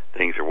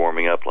things are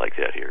warming up like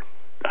that here.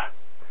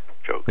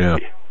 Joke. Yeah.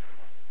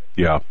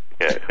 Yeah.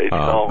 Yeah, it's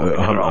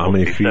almost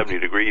many feet? 70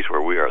 degrees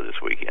where we are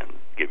this weekend.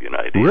 Give you an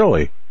idea.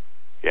 Really?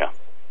 Yeah.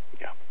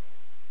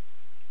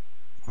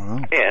 Wow.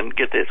 And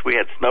get this, we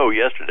had snow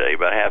yesterday,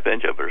 about a half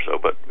inch of it or so,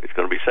 but it's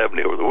going to be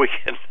 70 over the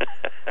weekend.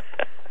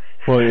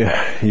 Well,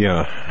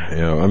 yeah.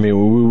 I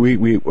mean,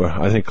 we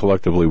I think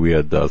collectively we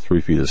had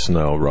 3 feet of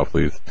snow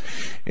roughly,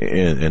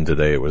 and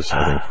today it was,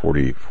 I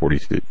think,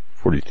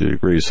 42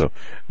 degrees. So,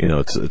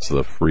 it's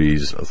the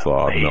freeze,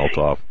 thaw, melt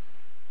off.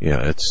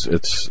 Yeah, it's,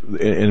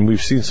 and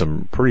we've seen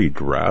some pretty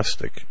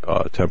drastic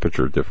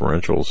temperature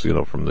differentials,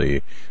 from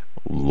the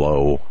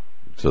low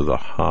to the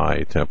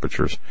high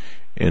temperatures,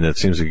 and it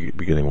seems to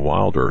be getting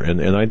wilder.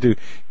 And I do,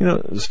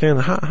 Stan,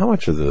 how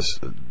much of this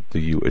do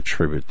you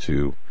attribute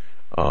to?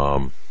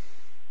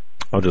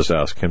 I'll just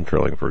ask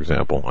chemtrailing, for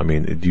example. I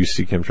mean, do you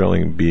see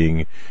chemtrailing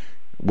being,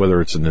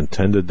 whether it's an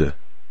intended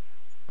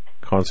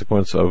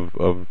consequence of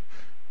the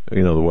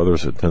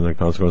weather's intended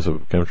consequence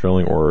of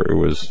chemtrailing, or it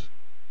was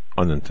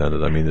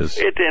unintended? I mean, it's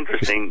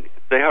interesting.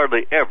 They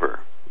hardly ever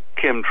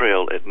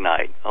chemtrail at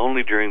night,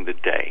 only during the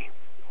day.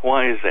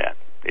 Why is that?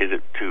 Is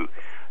it to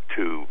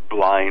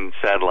blind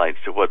satellites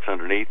to what's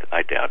underneath?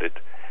 I doubt it.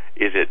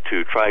 Is it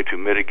to try to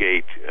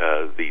mitigate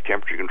the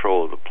temperature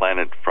control of the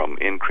planet from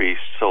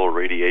increased solar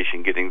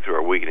radiation getting through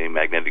our weakening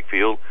magnetic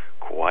field?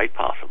 Quite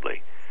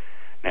possibly.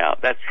 Now,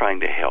 that's trying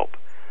to help.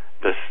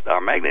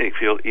 Our magnetic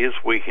field is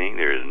weakening.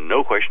 There is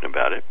no question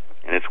about it,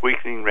 and it's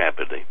weakening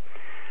rapidly.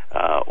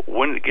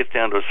 When it gets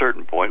down to a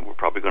certain point, we're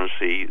probably going to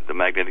see the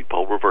magnetic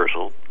pole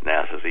reversal.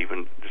 NASA's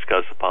even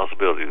discussed the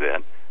possibility of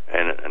that,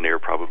 and a near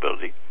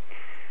probability.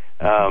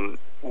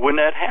 When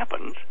that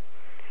happens,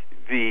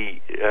 the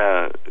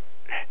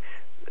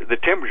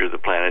temperature of the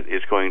planet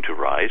is going to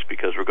rise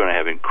because we're going to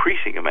have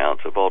increasing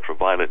amounts of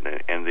ultraviolet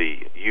and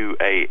the U,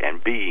 A,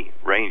 and B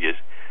ranges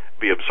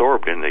be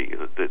absorbed in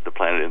the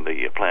planet, in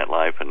the plant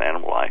life and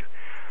animal life.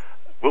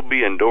 We'll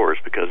be indoors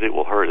because it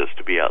will hurt us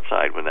to be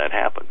outside when that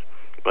happens.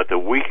 But the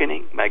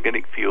weakening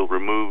magnetic field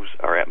removes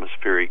our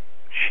atmospheric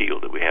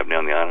shield that we have now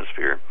in the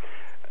ionosphere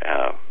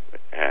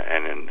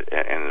and in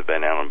the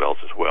Van Allen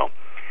belts as well.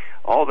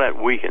 All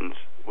that weakens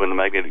when the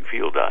magnetic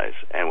field dies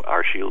and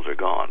our shields are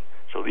gone.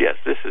 So yes,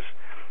 this is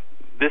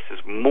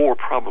more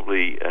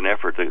probably an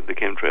effort, the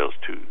chemtrails,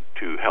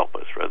 to help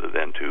us rather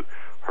than to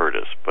hurt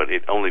us. But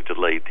it only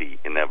delayed the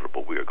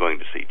inevitable. We are going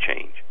to see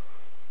change.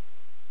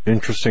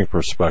 Interesting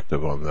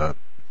perspective on that.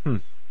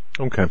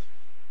 Okay.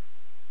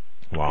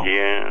 Wow.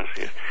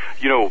 Yes.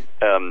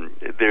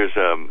 There's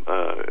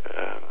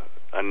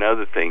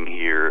another thing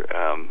here.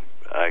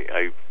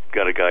 I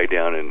got a guy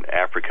down in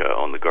Africa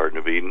on the Garden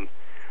of Eden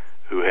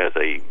who has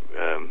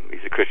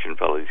he's a Christian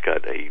fellow. He's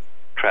got a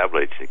travel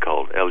agency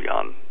called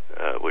Elyon,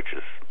 which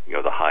is,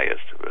 the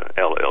highest.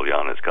 El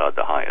Elyon is God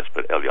the highest,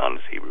 but Elyon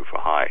is Hebrew for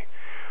high.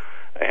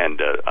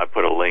 And I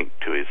put a link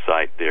to his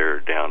site there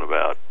down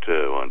about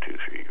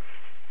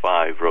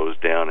 5 rows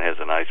down. It has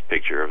a nice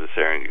picture of the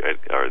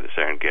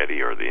Serengeti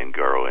or the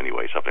Ngoro,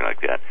 anyway, something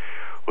like that,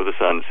 with the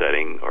sun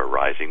setting or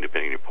rising,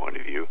 depending on your point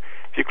of view.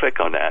 If you click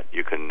on that,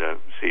 you can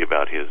see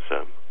about his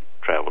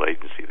travel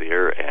agency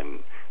there.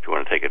 And if you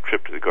want to take a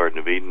trip to the Garden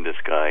of Eden, this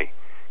guy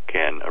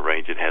can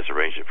arrange it, has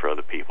arranged it for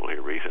other people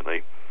here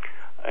recently.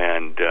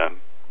 And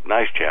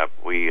nice chap.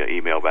 We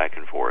email back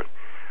and forth.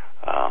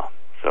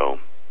 So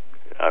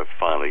I've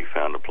finally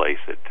found a place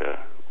that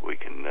we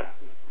can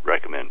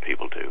recommend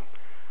people to.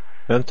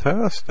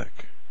 Fantastic.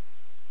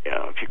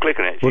 Yeah, if you click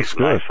on it, looks see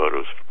some good. nice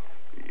photos.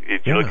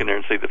 Did you look in there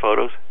and see the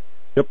photos?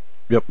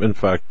 Yep. In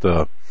fact,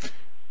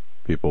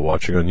 people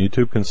watching on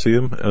YouTube can see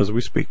them as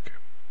we speak.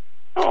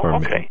 Oh,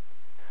 okay.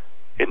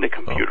 Isn't the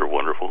computer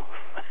wonderful?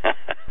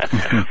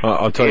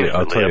 I'll tell you.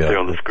 Up there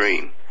on the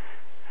screen.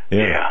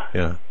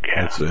 Yeah.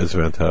 It's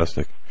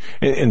fantastic.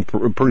 And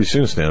pretty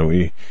soon, Stan,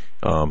 we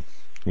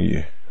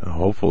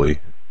hopefully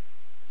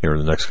here in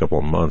the next couple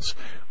of months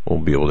we'll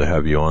be able to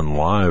have you on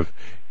live,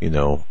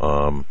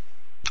 on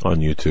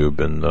YouTube.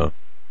 And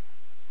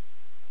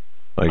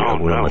what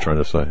am I trying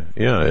to say?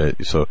 Yeah.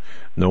 So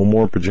no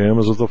more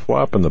pajamas with a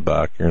flap in the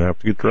back. You're gonna have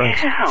to get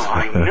dressed. Yeah,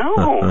 I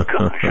know.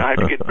 Gosh, I have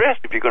to get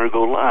dressed if you're going to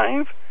go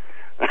live.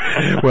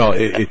 Well,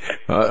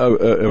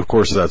 of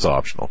course, that's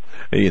optional,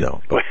 But,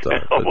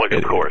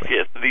 of course,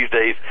 yes. These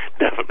days,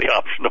 definitely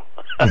optional.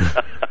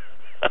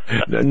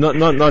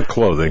 not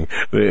clothing.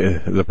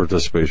 The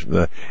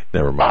participation.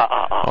 Never mind.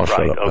 I'll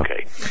shut up.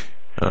 Okay.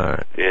 All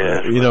right.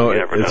 Yeah.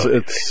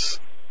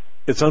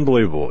 It's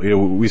unbelievable.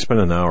 We spent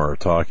an hour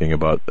talking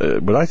about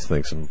what I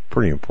think some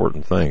pretty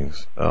important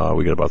things.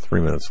 We got about 3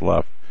 minutes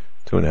left,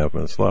 2.5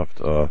 minutes left.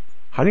 How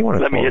do you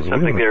want to close? Let me hit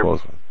something there.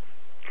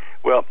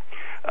 Well.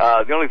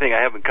 The only thing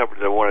I haven't covered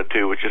that I wanted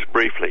to was just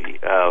briefly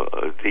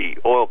the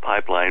oil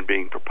pipeline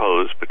being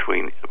proposed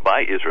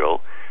by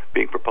Israel,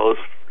 being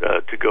proposed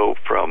to go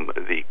from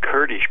the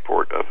Kurdish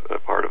part of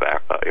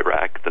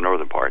Iraq, the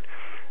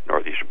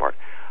northeastern part,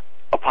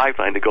 a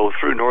pipeline to go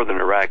through northern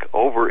Iraq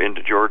over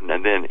into Jordan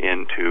and then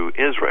into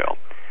Israel,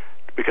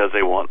 because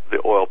they want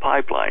the oil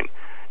pipeline.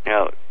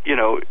 Now,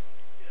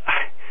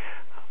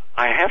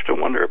 I have to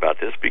wonder about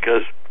this,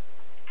 because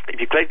if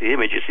you click the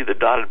image, you see the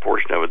dotted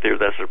portion of it there.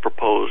 That's a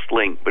proposed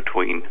link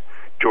between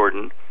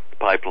Jordan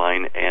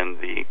pipeline and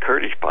the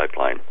Kurdish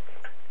pipeline.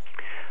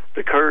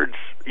 The Kurds,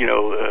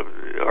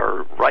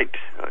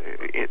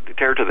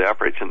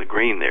 separates in the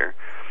green there.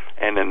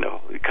 And then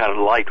the kind of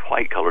light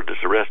white colored is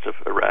the rest of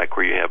Iraq,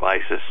 where you have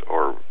ISIS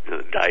or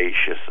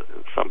Daesh, as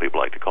some people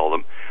like to call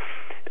them.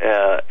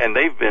 And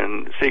they've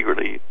been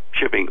secretly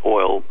shipping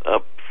oil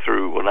up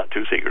through, well, not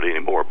too secretly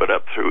anymore, but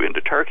up through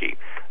into Turkey.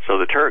 So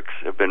the Turks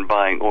have been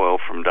buying oil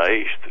from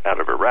Daesh out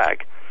of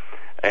Iraq.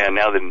 And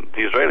now the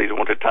Israelis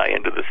want to tie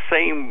into the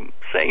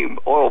same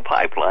oil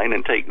pipeline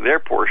and take their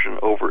portion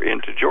over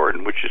into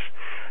Jordan, which is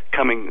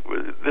coming.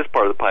 This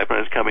part of the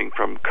pipeline is coming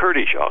from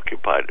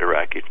Kurdish-occupied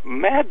Iraq. It's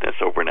madness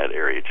over in that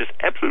area, just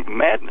absolute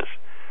madness.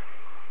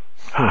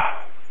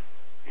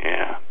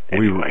 Yeah.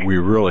 Anyway. We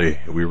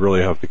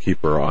really have to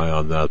keep our eye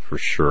on that for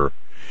sure,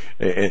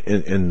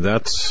 and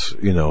that's,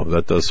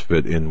 that does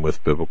fit in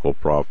with biblical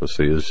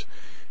prophecies.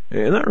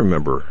 And I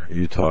remember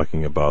you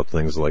talking about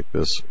things like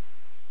this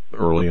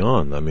early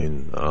on. I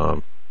mean,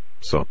 wow,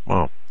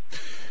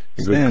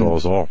 good Stan,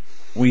 calls all.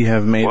 We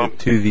have made it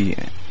to the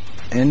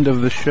end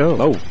of the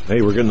show. Oh,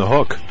 hey, we're getting the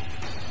hook.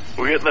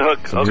 We're getting the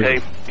hook.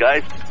 Okay,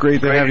 guys.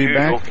 Great to have you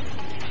back.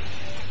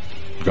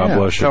 God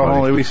bless you, tell buddy.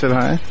 Holly we said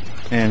hi.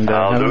 And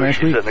have a nice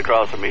She's week. sitting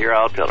across from me here.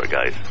 I'll tell her,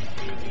 guys.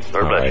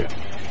 Lord bless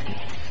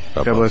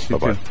you. God bless you,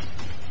 Bye-bye. too.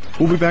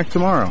 We'll be back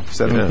tomorrow,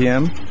 7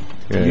 p.m.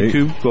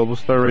 YouTube, Global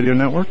Star Radio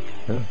Network.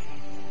 Yeah.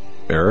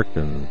 Eric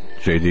and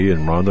JD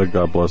and Rhonda,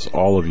 God bless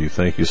all of you.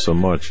 Thank you so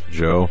much.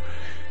 Joe,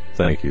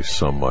 thank you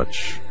so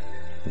much.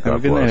 God Have a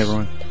good bless. night,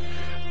 everyone.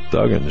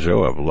 Doug and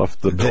Joe have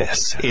left the building.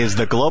 This is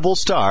the Global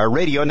Star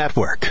Radio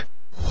Network.